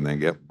bulky and they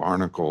get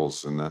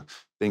barnacles and the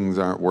things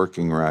aren't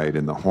working right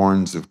and the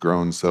horns have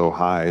grown so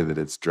high that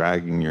it's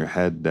dragging your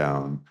head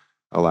down,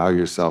 allow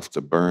yourself to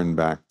burn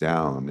back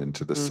down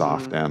into the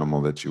soft animal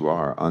that you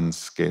are,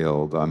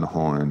 unscaled,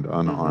 unhorned,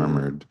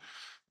 unarmored,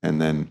 and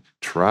then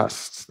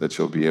trust that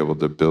you'll be able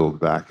to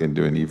build back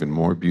into an even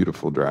more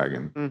beautiful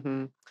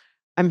dragon.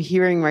 I'm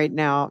hearing right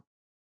now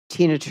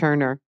Tina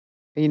Turner.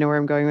 You know where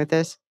I'm going with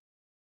this?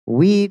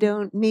 We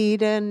don't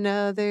need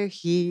another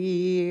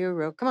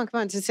hero. Come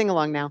on, just sing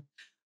along now.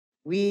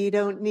 We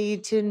don't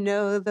need to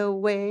know the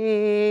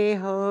way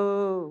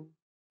home.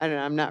 I don't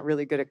know, I'm not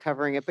really good at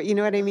covering it, but you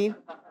know what I mean?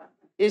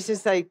 It's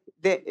just like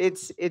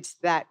it's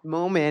that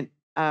moment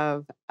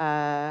of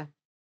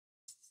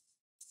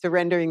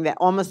surrendering, that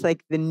almost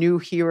like the new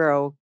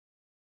hero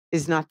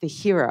is not the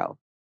hero.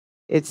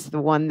 It's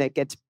the one that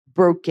gets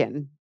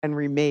broken and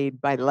remade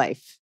by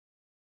life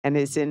and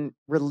is in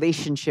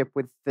relationship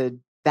with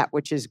that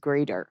which is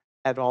greater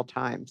at all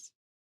times.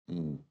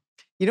 You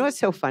know what's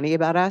so funny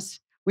about us?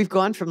 We've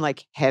gone from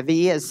like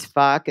heavy as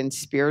fuck and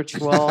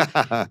spiritual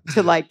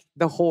to like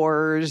the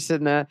whores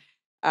and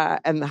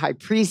the high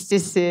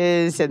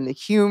priestesses and the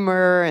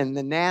humor and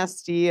the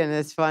nasty, and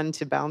it's fun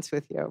to bounce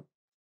with you.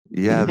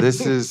 Yeah,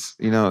 this is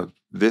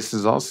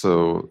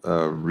also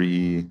a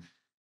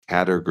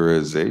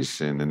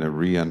recategorization and a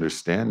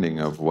re-understanding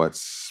of what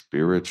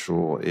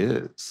spiritual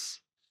is.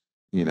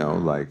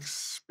 Like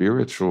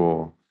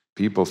spiritual,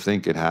 people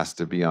think it has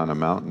to be on a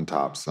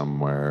mountaintop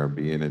somewhere, or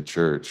be in a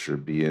church, or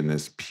be in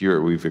this pure.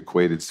 We've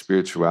equated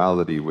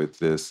spirituality with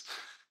this,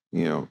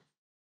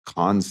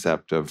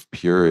 concept of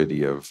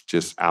purity, of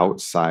just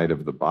outside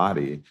of the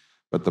body.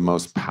 But the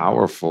most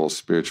powerful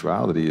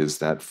spirituality is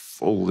that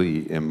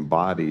fully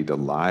embodied,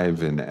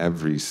 alive in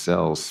every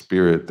cell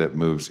spirit that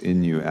moves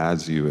in you,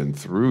 as you, and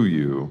through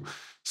you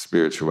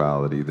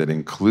spirituality that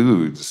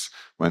includes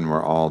when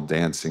we're all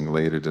dancing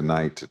later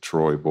tonight to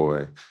Troy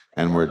Boy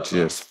and we're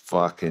just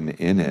fucking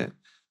in it.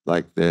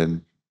 Like,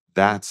 then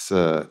it's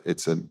a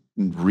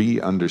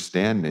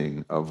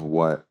re-understanding of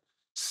what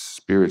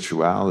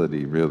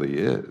spirituality really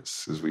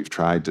is we've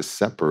tried to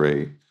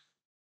separate,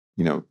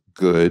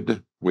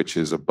 good, which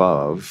is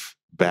above,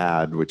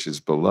 bad, which is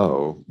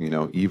below.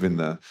 Even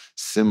the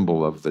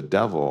symbol of the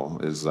devil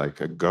is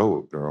like a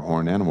goat or a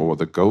horned animal. Well,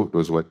 the goat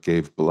was what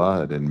gave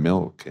blood and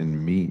milk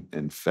and meat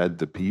and fed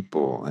the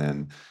people.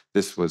 And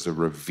this was a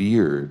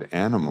revered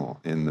animal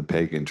in the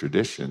pagan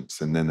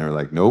traditions. And then they're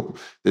like, nope,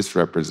 this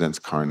represents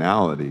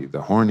carnality,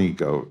 the horny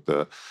goat,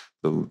 the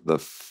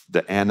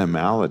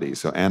animality.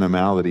 So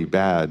animality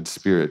bad,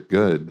 spirit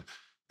good.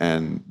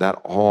 And that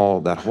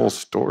whole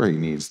story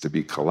needs to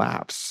be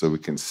collapsed so we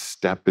can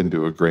step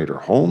into a greater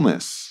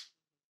wholeness.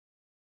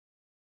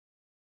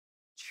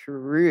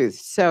 Truth.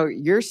 So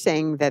you're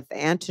saying that the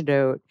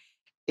antidote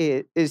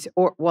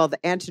the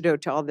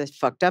antidote to all this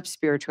fucked up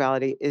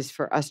spirituality is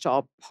for us to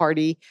all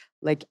party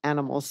like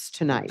animals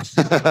tonight.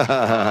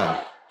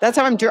 That's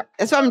how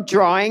I'm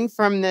drawing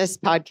from this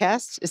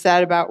podcast. Is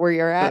that about where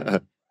you're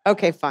at?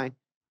 Okay, fine.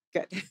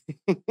 Good.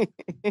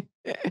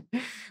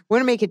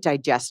 Want to make it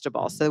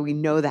digestible so we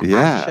know the Yeah.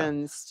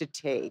 actions to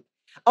take.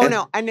 Oh, And-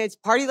 no. And it's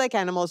Party Like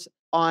Animals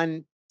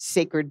on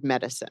sacred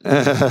medicine.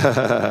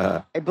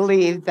 I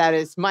believe that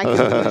is my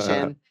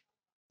conclusion.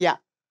 Yeah.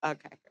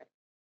 Okay,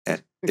 great.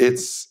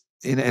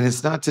 And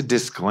it's not to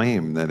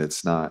disclaim that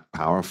it's not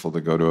powerful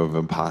to go to a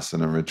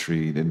Vipassana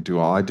retreat and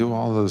I do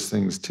all those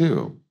things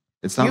too.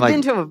 It's not You've like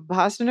been to a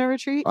Vipassana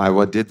retreat?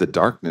 I did the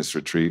darkness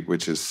retreat,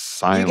 which is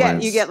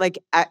silence. You get like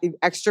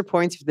extra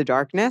points for the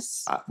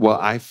darkness. Well,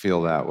 I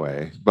feel that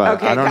way, but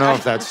Okay, I don't know got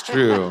if that's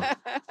true.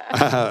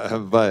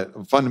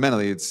 But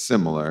fundamentally, it's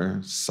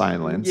similar.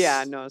 Silence.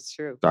 Yeah, no, it's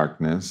true.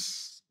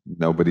 Darkness.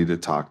 Nobody to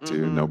talk to.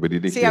 Mhm. nobody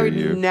to See, hear I would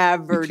you.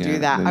 never You do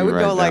can't. that. Then I you would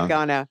write go like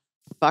down. on a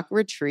fuck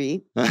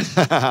retreat. It's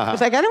like,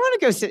 I don't want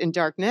to go sit in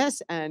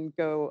darkness and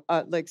go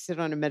like sit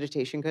on a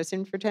meditation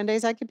cushion for 10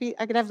 days. I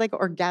could have like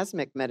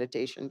orgasmic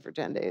meditation for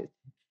 10 days.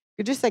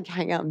 Could just like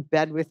hang out in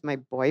bed with my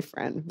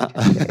boyfriend for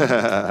 10 days.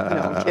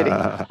 No, I'm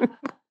kidding.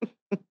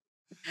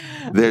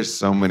 There's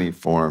so many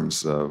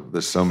forms of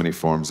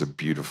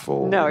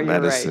beautiful No, you're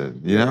right.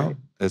 medicine. You You're know, right.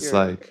 it's You're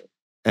like,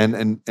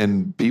 right.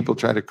 and people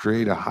try to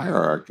create a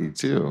hierarchy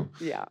too.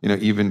 Yeah. You know,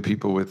 even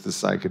people with the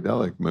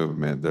psychedelic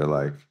movement, they're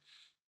like,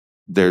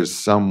 there's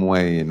some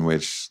way in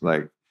which,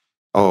 like,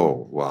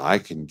 oh, well, I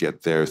can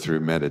get there through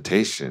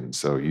meditation.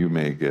 So you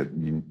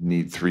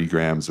need 3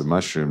 grams of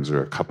mushrooms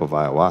or a cup of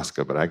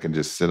ayahuasca, but I can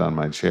just sit on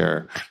my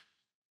chair.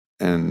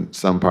 And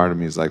some part of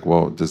me is like,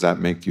 well, does that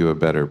make you a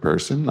better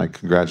person? Like,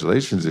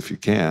 congratulations if you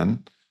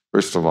can.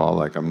 First of all,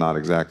 like, I'm not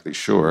exactly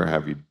sure.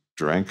 Have you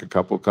drank a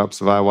couple cups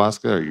of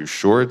ayahuasca? Are you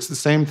sure it's the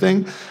same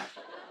thing?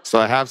 So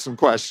I have some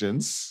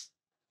questions.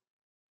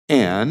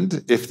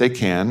 And if they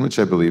can, which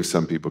I believe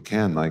some people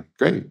can, like,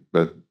 great.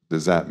 But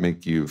does that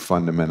make you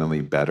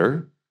fundamentally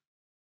better?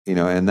 You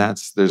know, and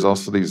there's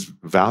also these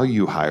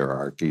value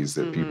hierarchies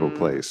that people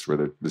place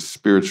where the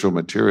spiritual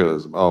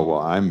materialism, oh,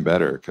 well, I'm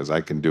better because I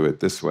can do it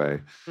this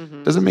way.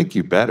 Doesn't make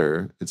you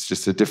better. It's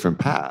just a different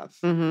path.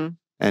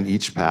 And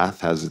each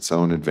path has its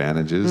own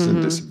advantages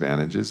and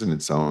disadvantages and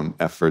its own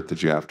effort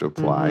that you have to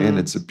apply. And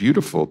it's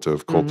beautiful to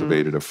have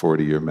cultivated a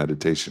 40-year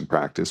meditation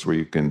practice where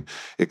you can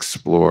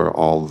explore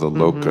all the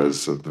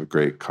lokas of the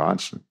great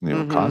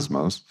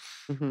cosmos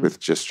with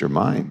just your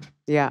mind.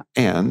 Yeah.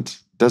 And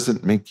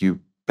doesn't make you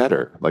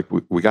better. Like,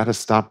 we got to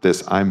stop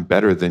this. I'm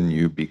better than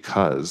you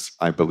because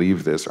I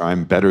believe this, or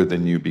I'm better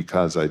than you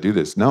because I do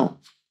this. No,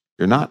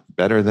 you're not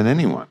better than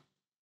anyone.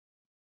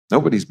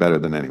 Nobody's better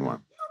than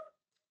anyone.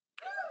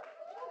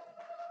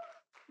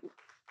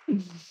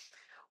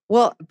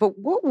 Well, but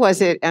what was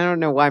it? I don't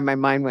know why my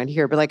mind went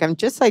here, but like, I'm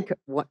just like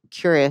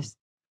curious.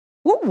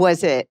 What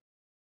was it?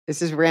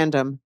 This is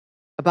random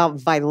about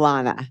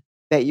Vailana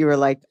that you were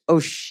like, oh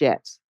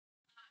shit,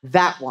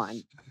 that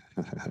one.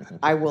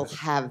 I will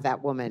have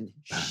that woman.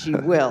 She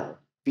will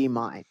be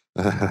mine.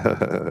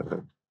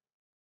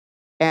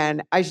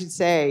 And I should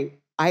say,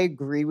 I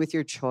agree with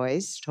your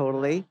choice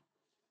totally.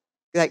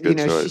 Like, you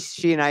know,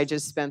 she and I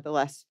just spent the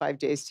last 5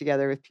 days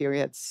together with Piri. We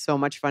had so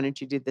much fun, and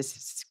she did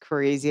this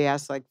crazy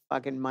ass, like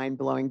fucking mind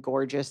blowing,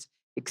 gorgeous,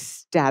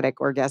 ecstatic,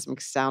 orgasmic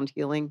sound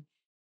healing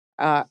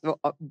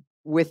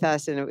with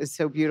us, and it was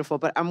so beautiful.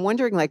 But I'm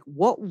wondering, like,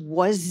 what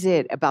was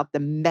it about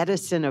the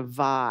medicine of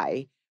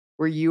Vi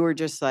where you were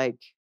just like,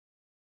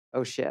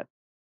 oh shit,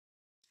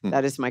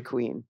 that is my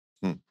queen?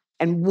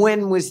 And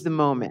when was the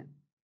moment?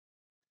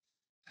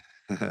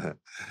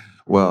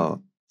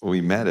 Well, we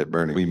met at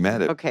Burning.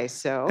 Okay,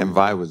 so. And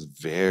Vi was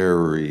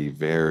very,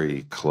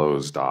 very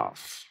closed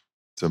off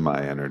to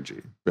my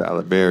energy.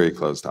 Very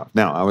closed off.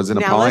 Now, I was in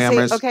a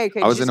polyamorous. Okay.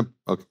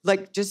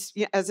 Like, just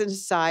as an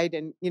aside,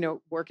 and, you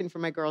know, working for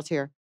my girls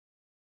here.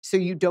 So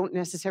you don't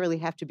necessarily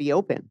have to be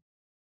open.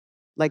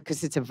 Like,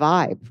 because it's a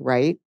vibe,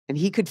 right? And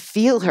he could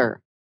feel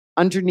her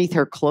underneath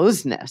her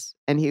closedness.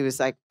 And he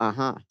was like,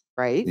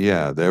 right?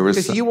 Yeah, there was.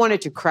 Because you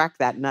wanted to crack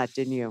that nut,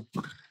 didn't you?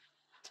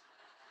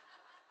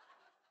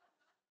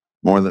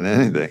 More than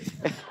anything.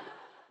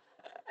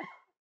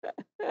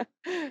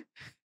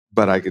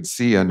 But I could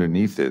see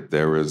underneath it,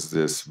 there was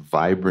this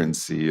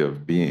vibrancy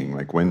of being.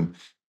 Like, when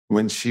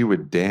she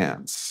would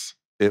dance,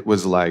 it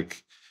was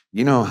like,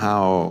 you know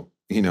how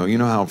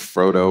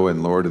Frodo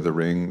in Lord of the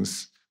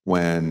Rings,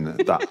 when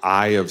the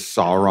eye of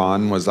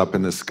Sauron was up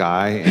in the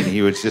sky and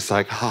he was just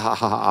like, ha ha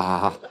ha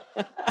ha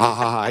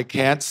ha, I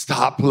can't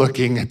stop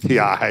looking at the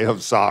eye of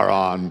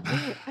Sauron.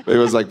 It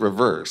was like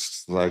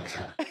reversed, like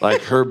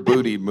her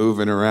booty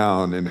moving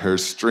around and her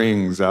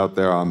strings out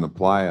there on the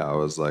playa. I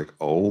was like,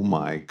 oh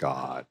my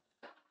God,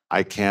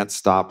 I can't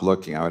stop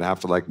looking. I would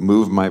have to like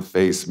move my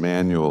face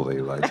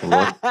manually, like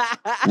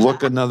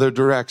look another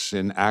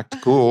direction,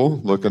 act cool,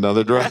 look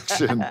another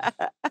direction.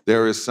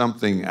 There is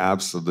something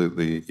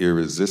absolutely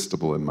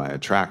irresistible in my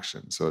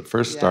attraction. So it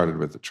first started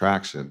with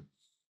attraction,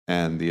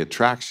 and the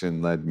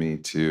attraction led me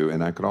to,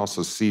 and I could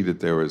also see that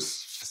there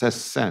was a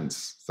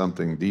sense,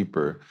 something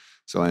deeper.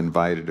 So I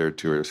invited her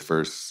to her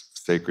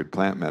first sacred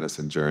plant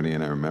medicine journey.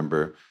 And I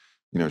remember,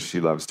 you know, she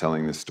loves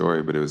telling this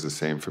story, but it was the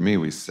same for me.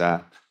 We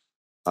sat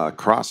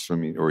across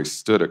from me, or we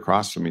stood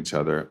across from each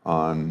other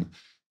on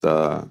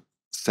the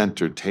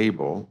center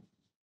table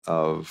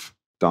of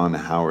Don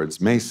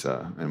Howard's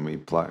Mesa, and we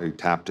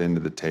tapped into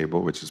the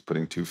table, which is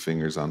putting two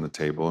fingers on the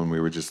table, and we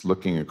were just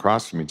looking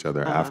across from each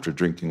other after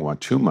drinking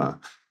Wachuma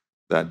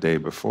that day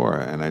before.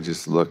 And I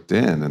just looked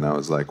in and I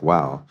was like,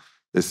 wow,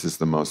 this is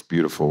the most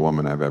beautiful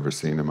woman I've ever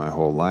seen in my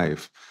whole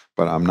life.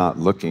 But I'm not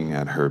looking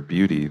at her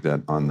beauty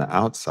that on the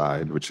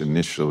outside, which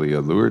initially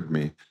allured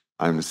me.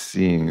 I'm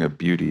seeing a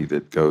beauty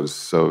that goes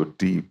so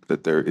deep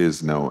that there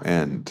is no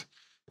end.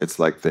 It's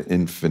like the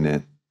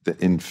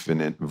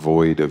infinite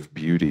void of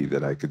beauty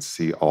that I could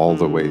see all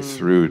the way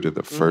through to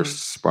the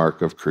first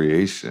spark of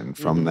creation,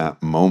 from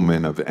that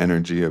moment of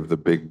energy of the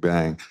Big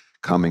Bang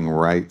coming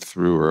right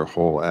through her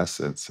whole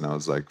essence. And I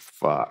was like,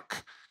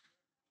 fuck,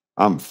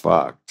 I'm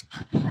fucked.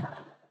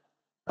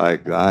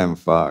 Like, I'm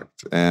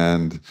fucked.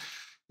 And,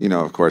 you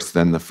know, of course,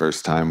 then the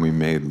first time we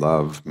made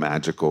love,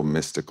 magical,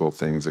 mystical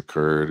things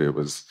occurred. It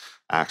was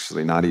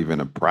actually not even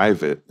a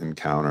private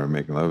encounter of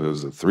making love. It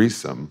was a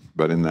threesome.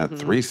 But in that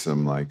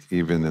threesome, like,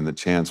 even in the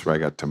chance where I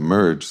got to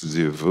merge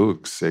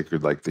Zivuk,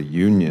 sacred, like the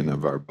union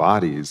of our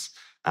bodies,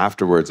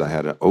 afterwards I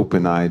had an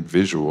open-eyed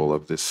visual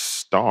of this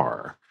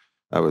star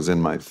that was in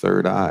my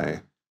third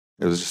eye.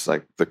 It was just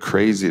like the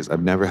craziest.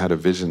 I've never had a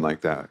vision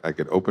like that. I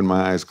could open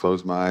my eyes,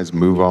 close my eyes,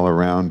 move all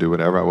around, do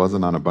whatever. I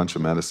wasn't on a bunch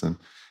of medicine.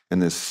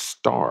 And this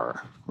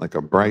star, like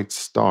a bright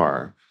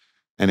star.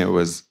 And it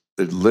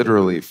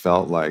literally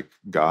felt like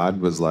God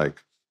was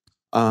like,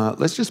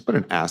 let's just put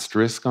an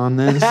asterisk on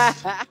this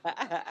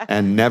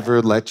and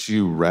never let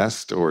you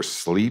rest or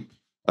sleep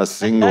a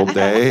single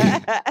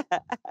day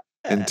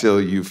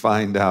until you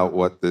find out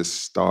what this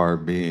star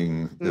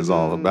being is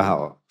all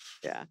about.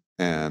 Yeah.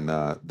 And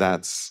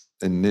that's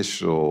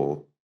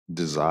initial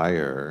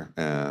desire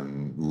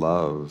and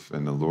love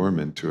and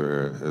allurement to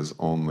her has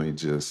only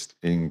just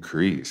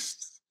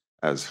increased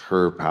as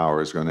her power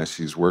is grown, as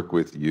she's worked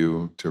with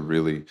you to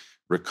really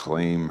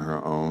reclaim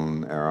her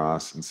own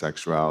eros and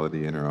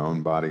sexuality in her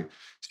own body.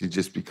 She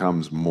just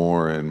becomes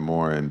more and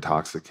more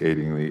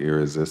intoxicatingly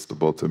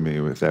irresistible to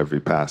me with every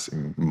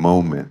passing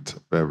moment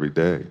of every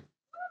day.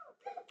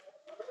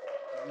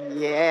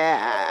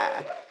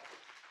 Yeah.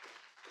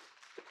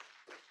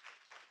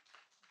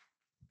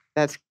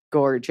 That's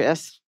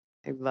gorgeous.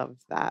 I love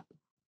that.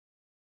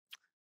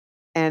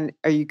 And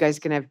are you guys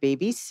going to have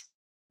babies?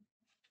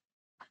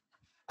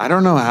 I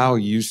don't know how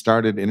you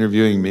started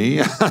interviewing me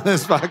on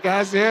this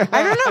podcast here.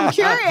 I don't know. I'm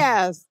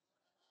curious.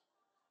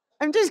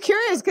 I'm just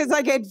curious because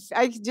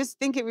I just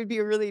think it would be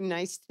a really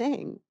nice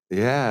thing.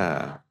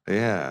 Yeah.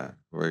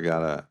 We're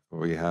gonna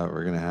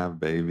have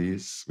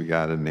babies. We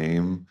got a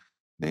name.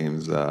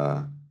 Name's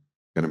gonna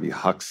be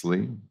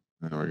Huxley, and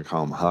we're gonna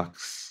call him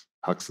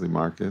Huxley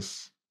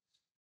Marcus.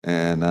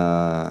 And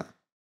at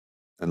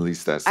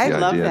least that's the idea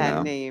now. I love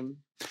that name.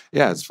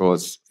 Yeah, it's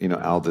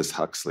Aldous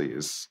Huxley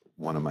is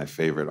one of my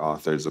favorite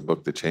authors. A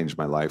book that changed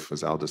my life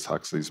was Aldous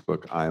Huxley's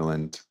book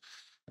Island.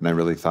 And I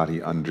really thought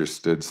he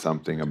understood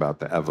something about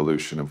the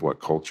evolution of what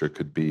culture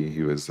could be.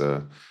 He was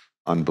an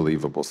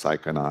unbelievable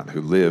psychonaut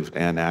who lived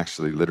and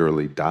actually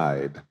literally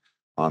died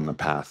on the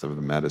path of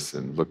the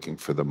medicine, looking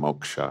for the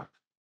moksha,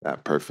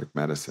 that perfect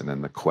medicine,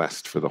 and the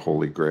quest for the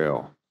Holy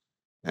Grail,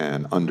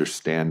 and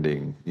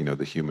understanding,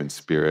 the human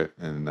spirit.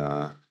 And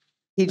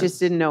he just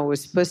didn't know it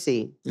was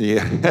pussy.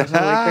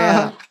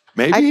 Yeah.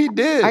 Maybe he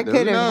did. I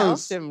could have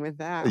helped him with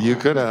that. You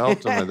could have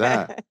helped him with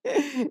that.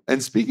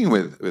 And speaking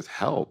with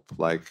help,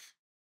 like,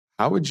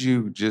 how would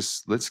you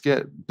let's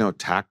get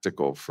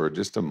tactical for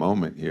just a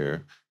moment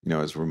here,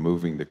 as we're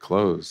moving to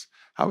close.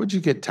 How would you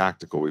get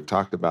tactical? We've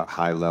talked about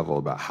high level,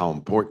 about how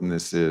important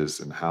this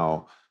is and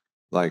how,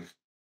 like,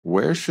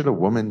 where should a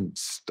woman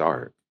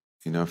start?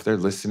 If they're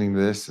listening to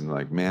this and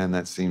like, man,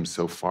 that seems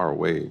so far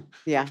away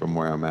from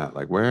where I'm at.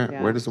 Like,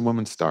 where does a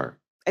woman start?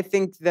 I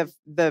think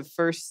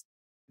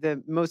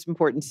the most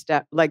important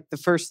step, like the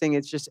first thing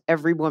is just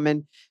every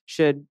woman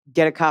should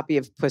get a copy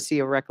of Pussy,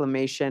 a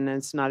Reclamation. And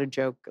it's not a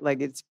joke.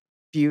 Like, it's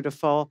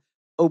beautiful,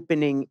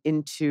 opening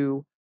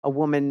into a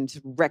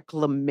woman's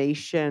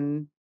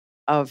reclamation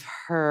of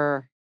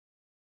her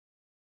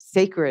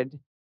sacred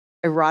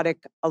erotic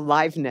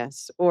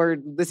aliveness. Or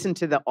listen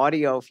to the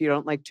audio if you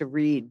don't like to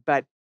read.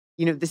 But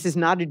this is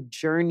not a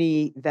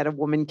journey that a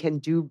woman can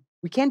do.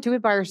 We can't do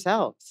it by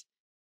ourselves.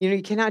 You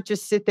cannot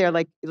just sit there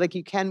like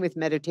you can with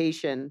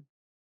meditation.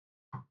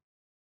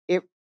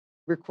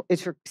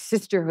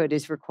 Sisterhood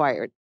is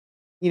required.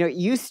 It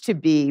used to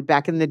be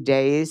back in the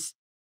days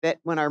that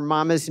when our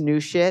mamas knew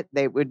shit,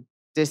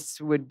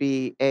 this would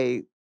be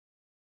a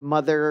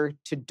mother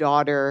to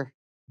daughter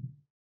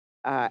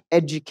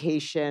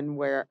education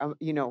where,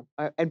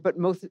 but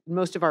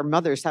most of our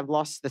mothers have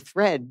lost the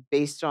thread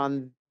based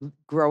on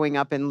growing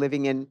up and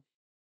living in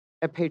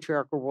a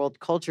patriarchal world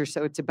culture.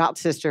 So it's about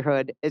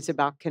sisterhood. It's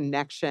about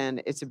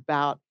connection. It's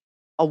about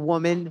a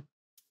woman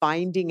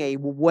finding a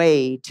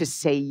way to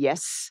say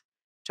yes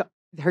to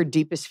her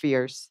deepest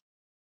fears,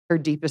 her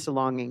deepest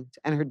longings,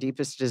 and her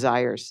deepest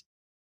desires.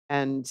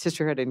 And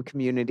sisterhood and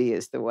community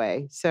is the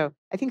way. So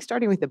I think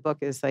starting with the book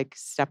is like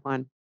step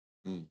one.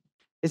 Mm.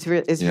 It's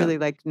Yeah. really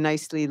like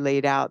nicely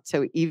laid out.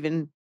 So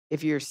even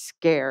if you're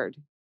scared,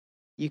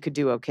 you could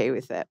do okay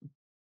with it.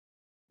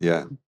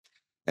 Yeah.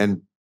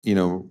 And,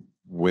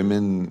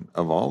 women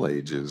of all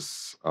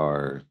ages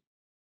are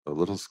a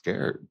little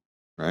scared,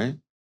 right?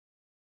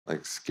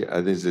 Like,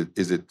 is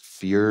it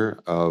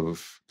fear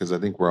of, because I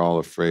think we're all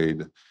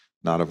afraid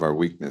not of our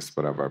weakness,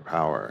 but of our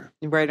power,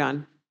 Right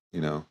on.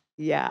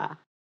 Yeah.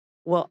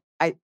 Well,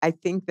 I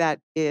think that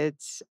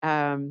it's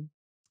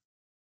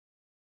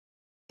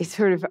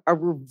sort of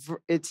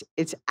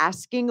it's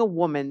asking a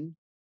woman,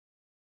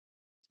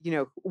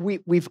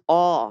 we've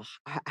all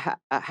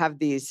have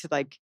these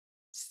like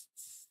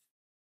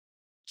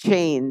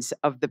chains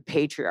of the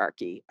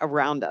patriarchy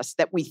around us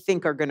that we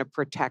think are going to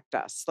protect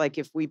us. Like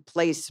if we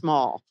play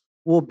small,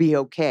 we'll be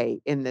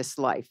okay in this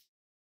life.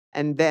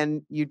 And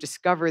then you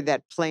discover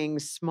that playing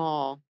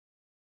small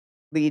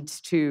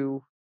leads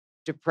to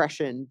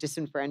depression,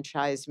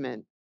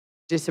 disenfranchisement,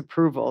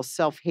 disapproval,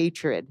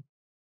 self-hatred.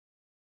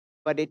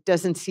 But it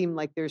doesn't seem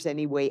like there's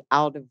any way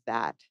out of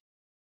that.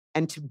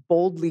 And to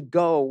boldly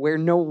go where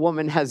no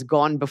woman has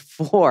gone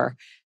before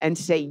and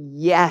say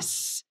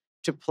yes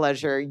to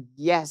pleasure,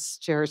 yes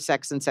to her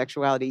sex and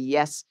sexuality,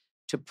 yes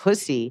to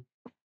pussy.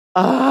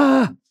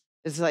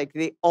 It's like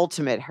the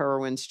ultimate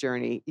heroine's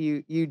journey.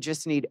 You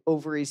just need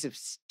ovaries of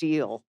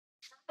steel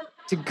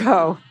to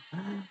go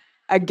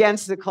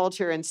against the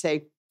culture and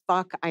say,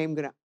 fuck, I am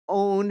going to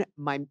own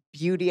my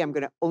beauty. I'm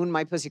going to own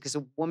my pussy, because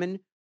a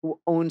woman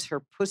who owns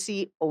her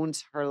pussy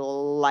owns her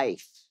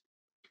life.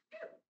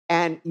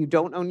 And you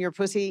don't own your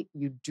pussy,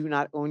 you do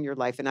not own your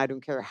life. And I don't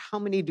care how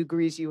many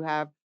degrees you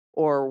have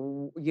or,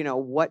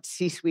 what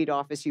C-suite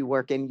office you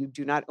work in, you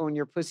do not own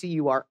your pussy.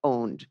 You are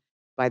owned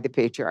by the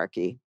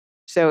patriarchy.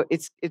 So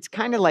it's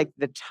kind of like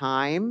the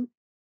time,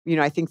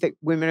 I think that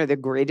women are the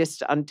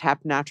greatest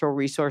untapped natural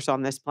resource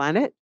on this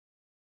planet.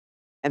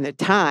 And the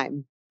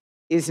time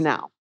is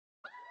now.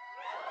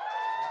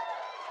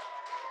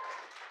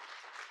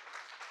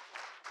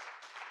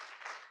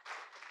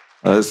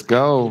 Let's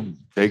go.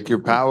 Take your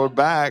power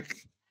back.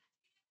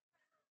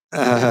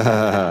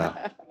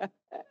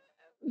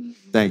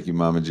 Thank you,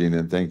 Mama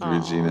Gena. Thank you,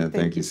 Regina.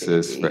 Thank you,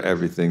 sis, baby. for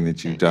everything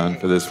that you've done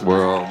for this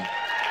world.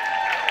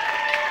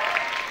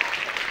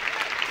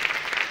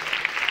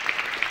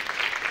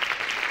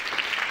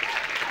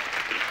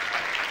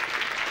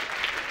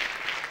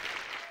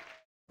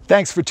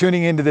 Thanks for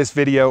tuning into this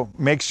video.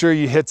 Make sure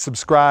you hit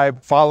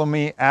subscribe, follow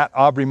me at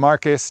Aubrey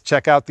Marcus,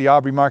 check out the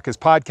Aubrey Marcus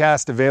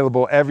Podcast,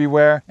 available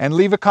everywhere, and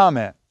leave a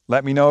comment.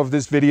 Let me know if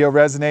this video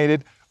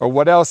resonated or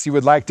what else you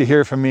would like to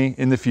hear from me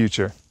in the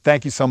future.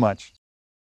 Thank you so much.